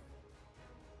 20.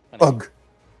 20. Ugh.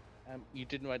 You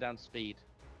didn't write down speed.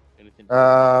 Anything?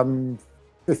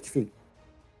 50 feet.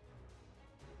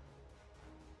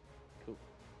 Cool.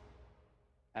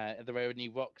 Are there any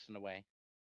rocks in the way?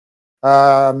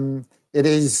 It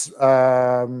is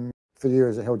for you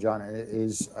as a hill giant. It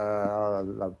is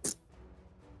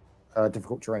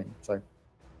difficult terrain. So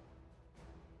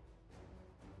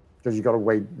because you got to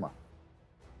wade. Well,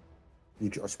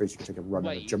 I suppose you could take a run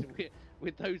and a jump.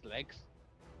 With those legs.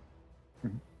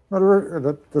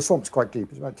 Well, the swamp's quite deep.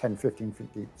 It's about 10, 15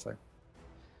 feet deep. So.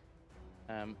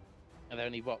 Are there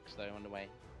any rocks though on the way?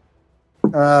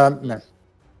 No.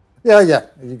 Yeah.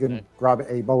 You can grab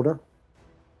a boulder.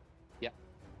 Yeah.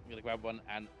 I'm gonna grab one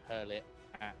and hurl it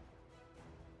at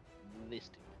this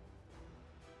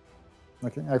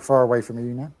dude. Okay. How far away from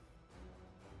you now?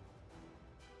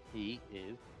 He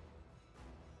is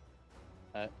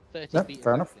 30 Yep, feet.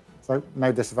 fair enough. So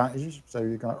no disadvantages. So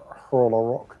you're going to hurl a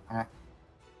rock at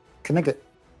Knigget.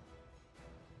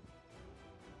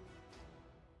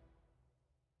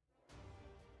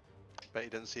 Bet he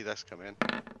doesn't see this come in.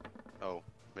 Oh,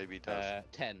 maybe he does.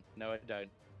 10. No, I don't.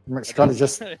 It's kind of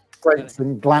just scrapes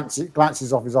and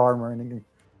glances off his armor and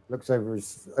he looks over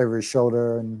his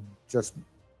shoulder and just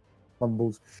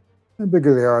mumbles, "The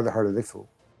bigger they are, the harder they fall."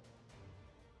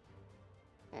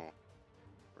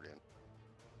 Brilliant.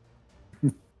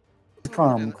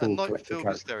 Calm, And cool, not collected filled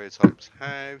with character. stereotypes.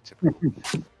 How typical.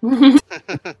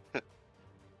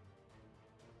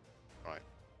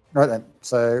 Right then,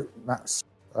 so that's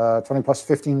 20 plus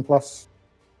 15 plus.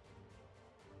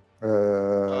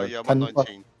 Oh yeah, I'm on 10 plus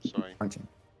 19. Sorry. 19.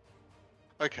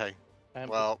 Okay. Um,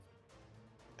 Well,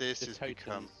 this the has totems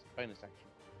become. bonus action.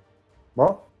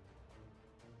 What?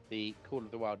 The Call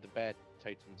of the Wild, the bear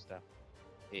totem stuff.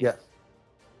 Is Yeah.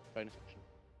 bonus action.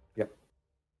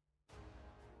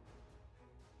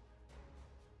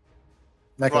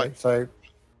 Okay, Right. so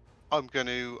I'm going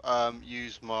to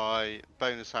use my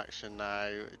bonus action now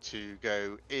to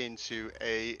go into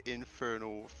a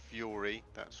Infernal Fury.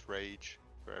 That's rage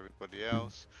for everybody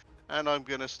else. And I'm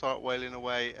going to start wailing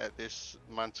away at this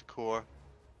Manticore.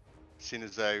 Seeing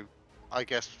as though, I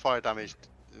guess, fire damage,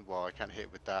 well, I can't hit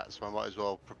with that. So I might as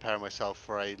well prepare myself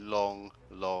for a long,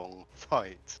 long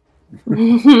fight.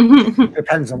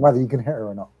 depends on whether you can hit her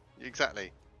or not.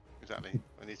 Exactly.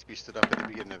 I need to be stood up at the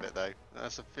beginning of it, though.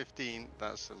 That's a 15.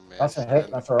 That's a miss. That's a hit.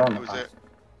 And That's her armor was class. it?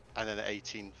 And then an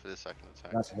 18 for the second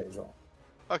attack. That's a hit as well.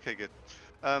 Okay, good.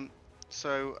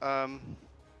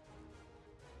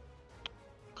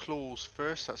 Claws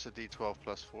first. That's a D12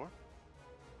 plus 4.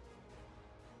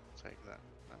 Take that.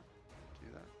 No, do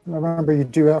that. Remember, you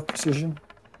do have precision.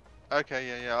 Okay,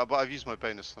 yeah. But I've used my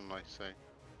bonus on my so.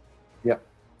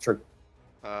 True.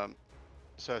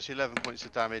 So it's 11 points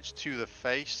of damage to the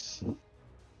face.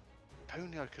 If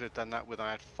only I could have done that when I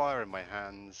had fire in my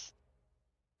hands.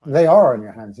 They are in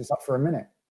your hands. It's up for a minute.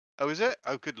 Oh, is it?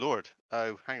 Oh, good lord.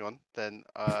 Oh, hang on. Then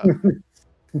I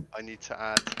need to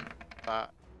add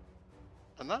that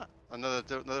and that.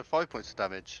 Another 5 points of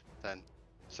damage then.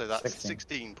 So that's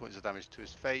 16 points of damage to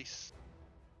his face.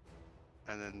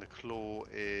 And then the claw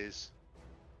is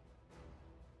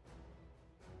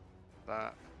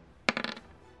that.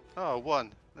 Oh,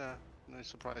 1. No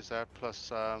surprise there. Plus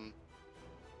so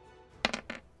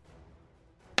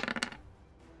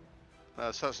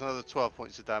that's another 12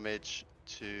 points of damage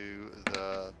to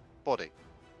the body.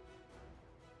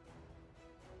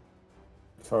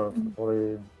 So,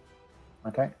 body.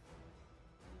 Okay.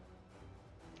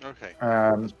 Okay,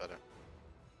 That's better.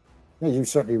 Yeah, you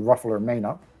certainly ruffle her mane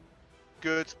up.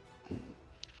 Good.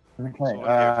 Okay. That's what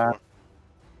I'm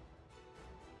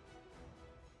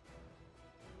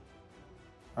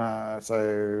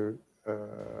here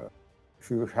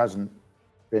Who hasn't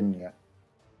been yet?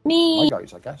 Me. My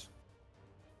guys, I guess.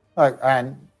 Oh,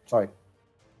 and sorry,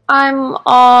 I'm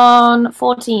on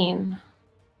 14.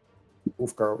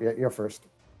 Wolf Girl. Yeah, you're first.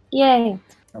 Yay.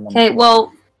 I'm on Okay,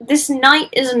 well, this knight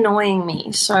is annoying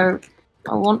me, so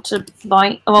I want to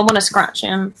bite. Oh, I want to scratch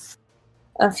him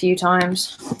a few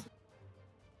times.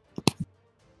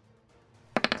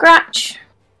 Scratch.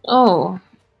 Oh.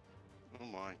 Oh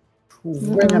my.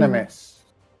 Wing and a miss.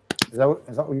 Is that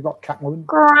what you got, Catwoman?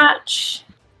 Scratch.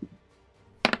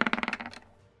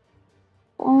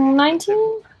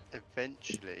 19?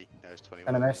 Eventually, no, it's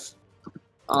 21. And a miss.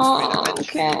 Oh,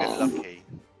 eventually you'll get okay. lucky.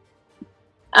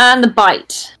 And the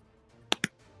bite.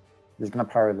 He's gonna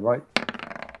parry the bite.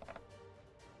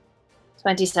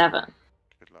 27.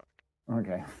 Good luck.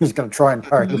 Okay, he's gonna try and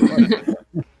parry the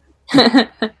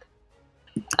bite.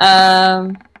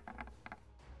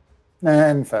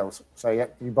 And fails. So yeah,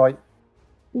 you bite.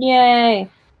 Yay.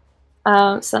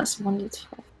 So that's 1d12.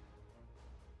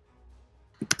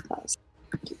 That's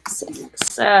 6.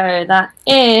 So that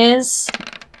is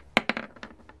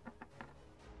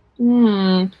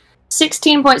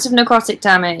 16 points of necrotic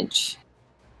damage.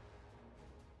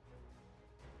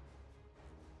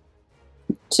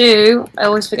 2. I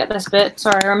always forget this bit.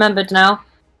 Sorry, I remembered now.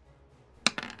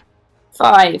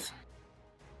 5.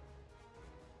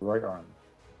 Right arm.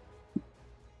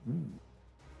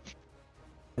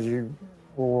 As you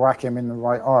whack him in the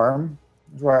right arm,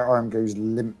 his right arm goes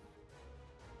limp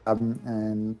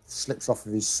and slips off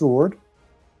of his sword.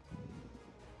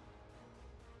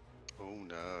 Oh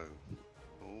no.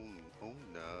 Oh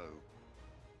no.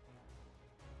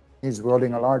 He's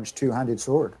wielding a large two-handed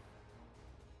sword.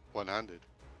 One-handed.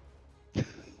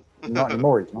 Not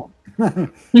anymore, he's not.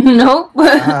 Nope.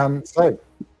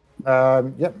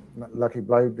 Yep, Lucky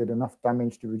Blow did enough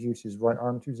damage to reduce his right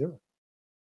arm to 0.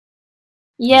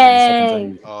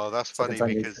 Yay. Oh, that's Second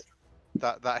funny time because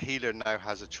that healer now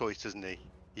has a choice, doesn't he?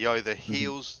 He either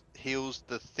heals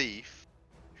the thief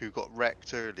who got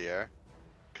wrecked earlier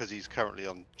because he's currently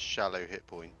on shallow hit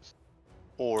points,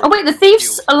 or Oh wait, the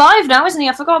thief's alive now, isn't he?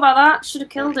 I forgot about that. Should have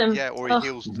killed him. Yeah, or he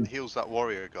heals that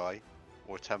warrior guy.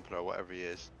 or Templar, whatever he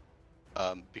is,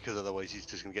 because otherwise he's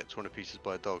just going to get torn to pieces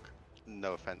by a dog.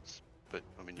 No offense, but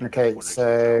I mean. Okay,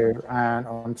 so and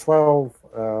on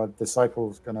 12,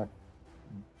 Disciple's going to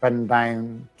bend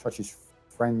down, touch his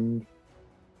friend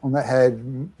on the head,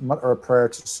 mutter a prayer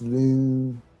to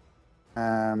Saloon,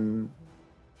 and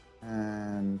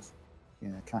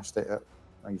cast it up.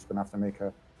 He's going to have to make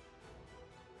a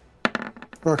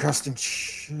broadcasting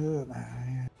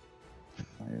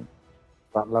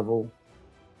that level.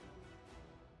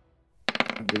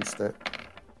 Boost it.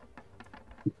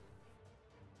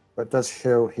 But does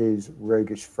heal his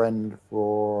roguish friend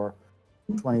for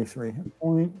 23 hit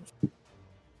points.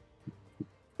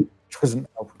 Doesn't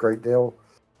help a great deal,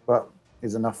 but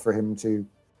is enough for him to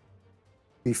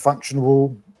be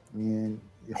functional. He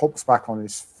hops back on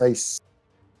his face.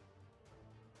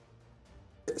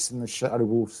 It's in the Shadow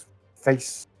Wolf's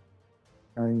face.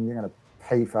 I mean, you're going to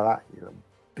pay for that, you little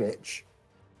bitch.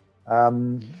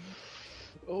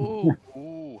 Oh,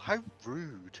 how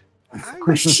rude.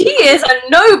 She is a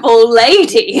noble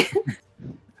lady.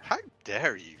 How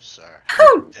dare you, sir?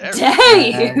 How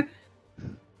dare you?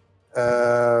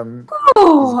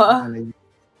 Oh. He's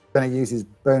going to use his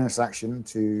bonus action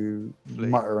to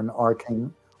mutter an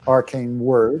arcane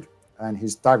word, and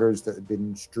his daggers that had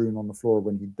been strewn on the floor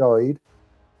when he died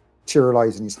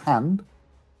materialize in his hand,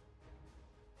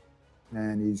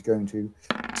 and he's going to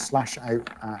slash out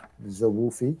at the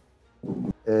Wolfie.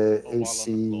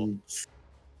 AC.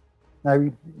 No,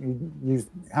 he used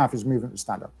half his movement to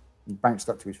stand up. He bounced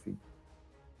up to his feet.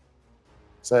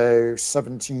 So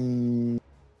 17,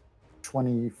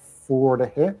 24 to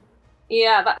hit.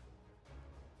 Yeah, that.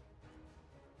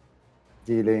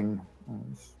 Dealing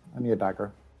only a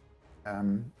dagger.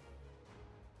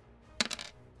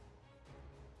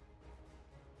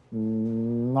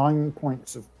 9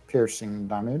 points of piercing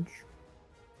damage,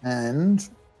 and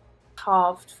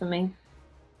halved for me.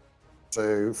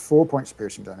 So 4 points of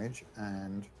piercing damage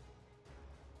and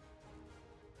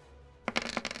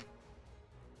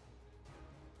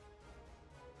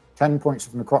 10 points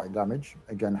of necrotic damage,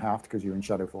 again halved because you're in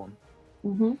shadow form.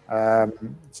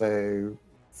 Mm-hmm. So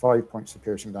 5 points of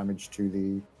piercing damage to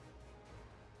the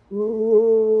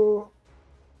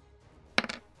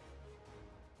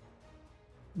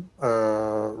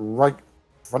right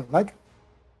front leg.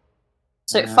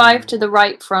 So 5 to the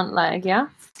right front leg, yeah?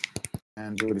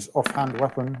 And with his offhand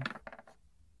weapon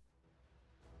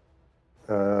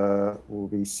will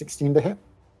be 16 to hit.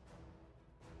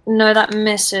 No, that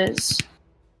misses.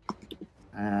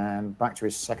 And back to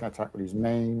his second attack with his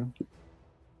main.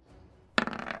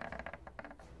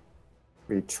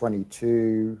 Be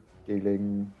 22,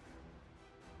 dealing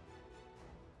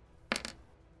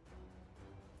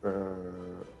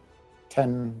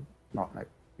 10,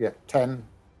 10,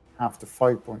 after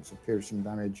 5 points of piercing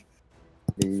damage.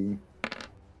 The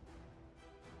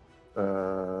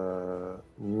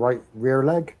right rear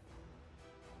leg.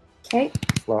 Okay.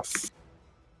 Plus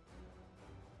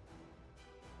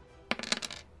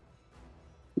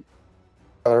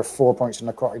other 4 points of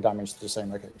necrotic damage to the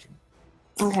same location.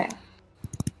 Okay.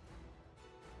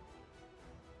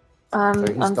 So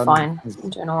I'm fine. I'm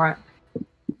doing all right.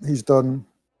 He's done.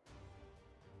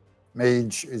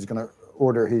 Mage is going to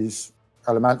order his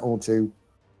elemental to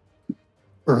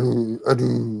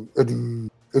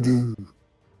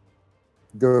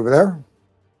go over there.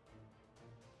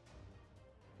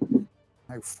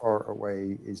 How far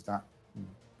away is that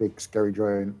big scary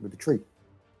giant with the tree?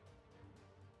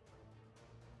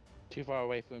 Too far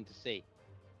away for him to see.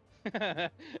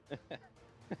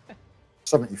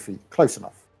 70 feet, close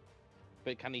enough.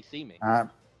 But can he see me?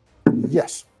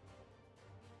 Yes.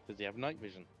 Does he have night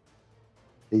vision?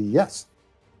 Yes.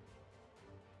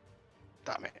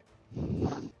 Damn it.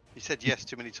 You said yes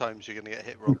too many times, you're going to get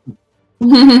hit, Rob.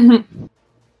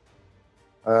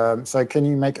 So can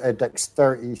you make a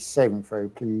dexterity saving throw,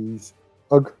 please?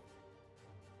 Ugh.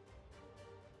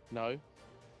 No.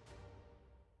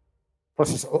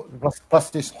 Plus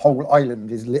this whole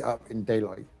island is lit up in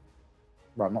daylight.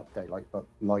 Well, not daylight, but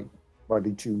light by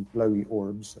the two glowy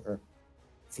orbs that are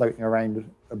floating around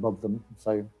above them.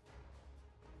 So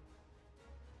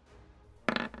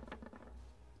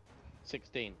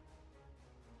 16.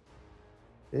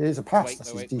 it is a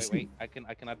pass. Wait. I can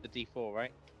add the D4,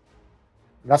 right?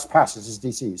 That's pass. This is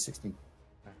DC 16.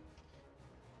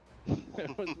 I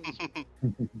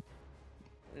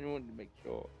wanted to make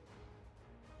sure.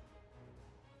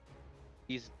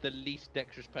 He's the least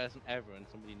dexterous person ever, and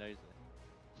somebody knows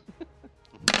it.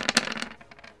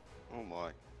 Oh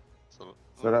my. So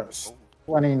that's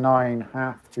 29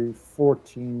 half to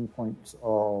 14 points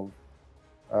of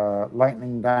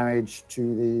lightning damage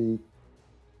to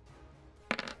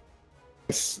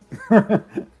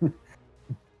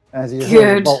As he hurls a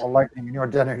Good. bolt of lightning in your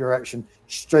general direction,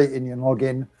 straight in your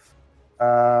noggin,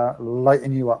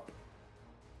 lighting you up.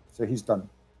 So he's done.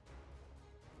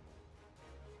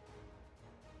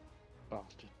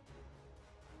 Bastard.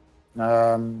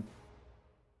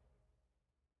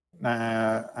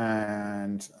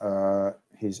 And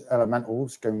his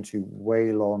elemental's going to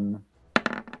wail on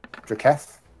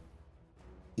Draketh.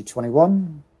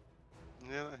 D21.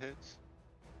 Yeah, that hits.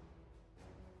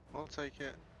 I'll take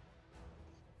it.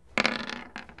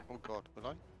 Oh god,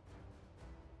 will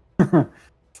I?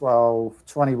 12,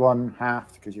 21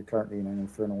 halved because you're currently in an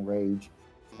infernal rage.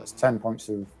 That's 10 points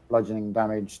of bludgeoning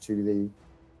damage to the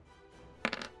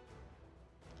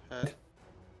Head.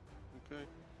 Okay.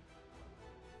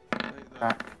 Take that.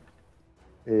 back.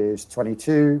 Is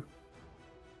 22.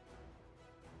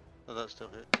 Oh, that still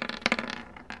hits.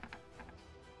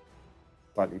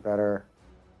 Slightly better.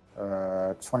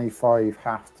 25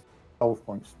 halved. 12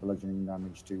 points of bludgeoning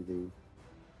damage to the.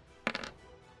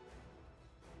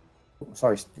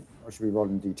 Sorry, I should be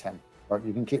rolling D10, but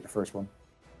you can keep the first one.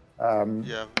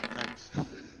 Yeah, thanks.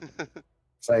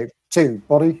 So 2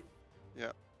 body.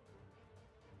 Yeah.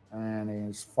 And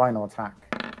his final attack.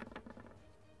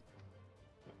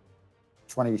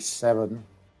 27.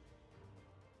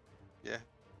 Yeah.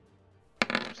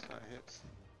 That hits.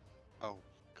 Oh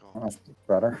god. That's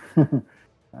better.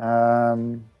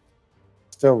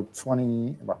 Still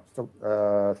 20. Well, still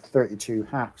 32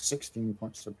 half. 16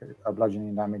 points of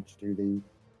bludgeoning damage to the.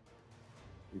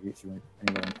 If it's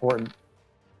anywhere important.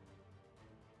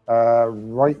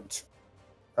 Right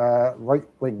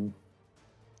wing.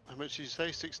 How much did you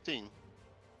say? 16?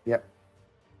 Yep.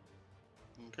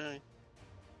 Okay.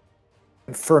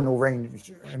 Infernal range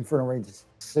is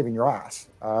saving your ass.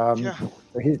 Yeah.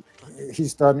 So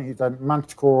he's done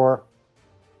Manticore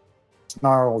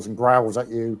snarls and growls at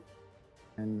you,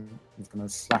 and he's going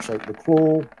to slash out the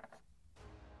claw.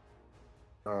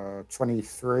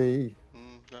 23,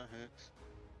 That hits.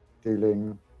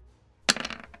 dealing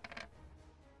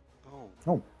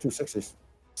Oh. 2 6s.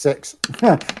 6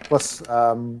 plus.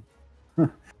 Sorry,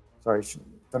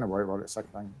 don't know why I rolled it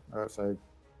second time. So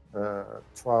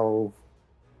 12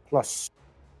 plus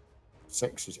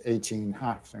 6 is 18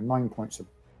 half, so 9 points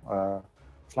of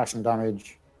slashing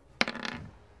damage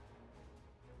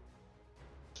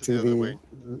To the other wing.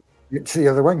 to the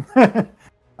other wing.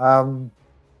 Trying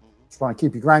to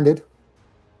keep you grounded,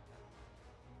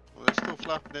 Well, they're still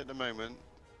flapping at the moment.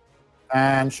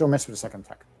 and she'll miss with a second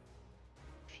attack.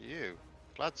 Phew.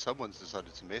 Glad someone's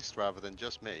decided to miss rather than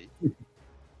just me.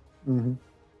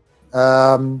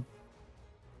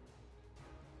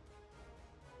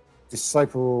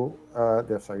 Disciple's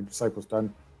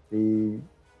done. The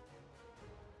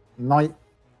knight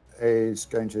is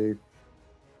going to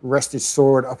rest his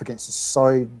sword up against his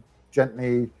side,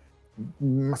 gently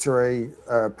mutter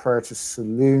a prayer to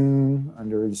Saloon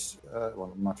under his,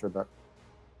 mutter, but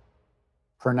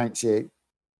pronunciate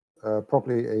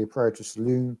properly a prayer to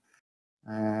Saloon,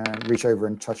 and reach over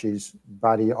and touch his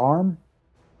baddie arm.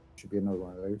 Should be another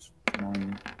one of those. 9.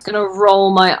 I'm gonna roll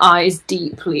my eyes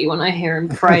deeply when I hear him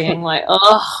praying, like,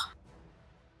 ugh.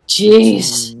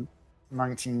 Jeez.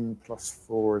 19 plus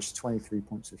 4 is 23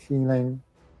 points of healing.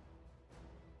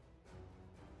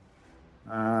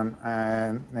 And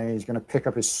then he's going to pick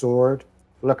up his sword,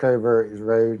 look over at his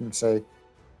road, and say,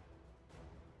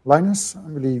 Linus, I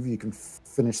believe you can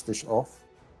finish this off.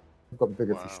 I've got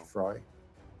bigger fish to fry.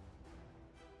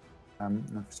 And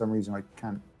for some reason, I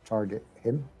can't target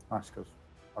him. That's because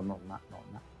I'm not on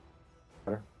that.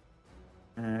 Better.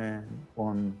 And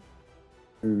 1,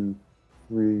 2,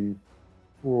 3,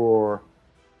 4,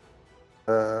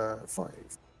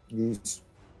 5. He's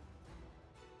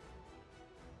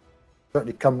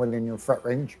certainly come within your threat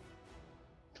range.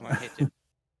 Can I hit him?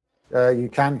 You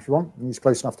can if you want. He's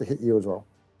close enough to hit you as well.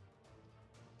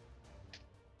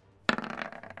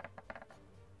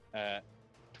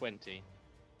 20.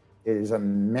 It is a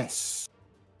miss.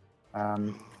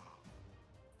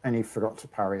 And he forgot to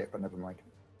parry it, but never mind.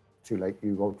 Too late.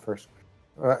 You rolled first.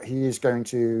 He is going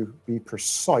to be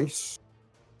precise.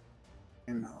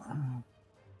 And,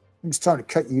 it's time to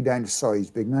cut you down to size,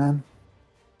 big man.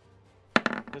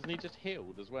 Doesn't he just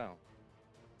healed as well?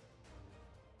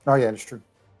 Oh, yeah, that's true.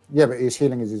 Yeah, but his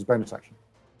healing is his bonus action.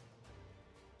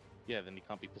 Yeah, then he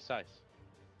can't be precise.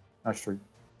 That's true.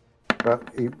 But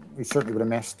he certainly would have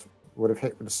missed. Would have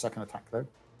hit with the second attack, though.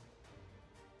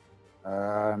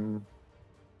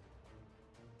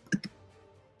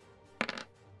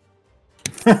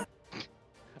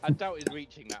 I doubt he's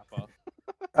reaching that far.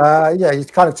 Yeah, he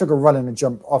kind of took a run and a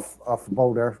jump off the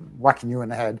boulder, whacking you in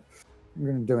the head. I'm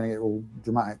going to do it all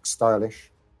dramatic,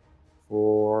 stylish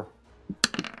for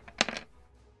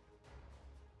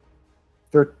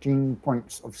 13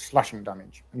 points of slashing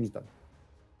damage, and he's done.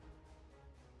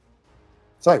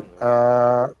 So,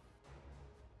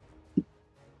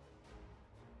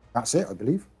 that's it, I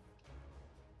believe.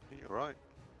 You're right.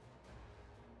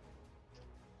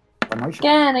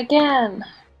 Again.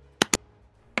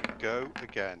 Go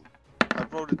again.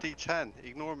 I've rolled a d10.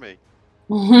 Ignore me.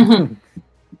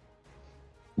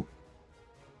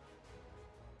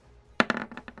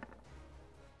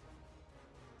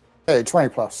 Okay, 20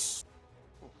 plus.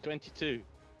 22.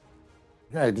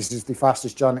 Okay, this is the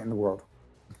fastest giant in the world.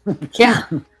 Yeah.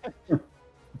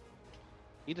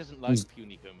 He doesn't like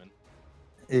puny human.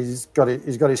 He's got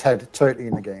his head totally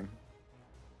in the game.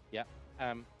 Yeah.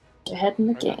 Ahead in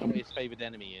the I don't know game. what his favourite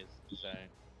enemy is, so...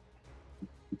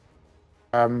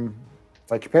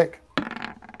 Take your pick.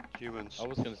 Humans. I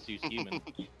was going to choose human.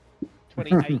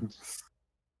 28.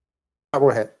 That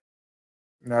will hit.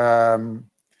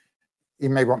 You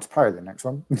may want to parry the next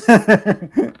one.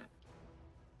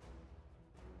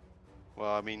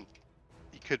 Well, I mean,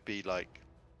 he could be like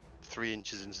 3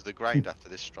 inches into the ground after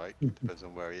this strike. Depends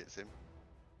on where he hits him.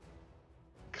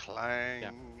 Clang.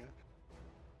 Yeah.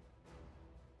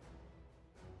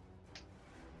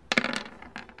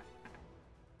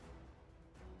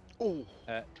 Oh,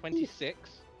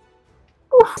 26.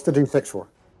 What's the D6 for?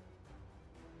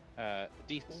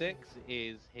 D6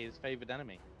 is his favourite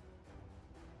enemy.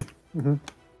 Mm-hmm.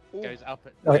 Goes up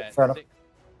at Right, fair enough. 6.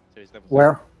 So he's level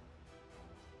Where?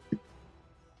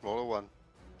 roll a 1. 6.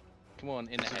 Come on,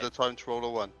 in the This is head. the time to roll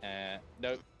a 1.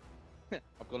 No.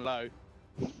 I've gone low.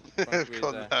 I've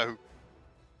gone low.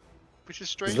 Which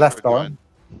is strange. His left for a arm.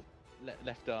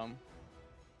 Left arm.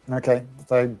 Okay,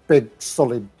 so big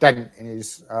solid dent in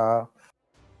his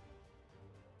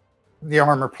the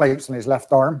armor plates on his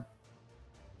left arm.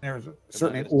 There's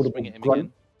certainly an I'm gonna audible swing at him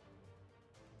grunt.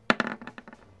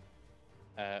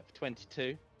 again.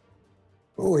 22.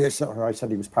 Oh yes, I said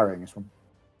he was parrying this one.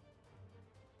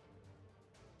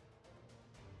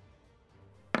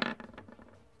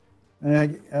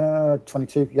 Uh,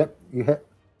 22. Yep, you hit.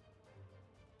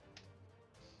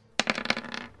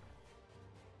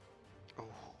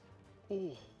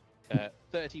 Oh.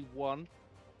 31.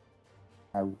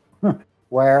 Oh.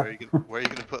 Where are Where? you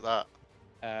gonna put that?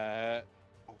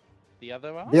 The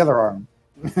other arm? The other arm.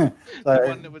 The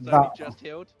one that was only just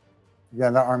healed? Yeah,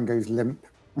 that arm goes limp.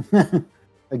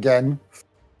 Again.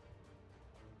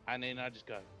 And then I just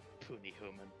go, puny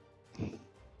human.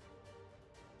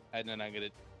 And then I'm going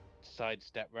to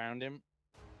sidestep round him.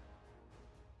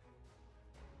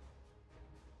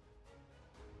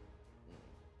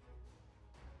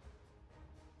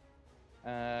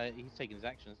 He's taking his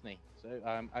action, isn't he? So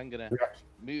I'm going to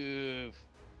move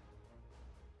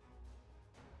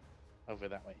over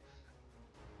that way.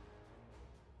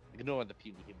 Ignore the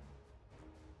puny human.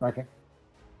 Okay.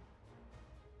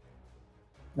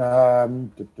 That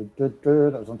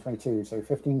was on 22, so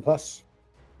 15 plus.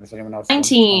 Is anyone else?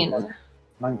 19.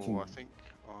 19. Oh, I think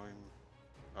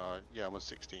I'm. Yeah, I'm on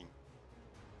 16.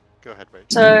 Go ahead, Ray.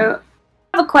 So,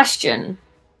 I have a question.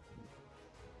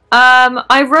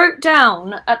 I wrote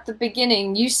down at the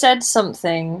beginning, you said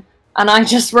something, and I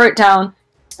just wrote down,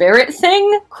 spirit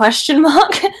thing? Question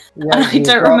mark? Yeah, And I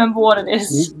don't remember what it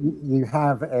is. You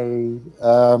have a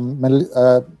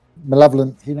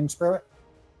malevolent healing spirit.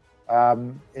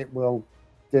 It will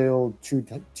deal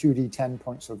 2d10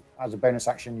 points of as a bonus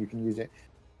action. You can use it.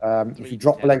 If you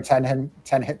drop below 10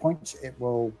 hit points, it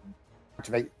will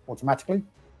activate automatically.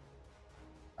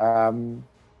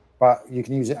 But you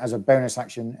can use it as a bonus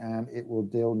action, and it will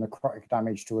deal necrotic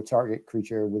damage to a target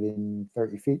creature within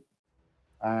 30 feet,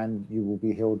 and you will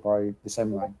be healed by the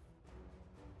same line.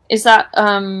 Is that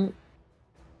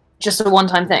just a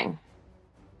one-time thing?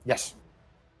 Yes.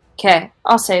 Okay,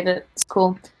 I'll save it. It's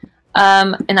cool.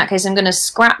 In that case, I'm going to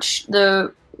scratch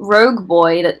the rogue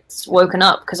boy that's woken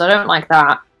up, because I don't like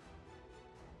that.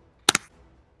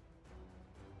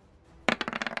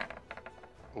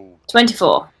 Ooh.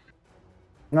 24.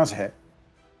 That's a hit.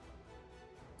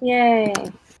 Yay.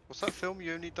 What's that film?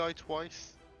 You only die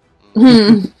twice.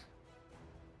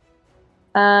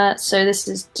 So this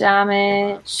is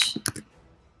damage.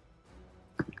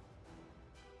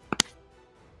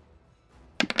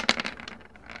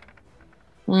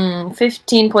 Mm,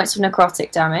 15 points of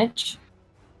necrotic damage.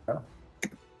 Oh.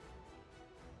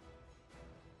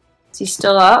 Is he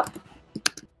still up?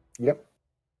 Yep.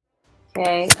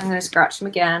 Okay, I'm going to scratch him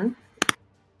again.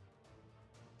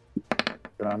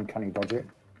 Gonna uncanny dodge it.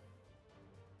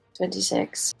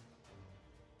 26.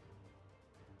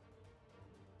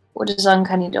 What does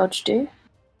uncanny dodge do?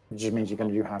 It just means you're going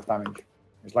to do half damage.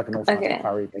 It's like an automatic Okay.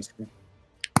 parry, basically.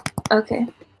 Okay.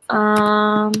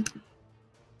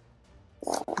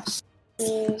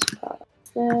 This,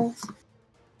 this.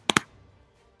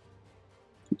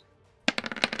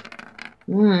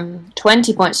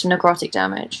 20 points of necrotic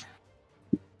damage.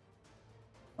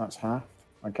 That's half.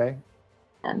 Okay.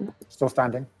 And Still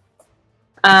standing.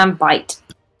 bite.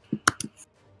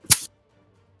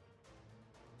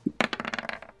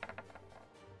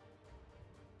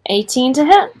 $18 to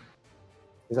hit.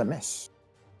 Is a miss.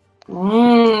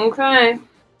 Okay.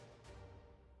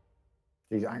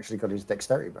 He's actually got his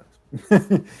dexterity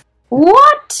bonus.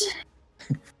 What?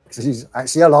 Because he's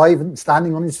actually alive and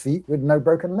standing on his feet with no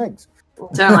broken legs.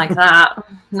 Don't like that.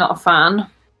 Not a fan.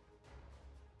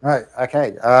 Right,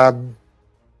 okay.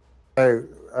 So,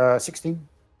 16.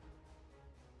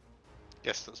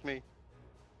 Yes, that's me.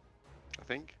 I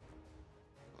think.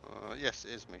 Yes,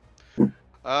 it is me.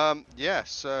 Yeah,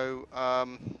 so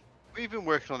we've been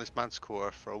working on this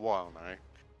Manticore for a while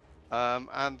now.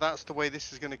 And that's the way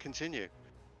this is going to continue.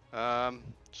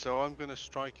 So I'm going to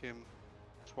strike him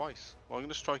twice. Well, I'm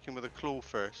going to strike him with a claw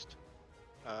first.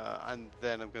 And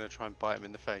then I'm going to try and bite him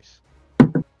in the face.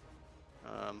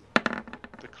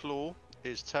 The claw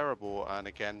is terrible, and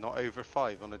again, not over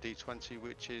 5 on a d20,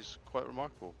 which is quite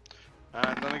remarkable.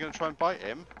 And then I'm going to try and bite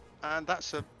him, and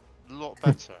that's a lot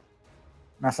better.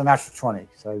 That's a natural 20,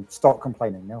 so stop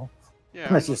complaining, Neil. Yeah,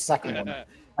 That's I'm your second one.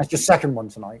 That's your second one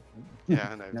tonight. Yeah,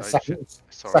 I know. No, I second,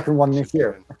 sorry, second one I this should go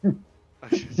year.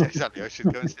 exactly. I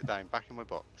should go and sit down back in my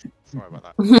box. Sorry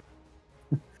about that.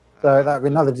 So that'd be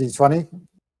another d20.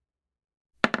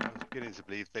 I was beginning to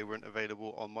believe they weren't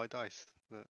available on my dice,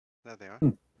 but there they are.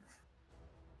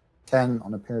 10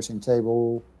 on a piercing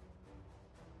table.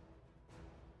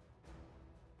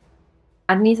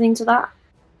 Add anything to that?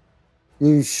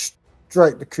 You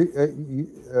strike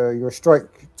your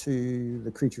strike to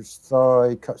the creature's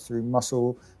thigh, cuts through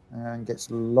muscle, and gets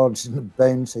lodged in the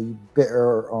bone. So you bit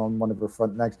her on one of her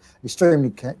front legs. Extremely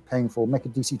painful. Make a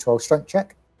DC 12 strength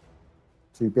check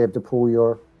to be able to pull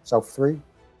yourself through.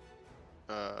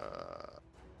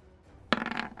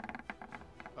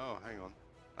 Oh, hang on.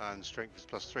 And strength is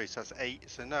 +3, so that's 8.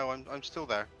 So no, I'm still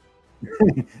there.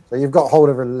 So you've got hold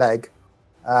of her leg.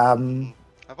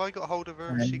 Have I got hold of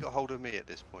her? Has she got hold of me at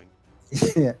this point?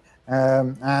 Yeah.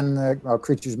 And the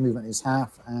creature's movement is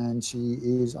half, and she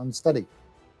is unsteady.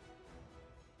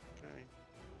 Okay.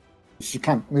 She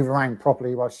can't move around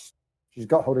properly while she's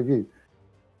got hold of you.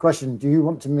 Question: do you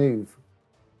want to move?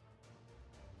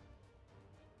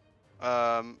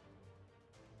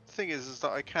 Thing is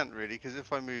that I can't really, because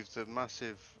if I move the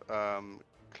massive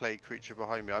clay creature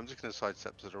behind me, I'm just going to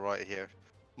sidestep to the right here.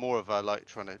 More of a like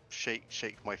trying to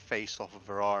shake my face off of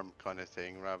her arm kind of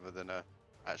thing, rather than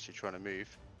actually trying to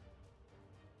move.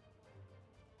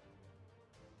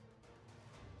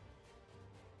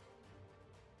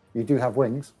 You do have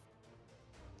wings.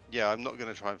 Yeah, I'm not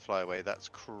going to try and fly away. That's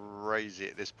crazy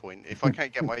at this point. If I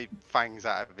can't get my fangs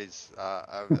out of his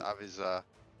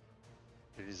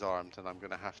arm, then I'm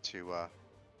going to have to.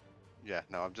 Yeah,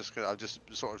 no, I'll just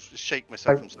sort of shake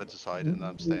myself from side to side, and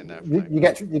I'm staying there. You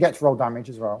get to roll damage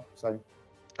as well. So.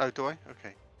 Oh, do I?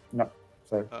 Okay. No.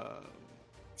 So.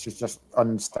 She's just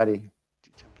unsteady.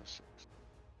 D10 +6.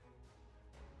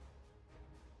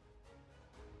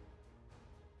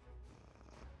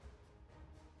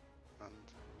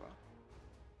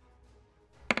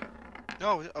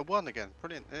 Oh, a 1 again.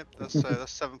 Brilliant. Yep,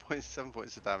 that's 7 points. 7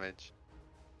 points of damage.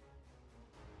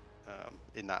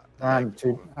 In that. And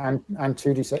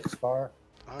 2d6 fire.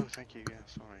 Oh, thank you. Yeah,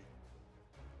 sorry.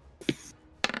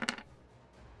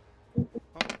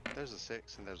 Oh, there's a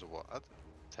 6 and there's a what?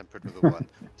 Tempered with a 1.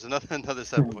 There's another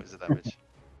 7 points of damage.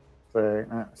 So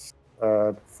that's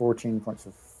 14 points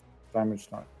of damage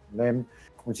to that limb,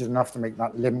 which is enough to make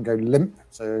that limb go limp.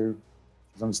 So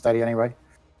it's unsteady anyway.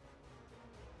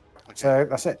 Okay. So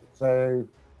that's it. So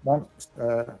once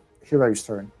hero's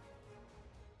turn.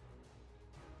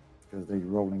 Because the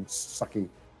rolling sucky.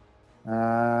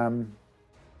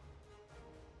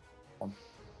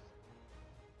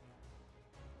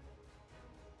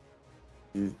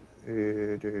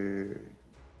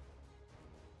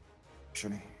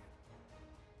 Actually,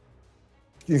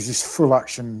 use this full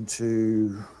action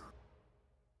to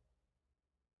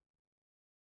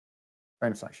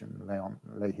bonus action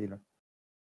lay healer.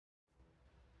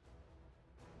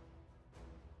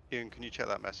 Ian, can you check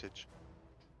that message?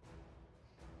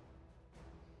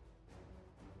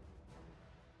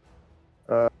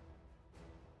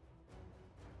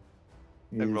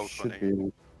 You roll should 20.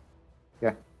 be.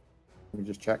 Yeah. Let me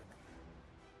just check.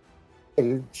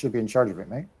 You should be in charge of it,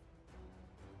 mate.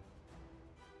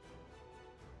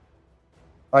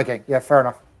 Okay, yeah, fair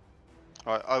enough.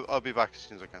 All right, I'll be back as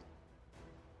soon as I can.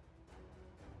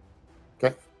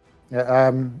 Okay.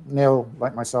 Yeah, Neil,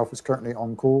 like myself, is currently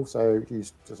on call, so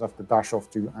he's just have to dash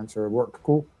off to answer a work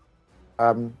call.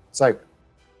 So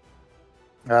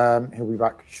he'll be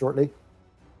back shortly.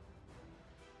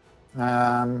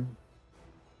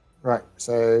 Right,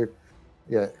 so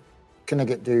yeah,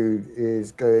 Knigget Dude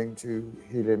is going to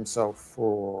heal himself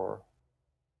for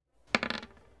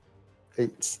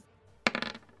 8,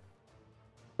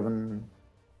 7.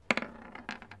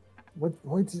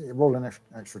 Why did it roll an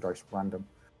extra dice random?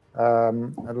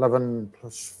 11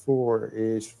 plus 4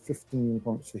 is 15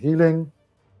 points of healing.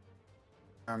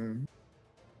 And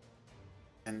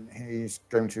he's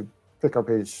going to pick up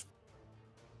his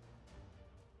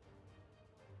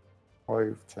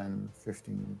 5, 10,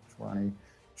 15, 20,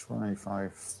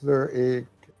 25, 30. Get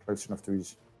close enough to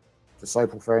his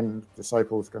disciple friend.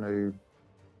 Disciple's going to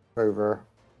go over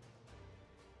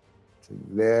to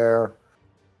there.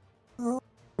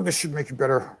 This should make you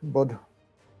better, bud.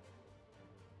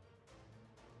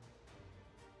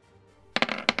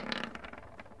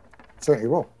 Certainly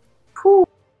will. Cool.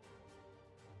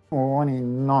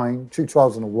 29, 2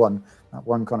 12s and a 1. That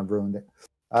one kind of ruined it.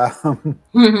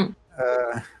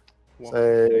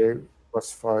 So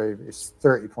plus 5 is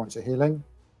 30 points of healing.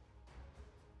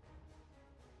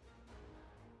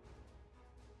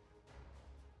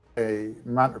 A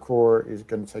Manticore is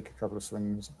going to take a couple of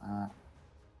swings at,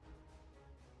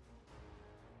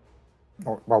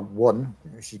 well, one.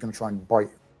 She's going to try and bite.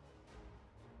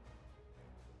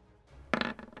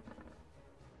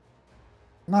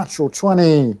 Natural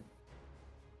 20.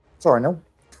 Sorry, no.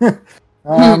 So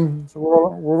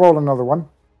we'll roll another one.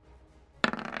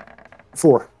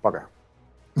 4, bugger.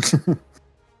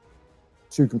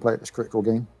 2 can play at this critical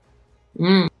game.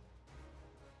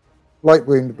 Light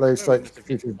wound, blow straight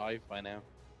to 5 by now.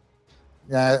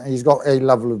 Yeah, he's got a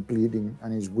level of bleeding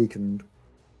and he's weakened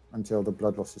until the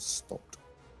blood loss is stopped.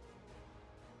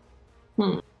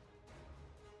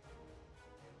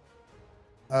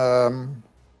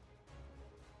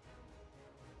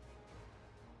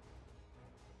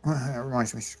 That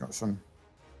reminds me, she's got some.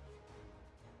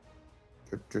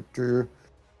 The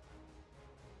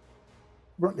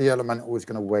elemental is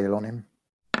going to wail on him.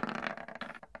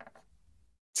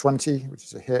 20, which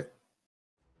is a hit.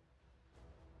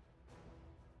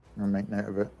 I'll make note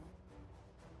of it.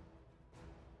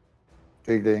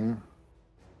 Dealing.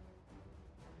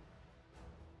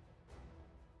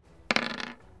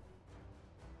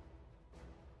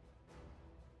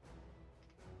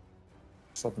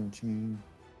 $17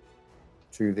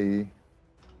 to the.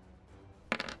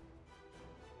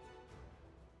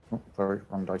 Oh, sorry,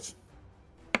 wrong dice.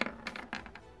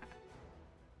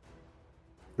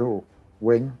 Oh,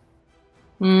 wing.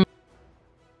 At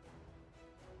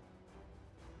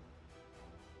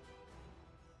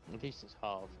least it's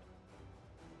half.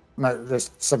 No, there's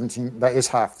 17. That is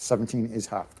half. 17 is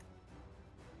half.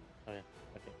 Oh, yeah.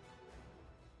 Okay.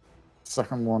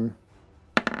 Second one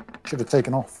should have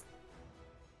taken off.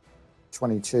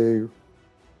 22.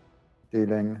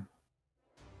 Dealing.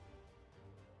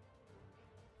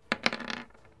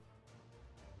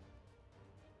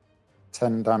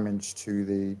 $10 damage to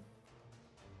the.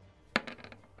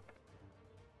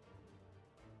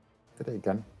 Did it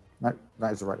again? No,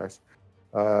 that is the right dice.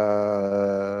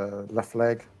 Left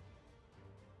leg.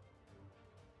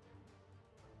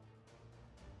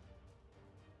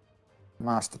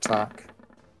 Last attack.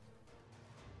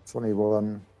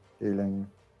 21, dealing.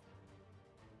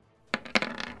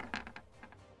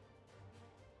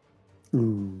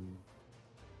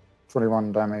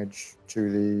 21 damage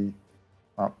to the.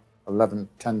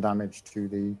 10 damage to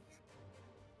the.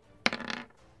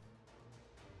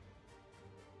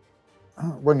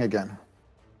 Wing again.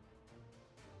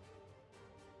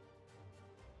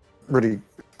 Really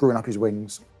screwing up his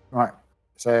wings. Right.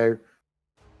 So,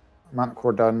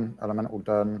 Manticore done. Elemental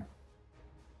done.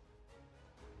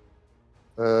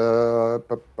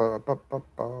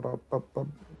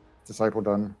 Disciple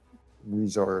done.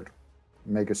 Wizard.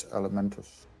 Magus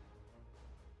Elementus.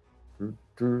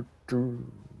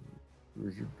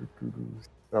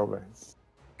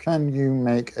 Can you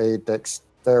make a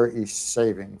dexterity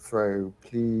saving throw,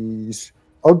 please?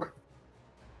 Ugh.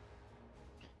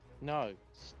 No,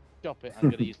 stop it. I'm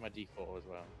going to use my D4 as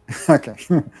well. Okay.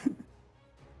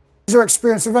 These are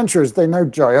experienced adventurers. They know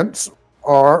giants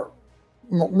are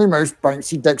not the most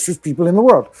bouncy, dexterous people in the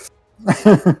world.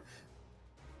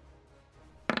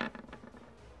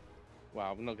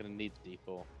 Wow, I'm not going to need the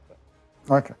D4. But...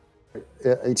 Okay.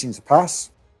 18's a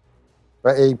pass.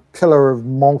 But a pillar of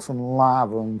molten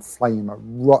lava and flame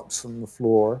erupts from the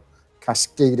floor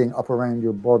cascading up around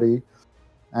your body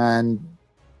and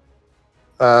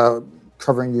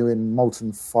covering you in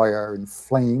molten fire and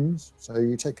flames. So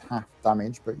you take half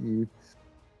damage, but you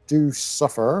do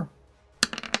suffer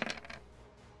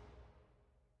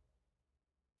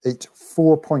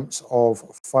 4 points of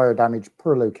fire damage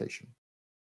per location.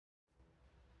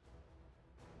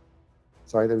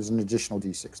 Sorry, there was an additional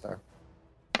d6 there.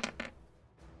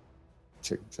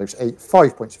 2. So it's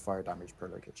 5 points of fire damage per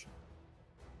location.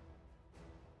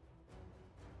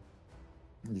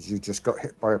 You just got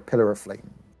hit by a pillar of flame.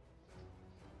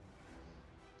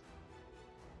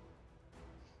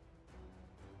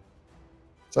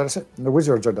 So that's it. The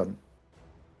wizards are done.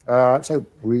 So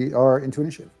we are into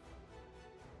initiative.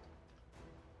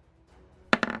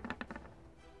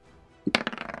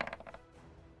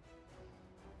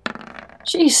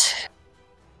 Jeez.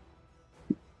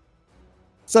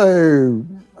 So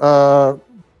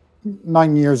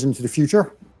 9 years into the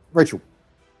future, Rachel.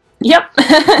 Yep.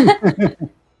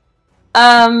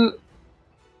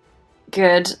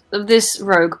 Good. This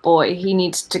rogue boy, he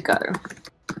needs to go.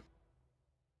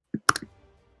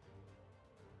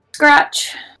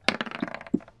 Scratch.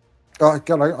 Oh,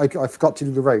 God, I forgot to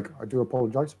do the rogue. I do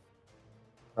apologise.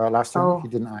 Last time he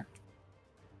didn't act.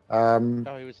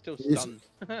 Oh, he was still stunned.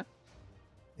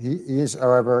 He is,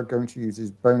 however, going to use his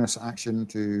bonus action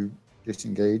to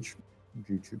disengage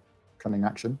due to cunning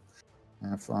action.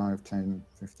 5, 10,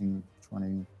 15,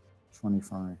 20,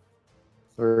 25,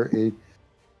 30.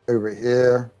 Over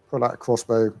here, pull out a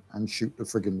crossbow and shoot the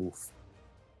friggin' wolf.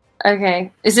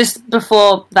 Okay. Is this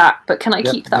before that? But can I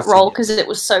Yep, keep that this roll? is- Because it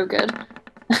was so good.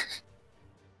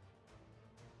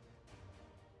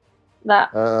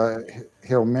 That.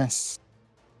 He'll miss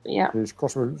Yeah. his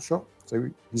crossbow shot, so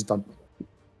he's done.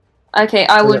 Okay,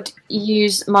 I So, would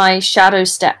use my shadow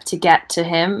step to get to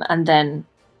him and then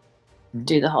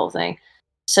do the whole thing.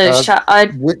 So I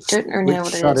Which don't really know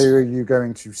what it shadow is. are you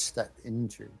going to step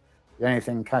into? The only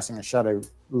thing casting a shadow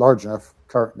large enough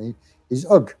currently is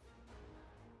Ugg.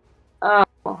 Oh,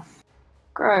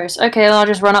 gross. Okay, well, I'll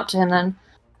just run up to him then.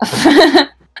 I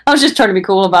was just trying to be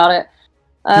cool about it.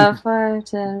 5,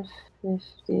 10,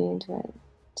 15, 20.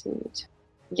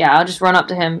 Yeah, I'll just run up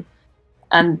to him.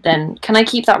 And then, can I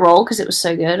keep that roll because it was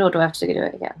so good, or do I have to do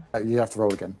it again? You have to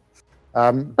roll again.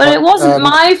 But it wasn't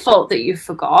my fault that you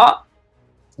forgot.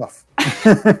 Stuff.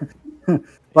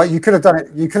 But you could have done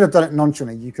it. You could have done it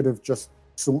nonchalantly. You could have just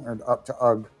sauntered up to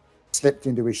Ugg, slipped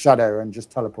into his shadow, and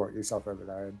just teleport yourself over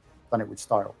there and done it with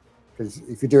style. Because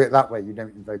if you do it that way, you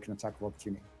don't invoke an attack of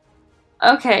opportunity.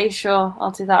 Okay, sure,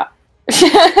 I'll do that.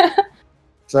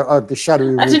 So Ugg, the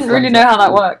shadow. I didn't really know how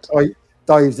that worked.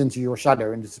 Dives into your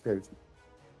shadow and disappears.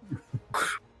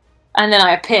 And then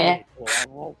I appear.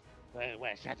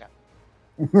 Where, shut up.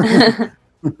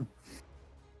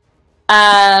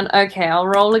 And okay, I'll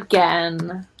roll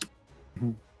again.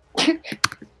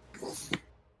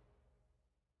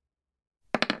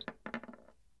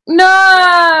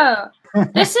 No!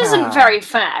 This isn't very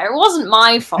fair. It wasn't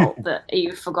my fault that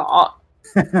you forgot.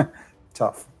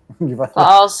 Tough. But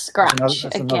I'll scratch that's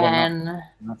another again.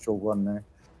 Natural one there.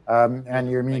 And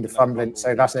you're immune to fumbling,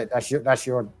 so that's it. That's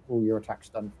your all your attacks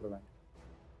done for the round.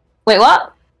 Wait,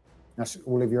 what? That's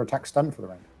all of your attacks done for the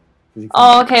round.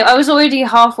 Oh, okay. I was already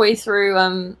halfway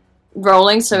through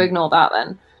rolling, so ignore that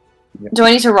then. Yep. Do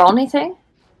I need to roll anything?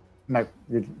 No,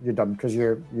 you're done because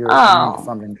you're immune Oh. to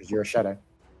fumbling because you're a shadow.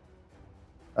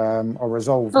 Or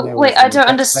resolve. But nil wait, is I the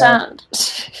don't dex there.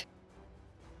 understand.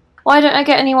 Why don't I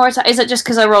get any more attacks? Is it just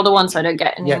because I rolled a 1 so I don't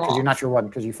get any Yeah, more? because you're natural one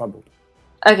because you fumbled.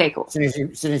 Okay, cool. As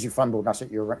soon as you fumbled, that's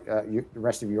it. The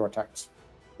rest of your attacks,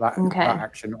 that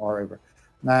action are over.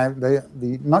 Now the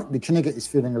Knigget is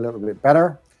feeling a little bit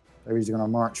better, so he's going to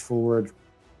march forward.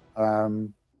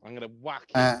 I'm going to whack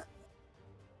him.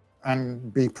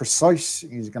 And be precise.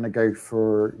 He's going to go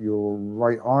for your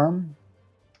right arm.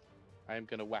 I am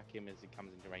going to whack him as he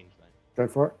comes into range now. Go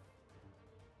for it.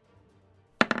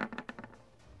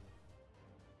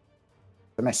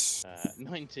 A miss.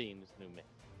 19 is no miss.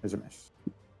 Is a miss.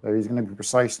 So he's going to be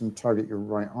precise and target your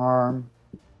right arm.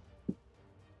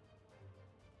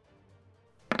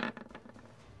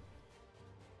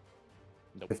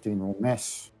 Nope. 15 will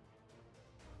miss.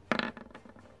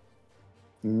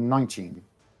 19.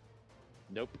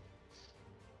 Nope.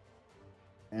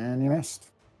 And he missed.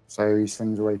 So he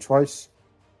swings away twice.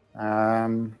 He's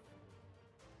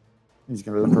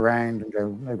going to look around and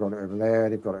go, they've got it over there,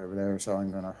 they've got it over there, so I'm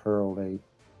going to hurl a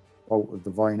bolt of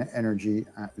divine energy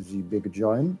at the big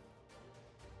giant.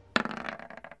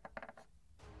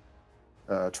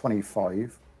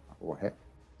 25 will hit.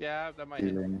 Yeah, that might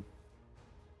hit. Dealing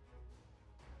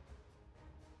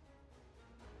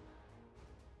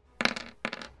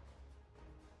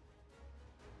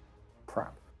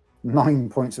crap. 9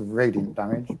 points of radiant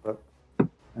damage, but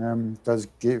does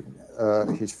give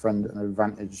his friend an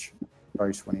advantage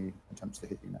dice when he attempts to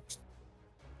hit you next.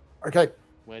 Okay.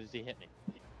 Where does he hit me?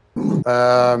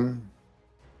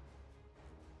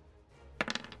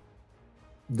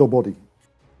 The body.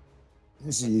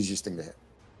 This is the easiest thing to hit.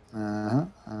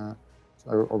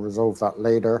 So I'll resolve that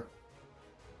later.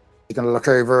 He's going to look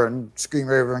over and scream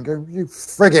over and go, "You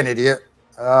friggin' idiot!"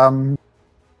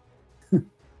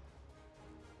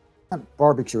 Can't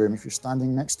barbecue him if you're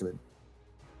standing next to him.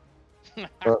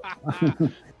 But,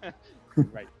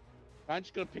 Right. I'm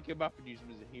just gonna pick him up and use him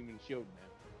as a human shield now.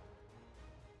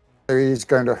 so he's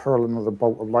going to hurl another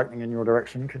bolt of lightning in your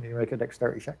direction. Can you make a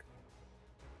dexterity check?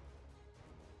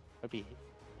 Hope he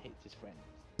hits his friend.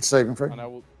 Saving throw. And I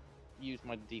will use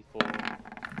my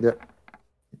D4. Yep.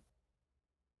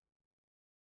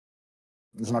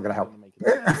 It's not going to help. I'm gonna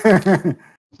make it.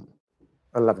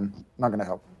 11. Not going to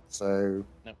help. So.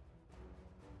 No.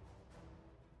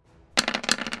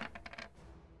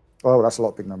 Oh, that's a lot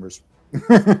of big numbers.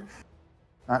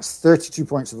 That's 32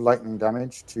 points of lightning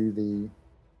damage to the.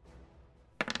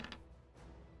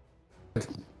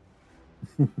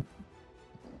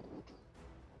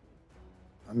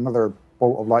 Another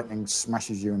bolt of lightning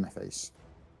smashes you in the face.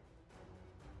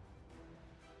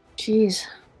 Jeez.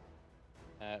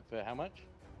 For how much?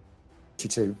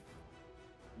 22.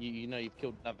 You know you've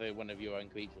killed another one of your own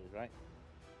creatures, right?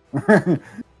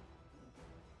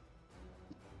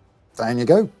 Down you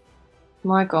go.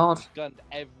 My God. Gunned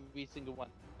every single one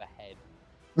in the head.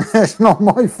 It's not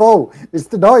my fault. It's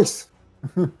the dice.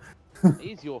 It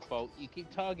is your fault. You keep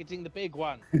targeting the big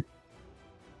one. The big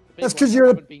That's 'cause ones you're a-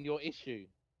 haven't been your issue.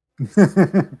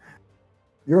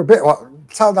 You're a bit what?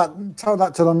 Tell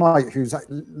that to the knight who's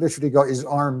literally got his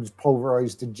arms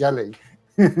pulverized to jelly.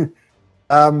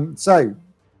 So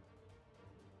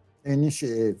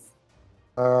initiative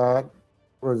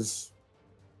was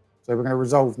so we're going to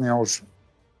resolve Neil's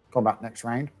combat next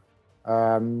round.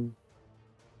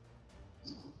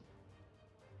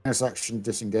 This action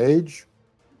disengage.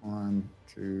 1,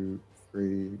 2,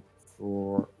 3,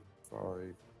 4,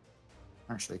 5.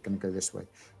 Actually, going to go this way.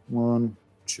 1,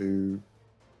 2,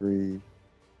 3,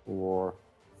 4,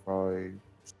 5,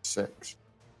 6.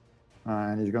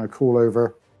 And he's going to call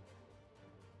over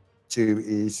to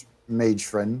his mage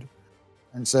friend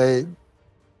and say,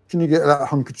 "Can you get that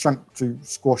hunk of chunk to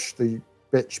squash the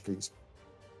bitch, please?"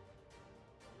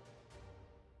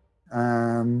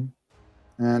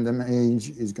 And the mage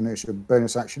is going to issue a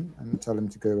bonus action and tell him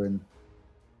to go and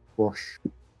squash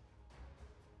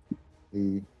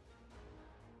the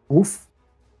wolf.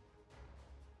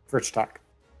 First attack.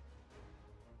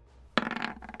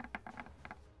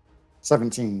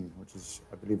 17, which is,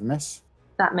 I believe, a miss.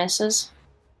 That misses.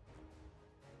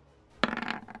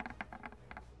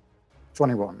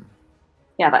 21.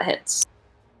 Yeah, that hits.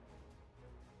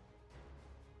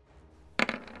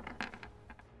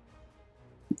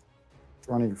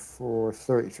 24,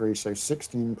 33, so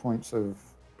 16 points of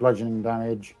bludgeoning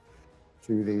damage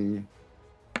to the...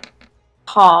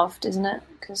 Halved, isn't it?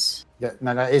 Because. Yeah,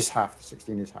 no, that is half.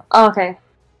 16 is half. Oh, okay.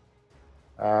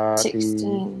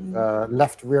 16. The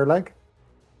left rear leg.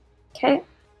 Okay.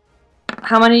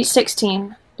 How many?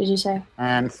 16, did you say?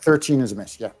 And 13 is a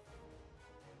miss, yeah.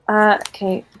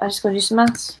 Okay. I just gotta do some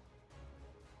maths.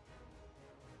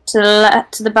 To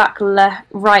the back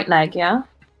right leg, yeah?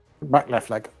 Back left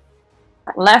leg.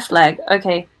 Back left leg,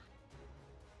 okay.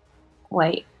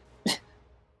 Wait.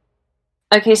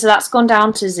 Okay, so that's gone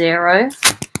down to 0.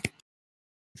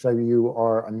 So you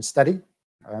are unsteady.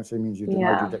 So it means you denied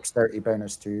Yeah. your dexterity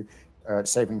bonus to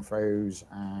saving throws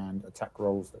and attack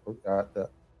rolls that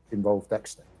involve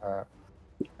dex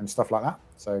and stuff like that.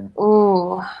 So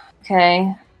Ooh,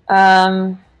 okay.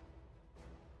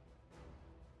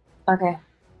 Okay.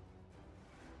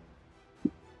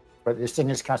 but this thing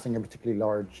is casting a particularly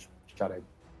large shadow.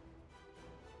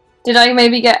 Did I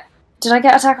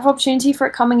get attack of opportunity for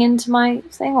it coming into my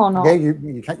thing or not? Yeah, you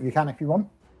can if you want.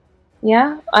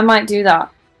 Yeah, I might do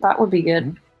that. That would be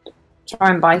good. Try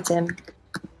and bite him.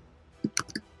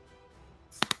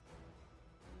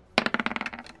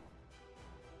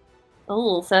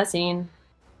 Oh, 13.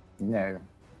 No,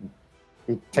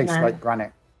 it tastes No. like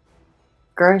granite.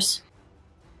 Gross.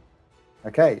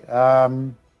 Okay.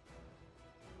 Dum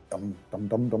dum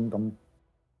dum dum dum.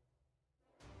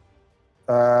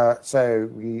 So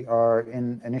we are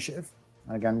in initiative.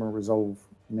 And again, we'll resolve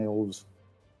Neil's.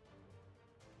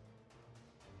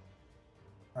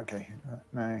 Okay.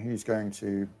 Now he's going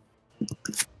to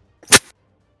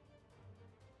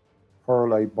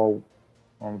hurl a bolt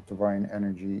of divine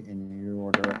energy in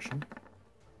your direction.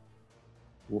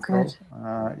 Wolf Good.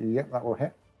 roll. Yep, that will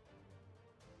hit.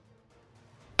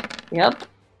 Yep.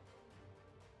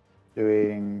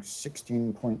 Doing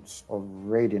 16 points of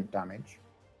radiant damage.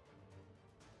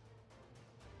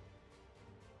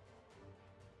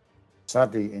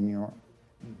 Sadly, in your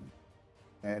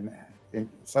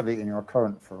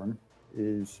current form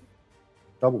is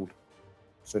doubled,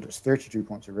 so that's 32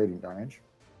 points of radiant damage.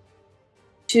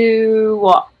 To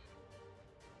what?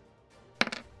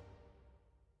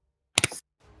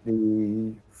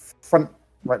 The front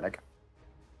right leg.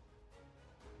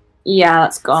 Yeah,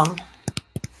 that's gone.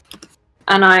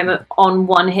 And I'm on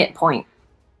 1 hit point.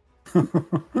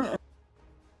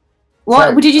 What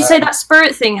So, did you say that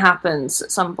spirit thing happens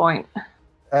at some point?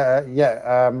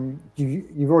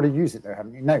 You've already used it though,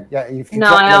 haven't you? No, yeah. If you No,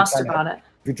 drop I below asked 10 about it.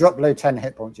 If you drop below 10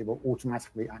 hit points, it will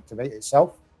automatically activate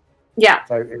itself. Yeah.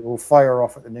 So it will fire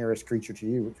off at the nearest creature to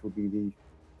you, which will be the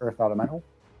Earth Elemental.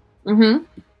 Mm-hmm.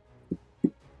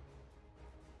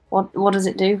 What does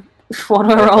it do? What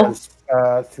do I It roll? does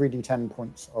 3d10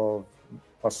 points of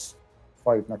plus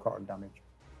 5 necrotic damage.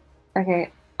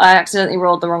 Okay, I accidentally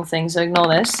rolled the wrong thing, so ignore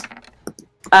this.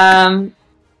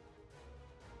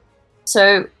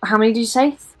 So how many did you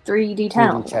say? 3d10?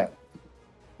 3d10.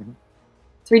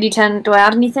 3d10, do I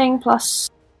add anything? Plus?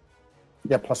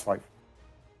 Yeah, plus 5.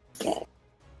 Okay.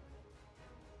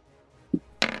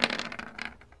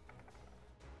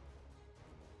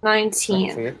 So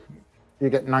 19. you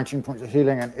get 19 points of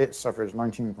healing, and it suffers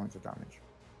 19 points of damage.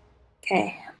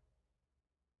 Okay.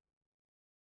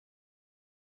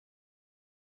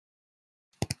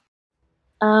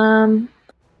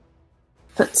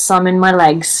 Put some in my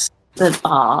legs that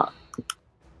are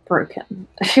broken.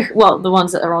 Well, the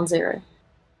ones that are on 0.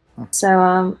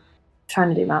 So,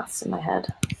 trying to do maths in my head.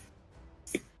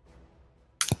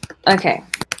 Okay.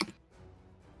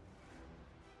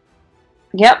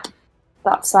 Yep.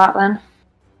 That's that then.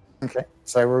 Okay,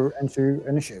 so we're into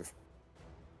initiative.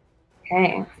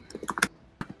 Okay.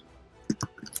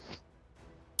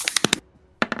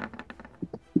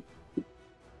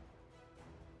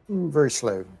 Very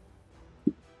slow.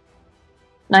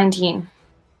 19.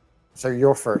 So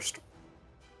you're first.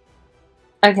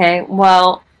 Okay,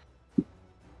 well...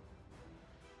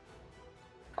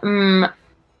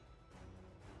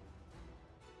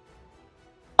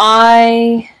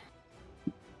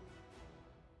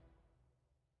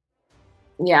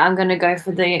 Yeah, I'm gonna go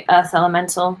for the Earth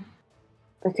Elemental.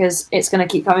 Because it's gonna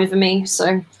keep coming for me,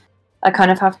 so I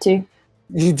kind of have to.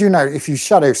 You do know if you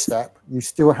shadow step, you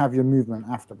still have your movement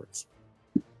afterwards.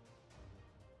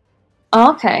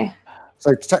 Oh, okay.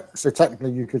 So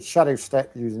technically, you could shadow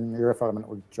step using the Earth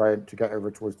Elemental Giant to get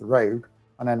over towards the rogue,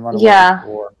 and then run away. Yeah.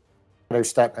 Or shadow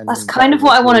step and That's kind of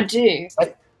what I want to do.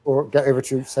 Or get over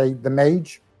to, say, the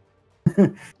mage.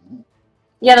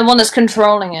 Yeah, the one that's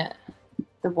controlling it.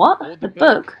 The what? Or The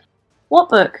book. What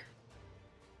book?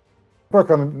 Book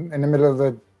in the middle of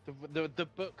the... The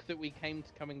book that we came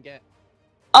to come and get.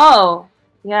 Oh,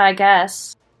 yeah, I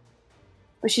guess.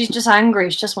 But she's just angry.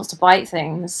 She just wants to bite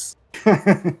things.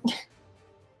 Can't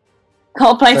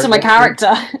play to my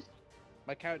character.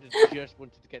 My character just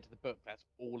wanted to get to the book. That's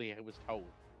all he was told.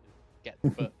 Get the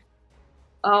book.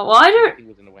 Oh, well, I don't... He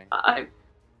was in the way. I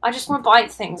just want to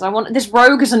bite things. This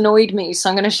rogue has annoyed me, so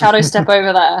I'm going to shadow step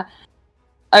over there.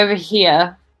 Over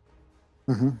here.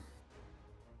 Mm-hmm.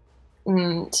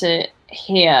 To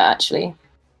here, actually.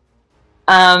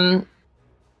 And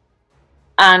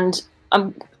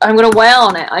I'm going to wail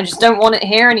on it. I just don't want it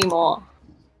here anymore.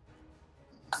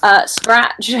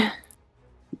 Scratch.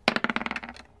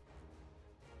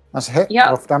 That's a hit. Yep.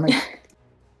 Off damage.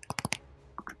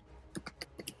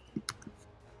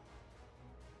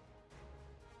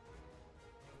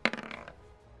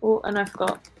 Oh, and I've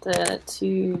got the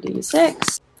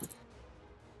 2d6.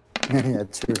 He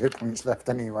had 2 hit points left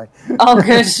anyway. Oh,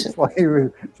 good. That's why he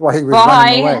was running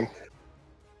away.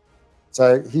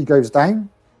 So he goes down.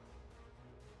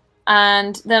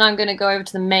 And then I'm going to go over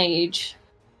to the mage.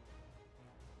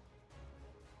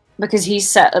 Because he's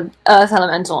set an Earth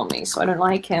Elemental on me, so I don't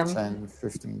like him. 10,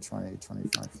 15, 20,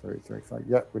 25, 30, 35.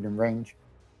 Yep, within range.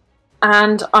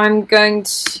 And I'm going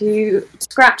to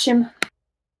scratch him.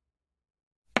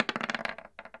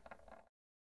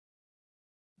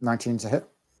 19 to hit.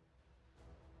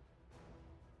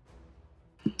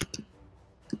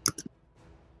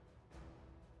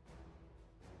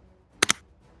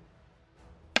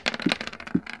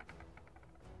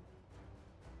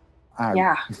 Ow.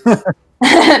 Yeah.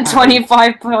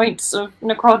 25 points of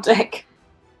necrotic.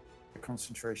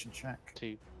 Concentration check.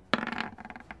 2.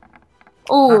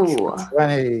 Ooh. Natural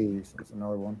 20. So that's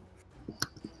another one.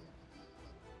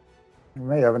 We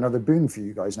may have another boon for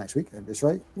you guys next week at this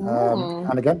rate. Ooh.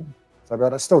 And again, so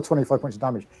that's still 25 points of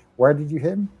damage. Where did you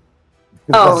hit him?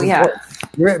 'Cause Oh, that's yeah. important.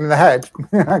 You hit him in the head.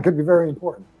 That could be very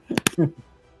important.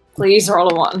 Please roll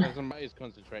a 1. Somebody's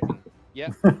concentrating. Yeah.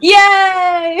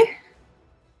 Yay!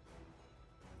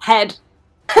 Head.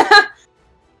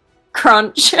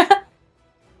 Crunch.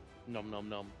 Nom nom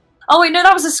nom. Oh wait, no,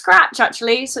 that was a scratch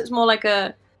actually. So it's more like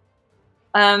a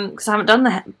because I haven't done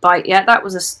the bite yet. That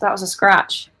was a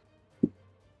scratch.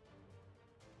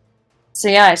 So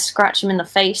yeah, I scratch him in the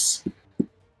face.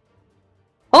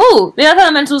 Oh, the other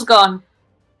elemental's gone.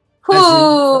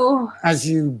 Whoo! As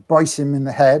you bite him in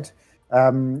the head,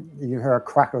 you hear a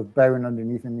crack of bone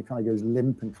underneath him. He kind of goes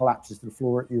limp and collapses to the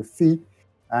floor at your feet.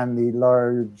 And the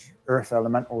large earth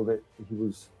elemental that he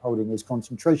was holding his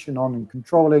concentration on and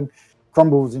controlling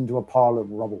crumbles into a pile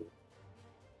of rubble.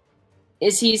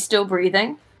 Is he still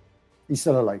breathing? He's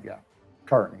still alive, yeah,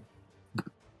 currently.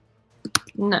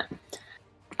 No.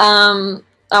 I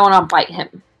want to bite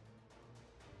him.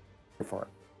 Go for it.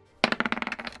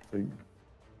 So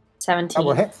 17. that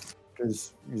will hit,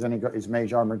 because he's only got his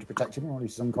mage armor to protect him while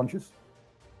he's unconscious.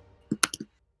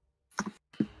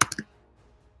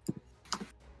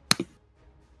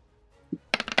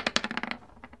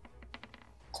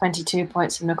 $22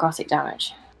 points of necrotic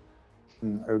damage.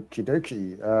 Okie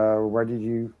dokie. Where did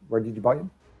you bite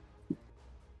him?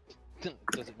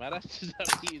 Does it matter?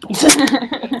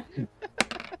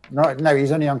 No,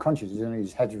 he's only unconscious.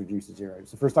 His head's reduced to 0.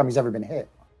 It's the first time he's ever been hit.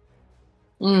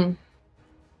 5.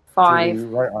 To the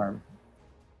right arm.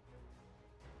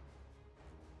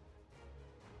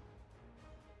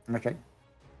 Okay.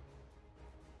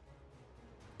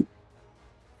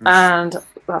 And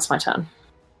that's my turn.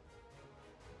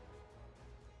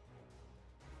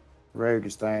 Rogue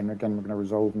is down. Again, we're going to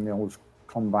resolve in the old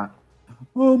combat.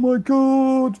 Oh my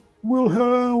god!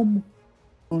 Wilhelm!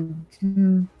 1,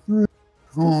 2, 3,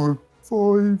 4,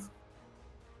 5.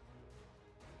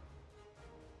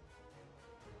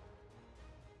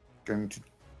 Going to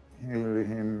heal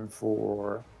him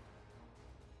for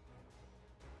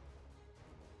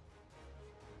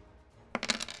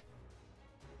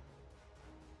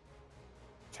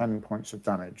 10 points of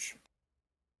damage.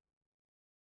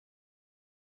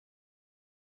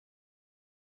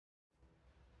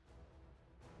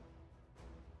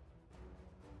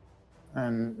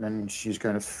 And then she's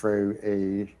going to throw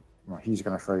a. Well, he's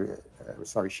going to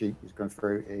throw. She's going to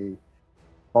throw a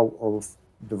bolt of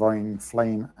divine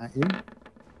flame at you.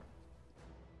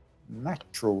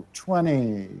 Natural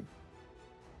 20.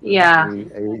 Yeah.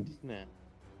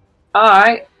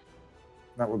 Alright.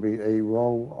 That would be a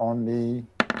roll on the.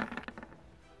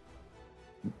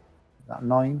 That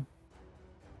 9.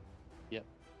 Yep.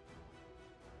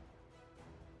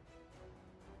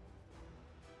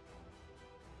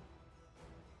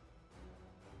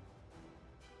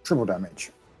 Triple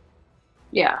damage.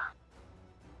 Yeah.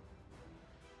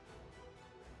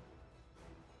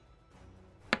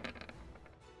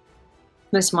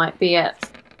 This might be it.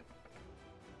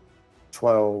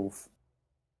 12.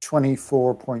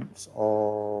 24 points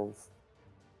of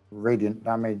radiant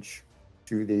damage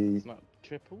to the. It's not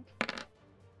tripled.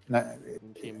 No,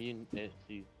 She's immune.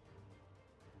 She's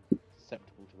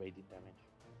susceptible to radiant damage.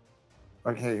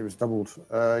 okay, it was doubled.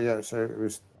 Yeah, so it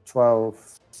was 12,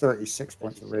 36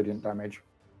 points of radiant damage.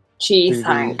 Gee, To the-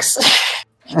 thanks.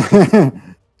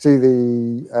 To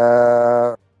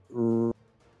the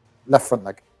left front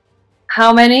leg.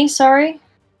 How many? Sorry?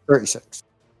 36.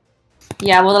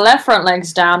 Yeah, well, the left front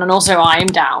leg's down, and also I'm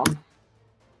down.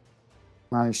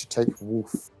 Managed to take the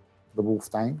wolf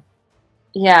down.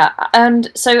 Yeah, and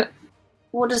so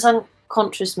what does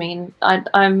unconscious mean?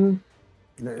 I'm.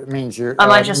 It means you're.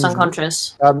 Am I just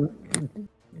unconscious?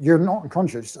 You're not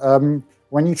unconscious.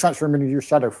 When you transform into your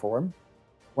shadow form,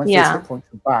 once those Yeah. hit points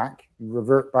are back, you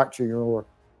revert back to your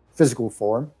physical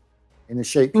form in the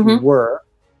shape you Mhm. were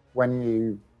when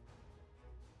you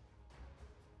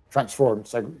transformed.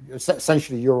 So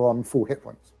essentially, you're on full hit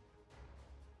points.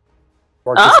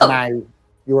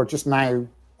 You are just now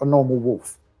a normal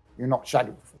wolf. You're not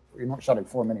shadow. You're not shadow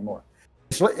form anymore.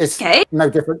 It's Okay. no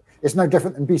different. It's no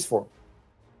different than beast form.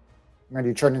 When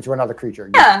you turn into another creature,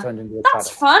 you Yeah, turn into a That's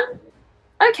shadow. fun.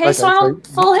 Okay, so I'm on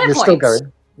full hit you're points. still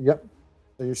going. Yep.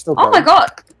 So you're still going. Oh my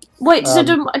god! Wait, so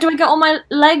do Um, I get all my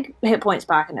leg hit points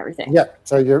back and everything? Yeah.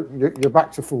 So you're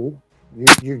back to full.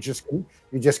 You just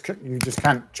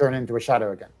can't turn into a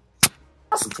shadow again.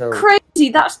 That's So- crazy.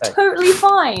 That's Okay. totally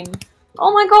fine.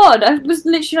 Oh my god! I was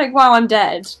literally like, "Wow, I'm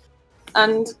dead,"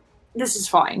 and this is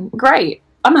fine. Great.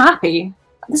 I'm happy.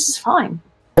 This is fine.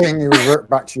 Then you revert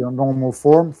back to your normal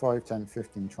form. 5, 10,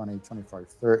 15, 20, 25,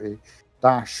 30.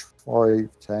 Dash 5,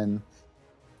 10,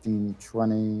 15,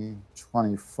 20,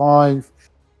 25.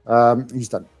 He's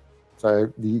done.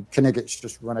 So the Knigget's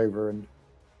just run over and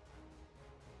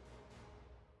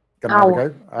gonna have a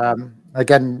go.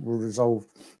 Again, we'll resolve.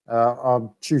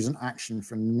 I'll choose an action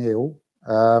from Neil.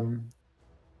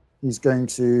 He's going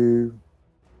to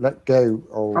let go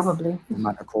of Probably. the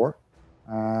Manticore,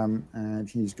 and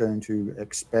he's going to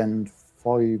expend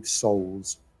 5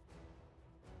 souls.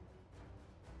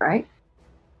 Right.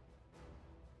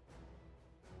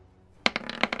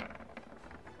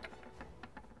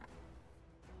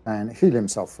 And heal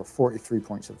himself for 43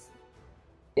 points of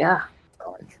Yeah.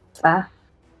 damage. Fair.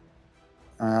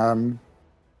 And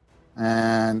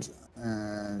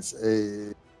as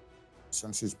a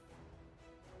since his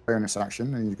bonus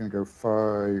action, and he's going to go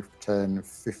 5, 10,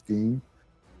 15,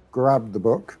 grab the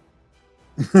book,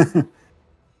 and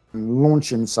launch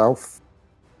himself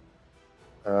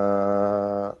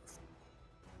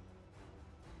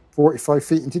 45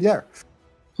 feet into the air.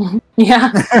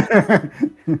 Yeah.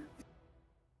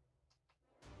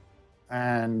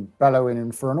 And bellow in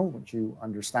Infernal, which you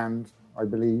understand, I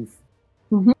believe.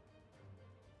 Mhm.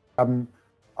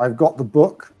 I've got the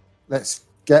book. Let's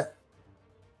get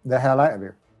the hell out of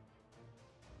here.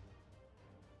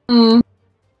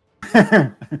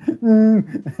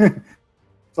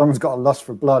 Someone's got a lust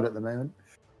for blood at the moment.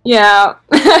 Yeah.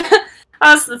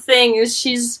 That's the thing, is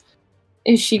she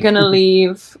gonna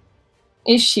leave?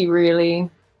 Is she really?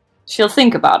 She'll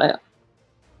think about it.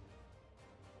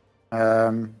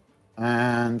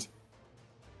 And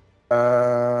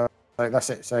that's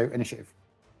it. So initiative.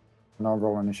 And I'll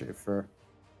roll initiative for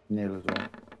Neil as well.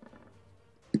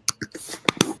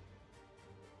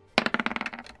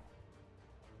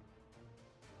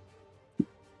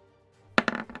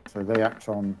 So they act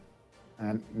on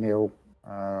and Neil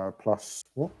plus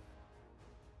what?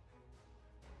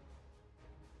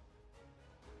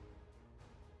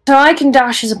 So I can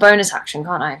dash as a bonus action,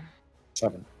 can't I?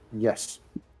 7. Yes.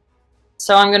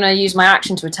 So I'm gonna use my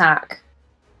action to attack,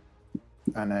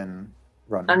 And then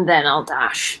run. and then I'll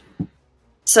dash.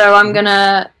 So I'm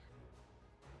gonna...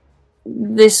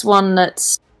 This one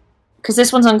that's... Because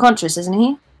this one's unconscious, isn't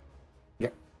he?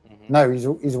 No,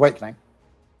 he's awake now.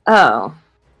 Oh,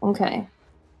 okay.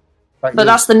 But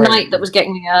that's the knight that was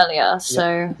getting me earlier,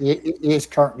 so... He is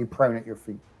currently prone at your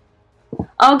feet.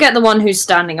 I'll get the one who's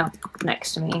standing up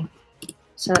next to me.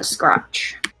 So let's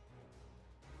scratch.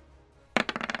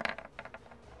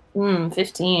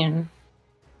 15.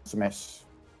 It's a miss.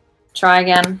 Try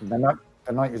again. The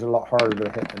knight is a lot harder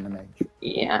to hit than the mage.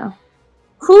 Yeah.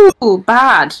 Whew,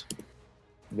 bad.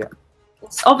 Yeah.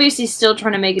 It's obviously still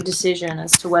trying to make a decision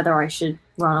as to whether I should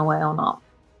run away or not.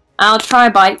 I'll try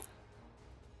a bite.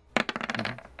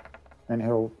 And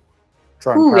he'll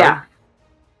try and Ooh, parry. yeah.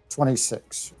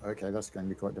 26. Okay, that's going to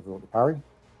be quite difficult to parry.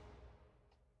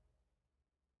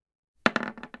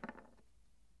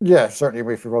 Yeah,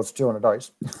 certainly if he rolls 2 on a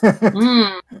dice.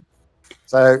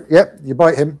 So, yep, you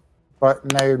bite him, but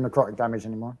no necrotic damage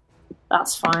anymore.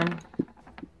 That's fine.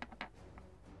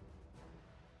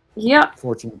 Yep.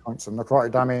 14 points of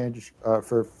necrotic damage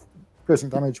for piercing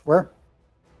damage. Where?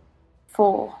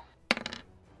 4.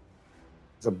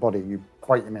 It's a body. You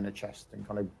bite him in the chest and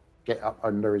kind of get up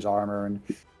under his armor and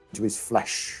into his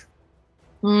flesh.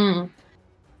 And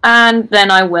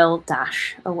then I will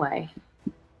dash away.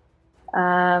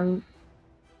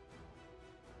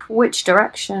 Which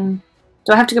direction?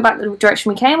 Do I have to go back the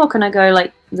direction we came, or can I go,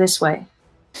 like, this way?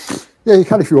 Yeah, you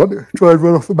can if you want to. Try and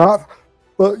run off the map.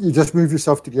 But you just move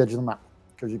yourself to the edge of the map,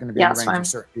 because you're going to be in range of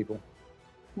certain people.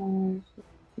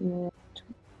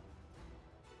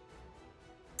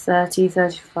 30,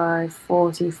 35,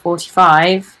 40,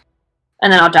 45.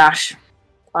 And then I'll dash.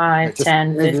 5,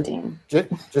 10, 15.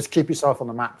 Just keep yourself on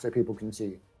the map so people can see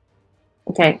you.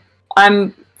 Okay.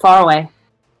 I'm far away.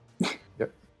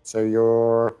 Yep. So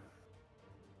you're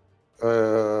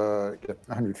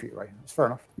 100 feet away. That's fair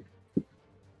enough.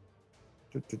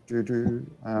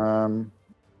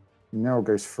 Nell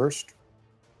goes first.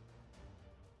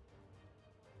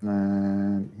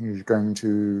 And he's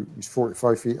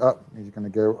 45 feet up. He's going to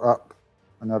go up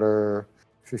another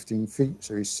 15 feet.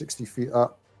 So he's 60 feet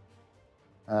up.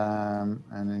 And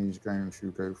then he's going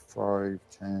to go 5,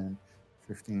 10,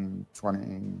 15,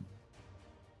 20,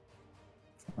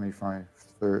 25,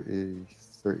 30,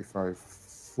 35,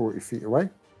 40 feet away.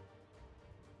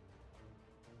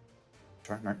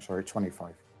 Sorry,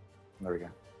 25. There we go.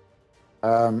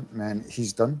 And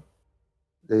he's done.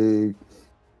 The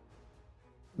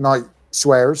knight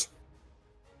swears.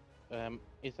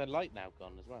 Is the light now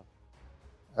gone as well?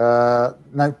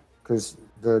 No, because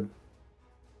the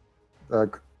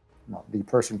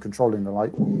person controlling the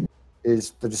light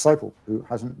is the disciple who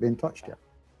hasn't been touched yet.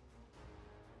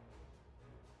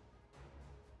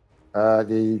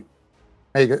 The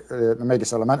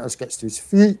Magus Elementus gets to his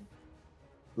feet,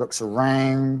 looks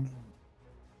around,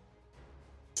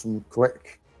 some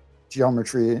quick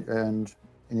geometry and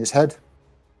in his head.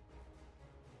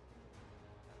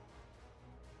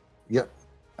 Yep.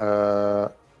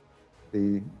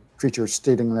 The creature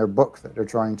stating in their book that they're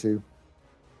trying to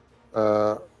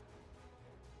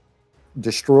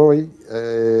destroy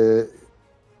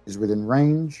is within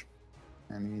range,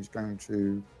 and he's going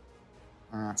to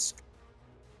ask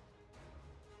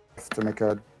to make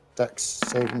a dex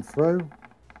saving throw,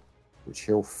 which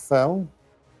he'll fail.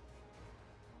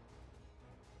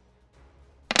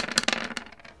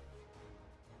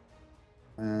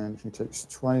 And he takes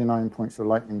 29 points of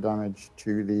lightning damage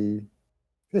to the...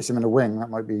 Hits him in the wing, that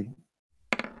might be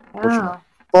fortunate. Wow.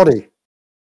 Body,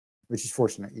 which is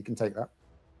fortunate. You can take that,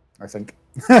 I think.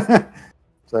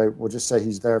 So we'll just say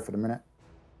he's there for the minute.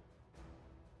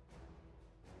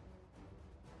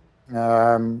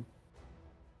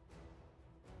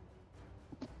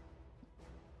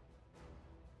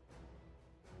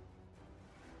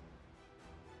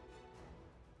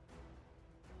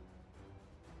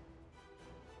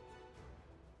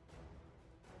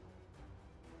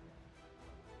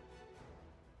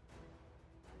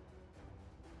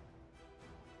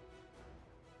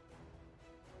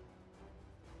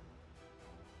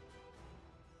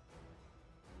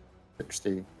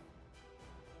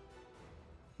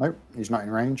 Nope, he's not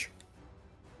in range.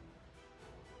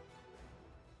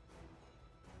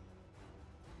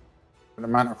 The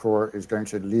Manticore is going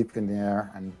to leap in the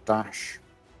air and dash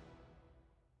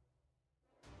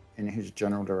in his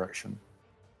general direction.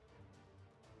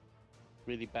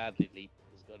 Really badly, Leap.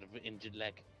 He's got an injured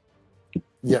leg.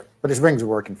 Yeah, but his wings are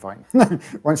working fine.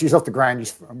 Once she's off the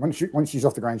ground, once she's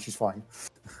off the ground, she's fine.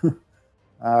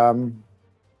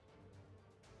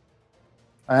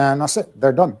 And that's it.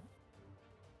 They're done.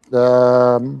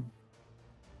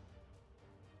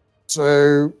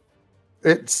 So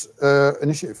it's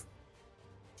initiative.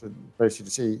 So basically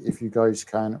to see if you guys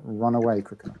can run away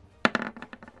quick enough.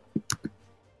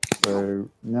 So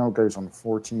Nell goes on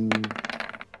 14.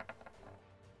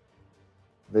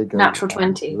 They go Natural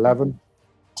on 20. 11.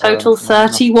 Total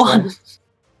 31.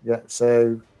 Yeah,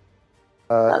 so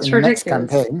That's in the next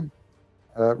ridiculous. campaign,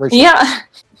 Rachel. Yeah.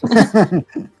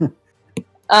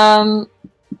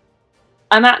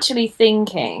 I'm actually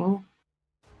thinking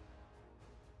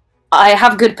I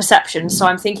have good perception, so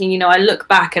I'm thinking, I look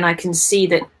back and I can see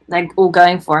that they're all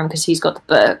going for him because he's got the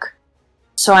book.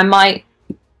 So I might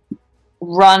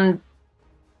run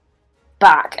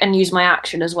back and use my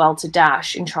action as well to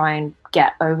dash and try and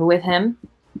get over with him.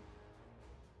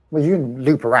 Well, you can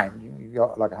loop around. You've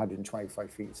got like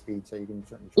 125 feet of speed, so you can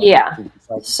certainly try Yeah. to keep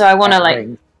yourself So I want to out of like,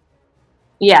 range.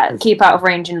 yeah, keep out of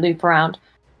range and loop around.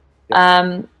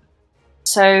 Yeah.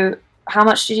 So how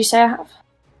much did you say I have?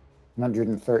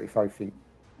 135 feet.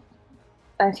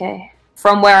 Okay.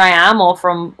 From where I am or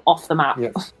from off the map?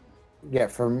 Yeah. Yeah,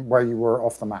 from where you were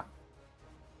off the map.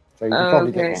 So you can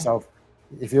probably get Okay. yourself,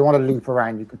 if you want to loop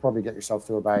around, you could probably get yourself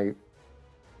to about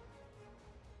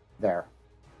there.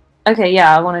 Okay,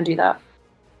 yeah, I want to do that.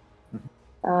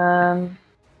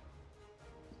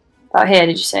 Out here,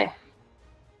 did you say?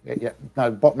 Yeah. No,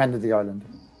 bottom end of the island.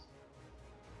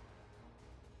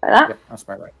 Like that? Yeah, that's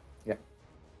about right. Yeah.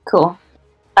 Cool.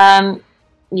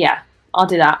 Yeah, I'll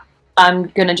do that. I'm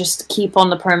gonna just keep on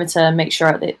the perimeter and make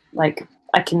sure that like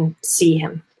I can see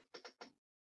him.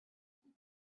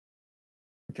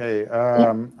 Okay,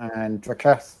 and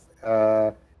Draketh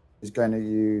is going to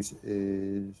use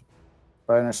his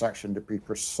bonus action to be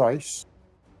precise,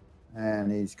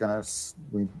 and he's going to,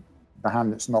 with the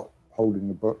hand that's not holding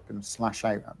the book, going to slash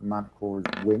out at the Manticore's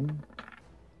wing.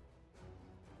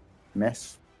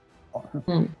 Miss.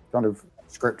 Kind of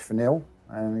script for nil,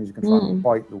 and he's going to try and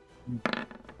bite the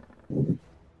wing.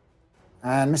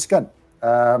 And miss again.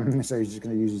 So he's just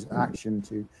going to use his action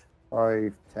to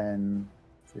 5, 10,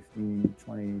 15,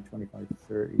 20, 25,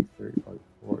 30, 35,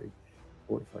 40,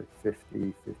 45,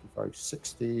 50, 55,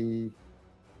 60,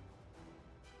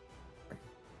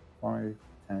 5,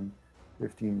 10,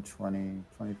 15, 20,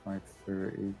 25,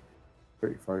 30,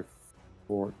 35,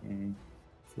 40,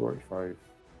 45,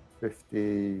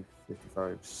 50,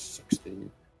 55,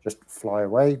 60. Just fly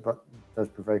away, but does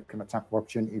provoke an attack of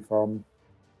opportunity from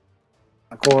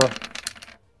Manticore.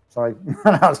 Sorry,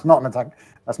 that's not an attack.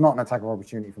 That's not an attack of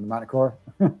opportunity from the Manticore.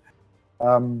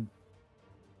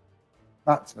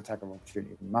 That's an attack of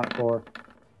opportunity from the Manticore.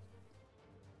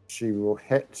 She will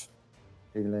hit,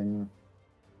 dealing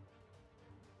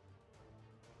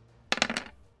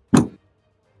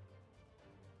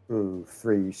Ooh,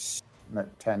 3,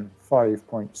 10, 5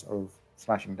 points of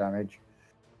slashing damage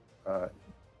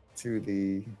to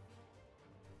the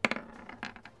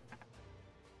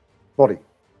body.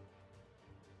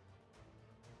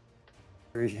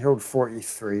 He healed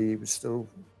 43. He was still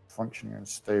functioning and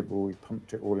stable. He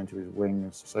pumped it all into his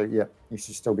wings. So, yeah, he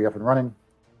should still be up and running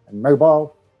and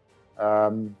mobile.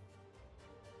 So,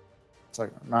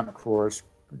 Manticores,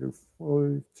 we do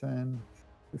 5, 10,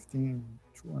 15,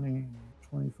 20,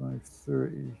 25,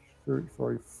 30,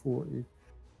 35, 40,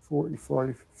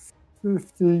 45,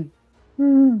 50.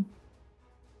 No,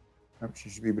 she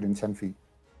should be within 10 feet.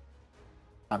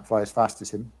 Can't fly as fast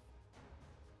as him.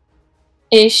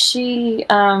 Is she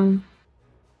in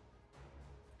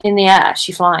the air? Is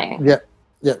she flying?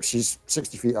 Yeah, she's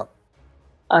 60 feet up.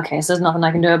 Okay, so there's nothing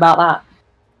I can do about that.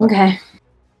 Okay.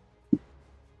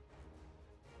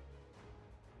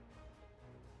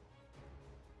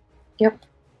 Yep.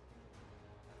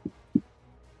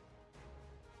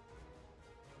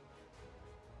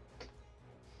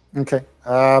 Okay.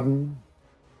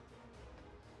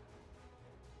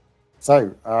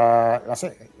 So that's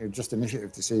it. Just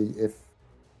initiative to see if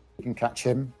you can catch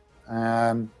him.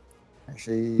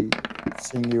 Actually,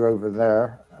 seeing you over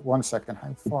there. 1 second.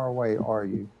 How far away are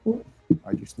you?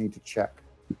 I just need to check.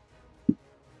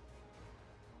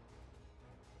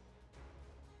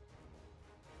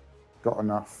 Got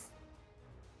enough.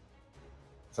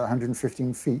 Is that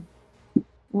 115 feet?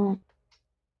 Mm.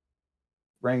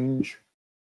 Range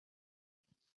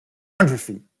 100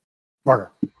 feet.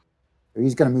 Bugger.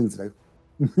 He's going to move though.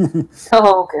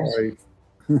 Oh, good.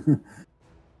 Right.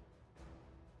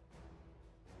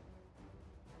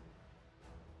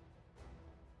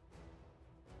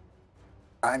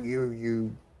 And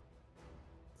you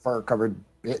fur-covered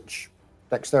bitch.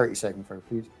 Dexterity saving throw,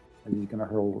 please. And he's going to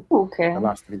hurl Okay. the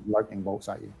last of his lightning bolts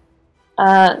at you.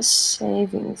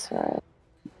 Saving throw.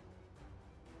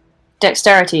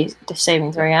 Dexterity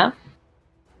saving throw, yeah?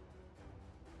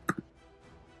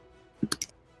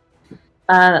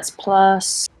 That's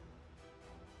plus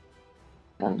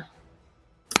 1.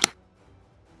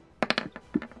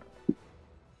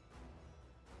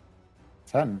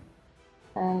 10.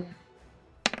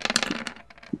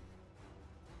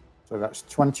 So that's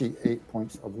 28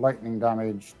 points of lightning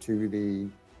damage to the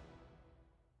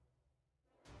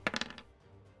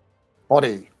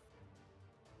body.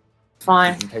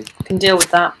 Fine. You can take Can deal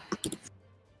with that.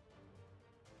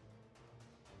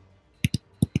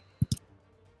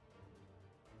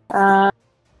 Uh,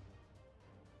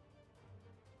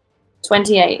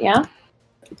 28, yeah?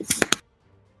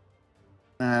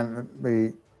 And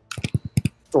the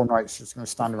Storm Knight's just going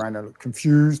to stand around and look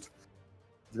confused.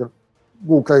 He's going to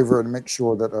walk over and make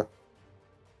sure that the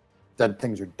dead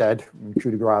things are dead and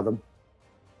coup de grace them.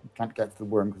 You can't get to the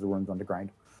worm because the worm's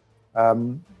underground.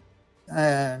 And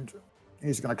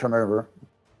he's going to come over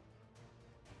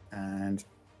and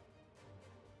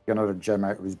get another gem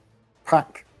out of his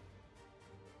pack.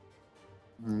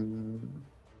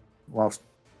 Whilst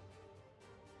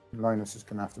Linus is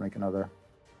going to have to make another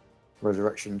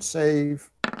resurrection save.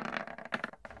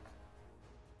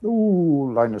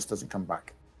 Ooh, Linus doesn't come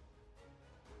back.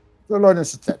 So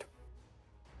Linus is dead.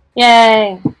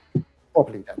 Yay!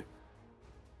 Properly dead.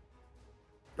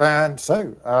 And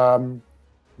so,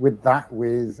 with that,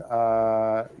 with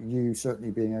you certainly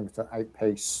being able to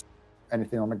outpace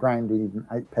anything on the ground, and even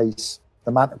outpace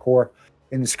the Manticore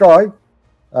in the sky,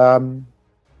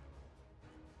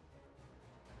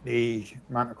 the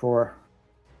Manticore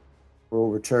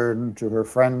will return to her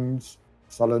friends,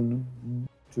 Sullen,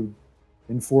 to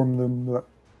inform them that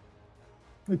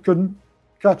they couldn't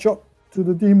catch up to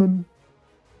the demon.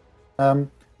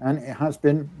 And it has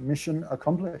been mission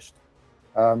accomplished.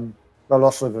 The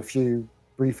loss of a few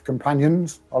brief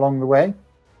companions along the way.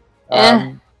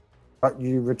 But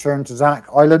you return to Zack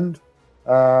Island.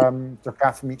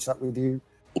 Drokath meets up with you.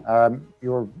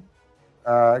 You're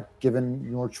given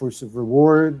your choice of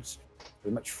rewards,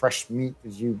 as much fresh meat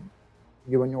as you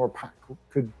and your pack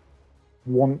could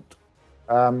want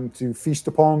to feast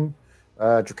upon.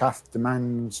 Drokath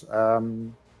demands a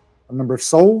number of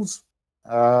souls,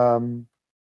 and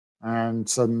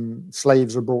some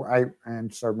slaves are brought out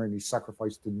and ceremonially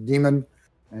sacrificed to the demon,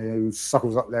 who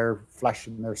suckles up their flesh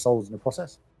and their souls in the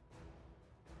process.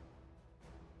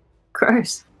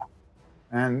 Gross.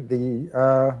 And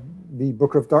the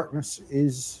Book of Darkness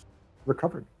is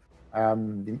recovered.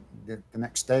 The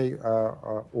next day,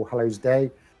 All Hallows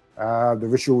Day, the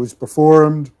ritual is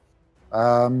performed,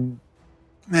 and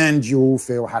you all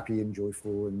feel happy and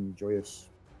joyful and joyous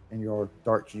in your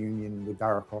dark union with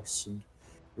Darakos, and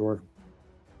your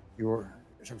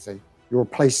shall we say, your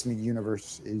place in the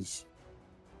universe is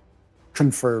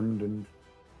confirmed, and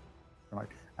right,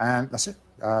 and that's it.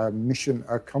 Mission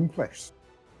accomplished.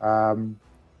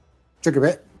 Took a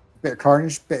bit of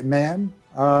carnage, bit of mayhem,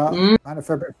 and a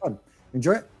fair bit of fun.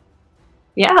 Enjoy it.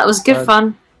 Yeah, that was good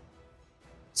fun.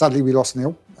 Sadly, we lost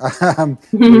Neil.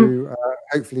 Who,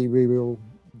 hopefully, we will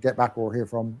get back or hear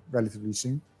from relatively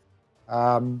soon.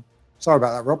 Sorry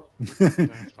about that, Rob.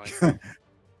 That's fine.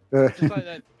 Just like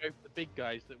that, go for the big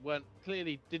guys that weren't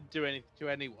clearly didn't do anything to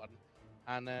anyone,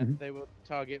 and they were the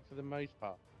target for the most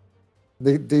part.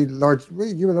 The large,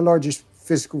 you were the largest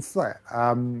physical threat.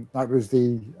 That was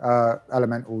the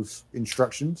elemental's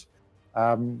instructions,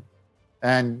 and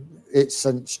it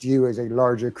sensed you as a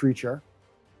larger creature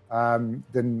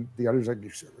than the others. Like,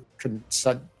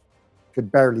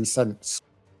 could barely sense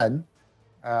then.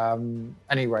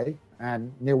 Anyway,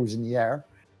 and Neil was in the air,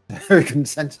 so he couldn't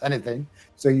sense anything.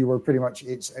 So you were pretty much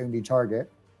its only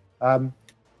target.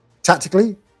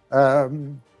 Tactically,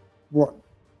 what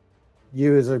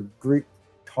you as a group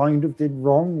kind of did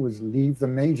wrong was leave the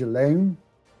mage alone.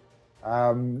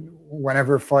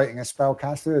 Whenever fighting a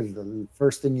spellcaster, the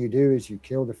first thing you do is you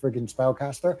kill the friggin'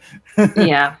 spellcaster.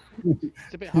 Yeah.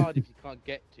 It's a bit hard if you can't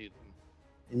get to them.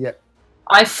 Yeah.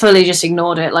 I fully just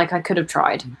ignored it, like I could have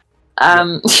tried.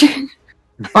 I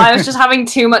was just having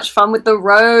too much fun with the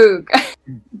rogue.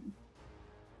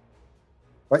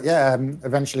 But yeah,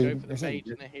 eventually... Go for the mage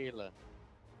and the healer.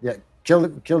 Yeah, kill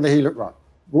the healer. Right.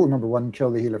 Rule number 1,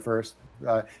 kill the healer first.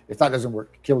 If that doesn't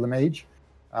work, kill the mage.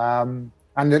 And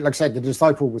like I said, the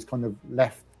disciple was kind of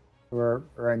left for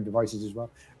her own devices as well.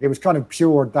 It was kind of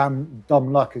pure dumb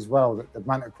luck as well that the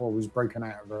Manticore was broken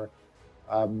out of her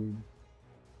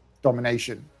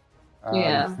domination.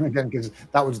 Yeah. Again, because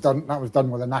that was done with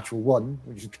a natural 1,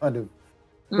 which is kind of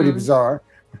pretty bizarre.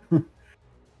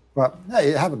 But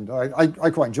hey, it happened. I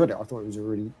quite enjoyed it. I thought it was a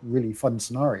really, really fun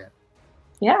scenario.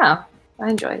 Yeah, I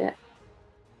enjoyed it.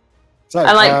 So,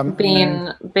 I like being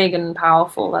big and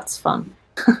powerful. That's fun.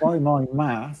 By my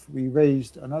math, we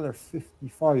raised another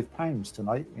 £55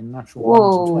 tonight in natural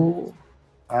 1s and 20s.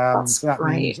 That's so that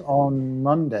great. means on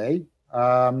Monday,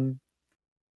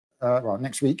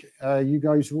 next week, you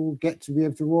guys will get to be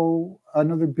able to roll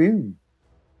another boon.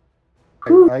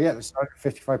 That's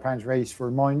 £55 raised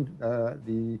for Mind,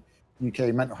 the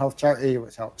UK mental health charity,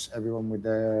 which helps everyone with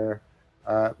their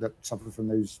that suffer from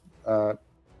those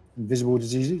invisible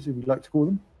diseases, if you'd like to call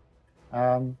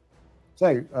them.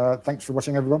 Thanks for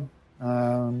watching, everyone.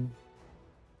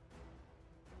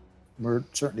 We're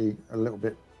certainly a little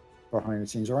bit behind the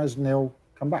scenes. Or has Neil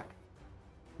come back?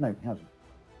 No, he hasn't.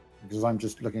 Because I'm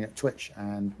just looking at Twitch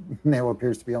and Neil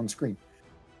appears to be on screen,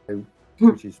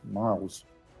 which is miles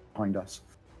behind us.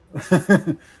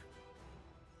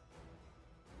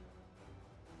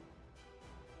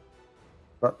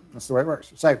 But that's the way it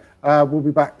works. So we'll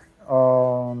be back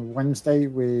on Wednesday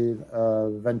with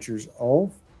Ventures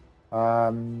of.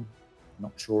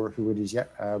 Not sure who it is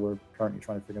yet. We're currently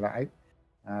trying to figure that out.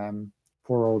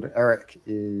 Poor old Eric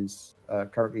is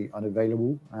currently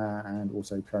unavailable and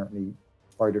also currently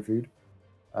spider food.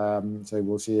 So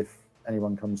we'll see if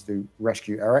anyone comes to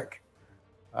rescue Eric.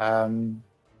 But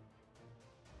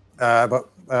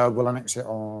we'll announce it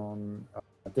on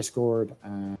Discord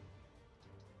and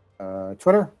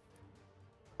Twitter.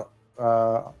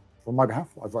 On my behalf,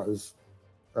 I thought it was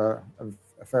a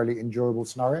fairly enjoyable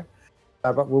scenario.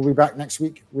 But we'll be back next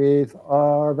week with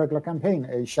our regular campaign,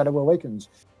 A Shadow Awakens.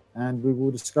 And we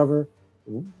will discover,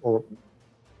 or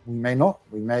we may not,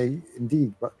 we may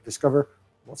indeed, but discover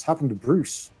what's happened to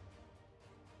Bruce.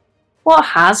 What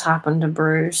has happened to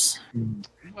Bruce?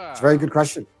 Wow. It's a very good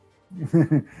question.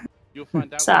 You'll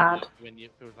find out Sad. when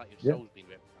it feels like your soul's being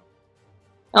ripped out.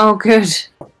 Oh, good.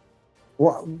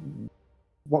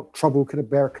 What trouble could a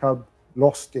bear cub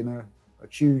lost in a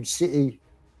huge city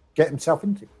get himself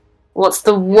into? What's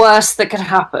the worst that could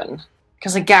happen?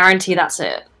 Because I guarantee that's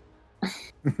it.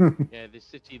 Yeah, this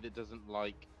city that doesn't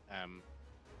like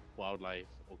wildlife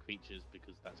or creatures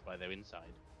because that's by their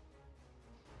inside.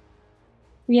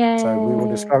 Yeah. So we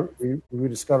will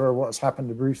discover what's happened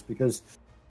to Bruce because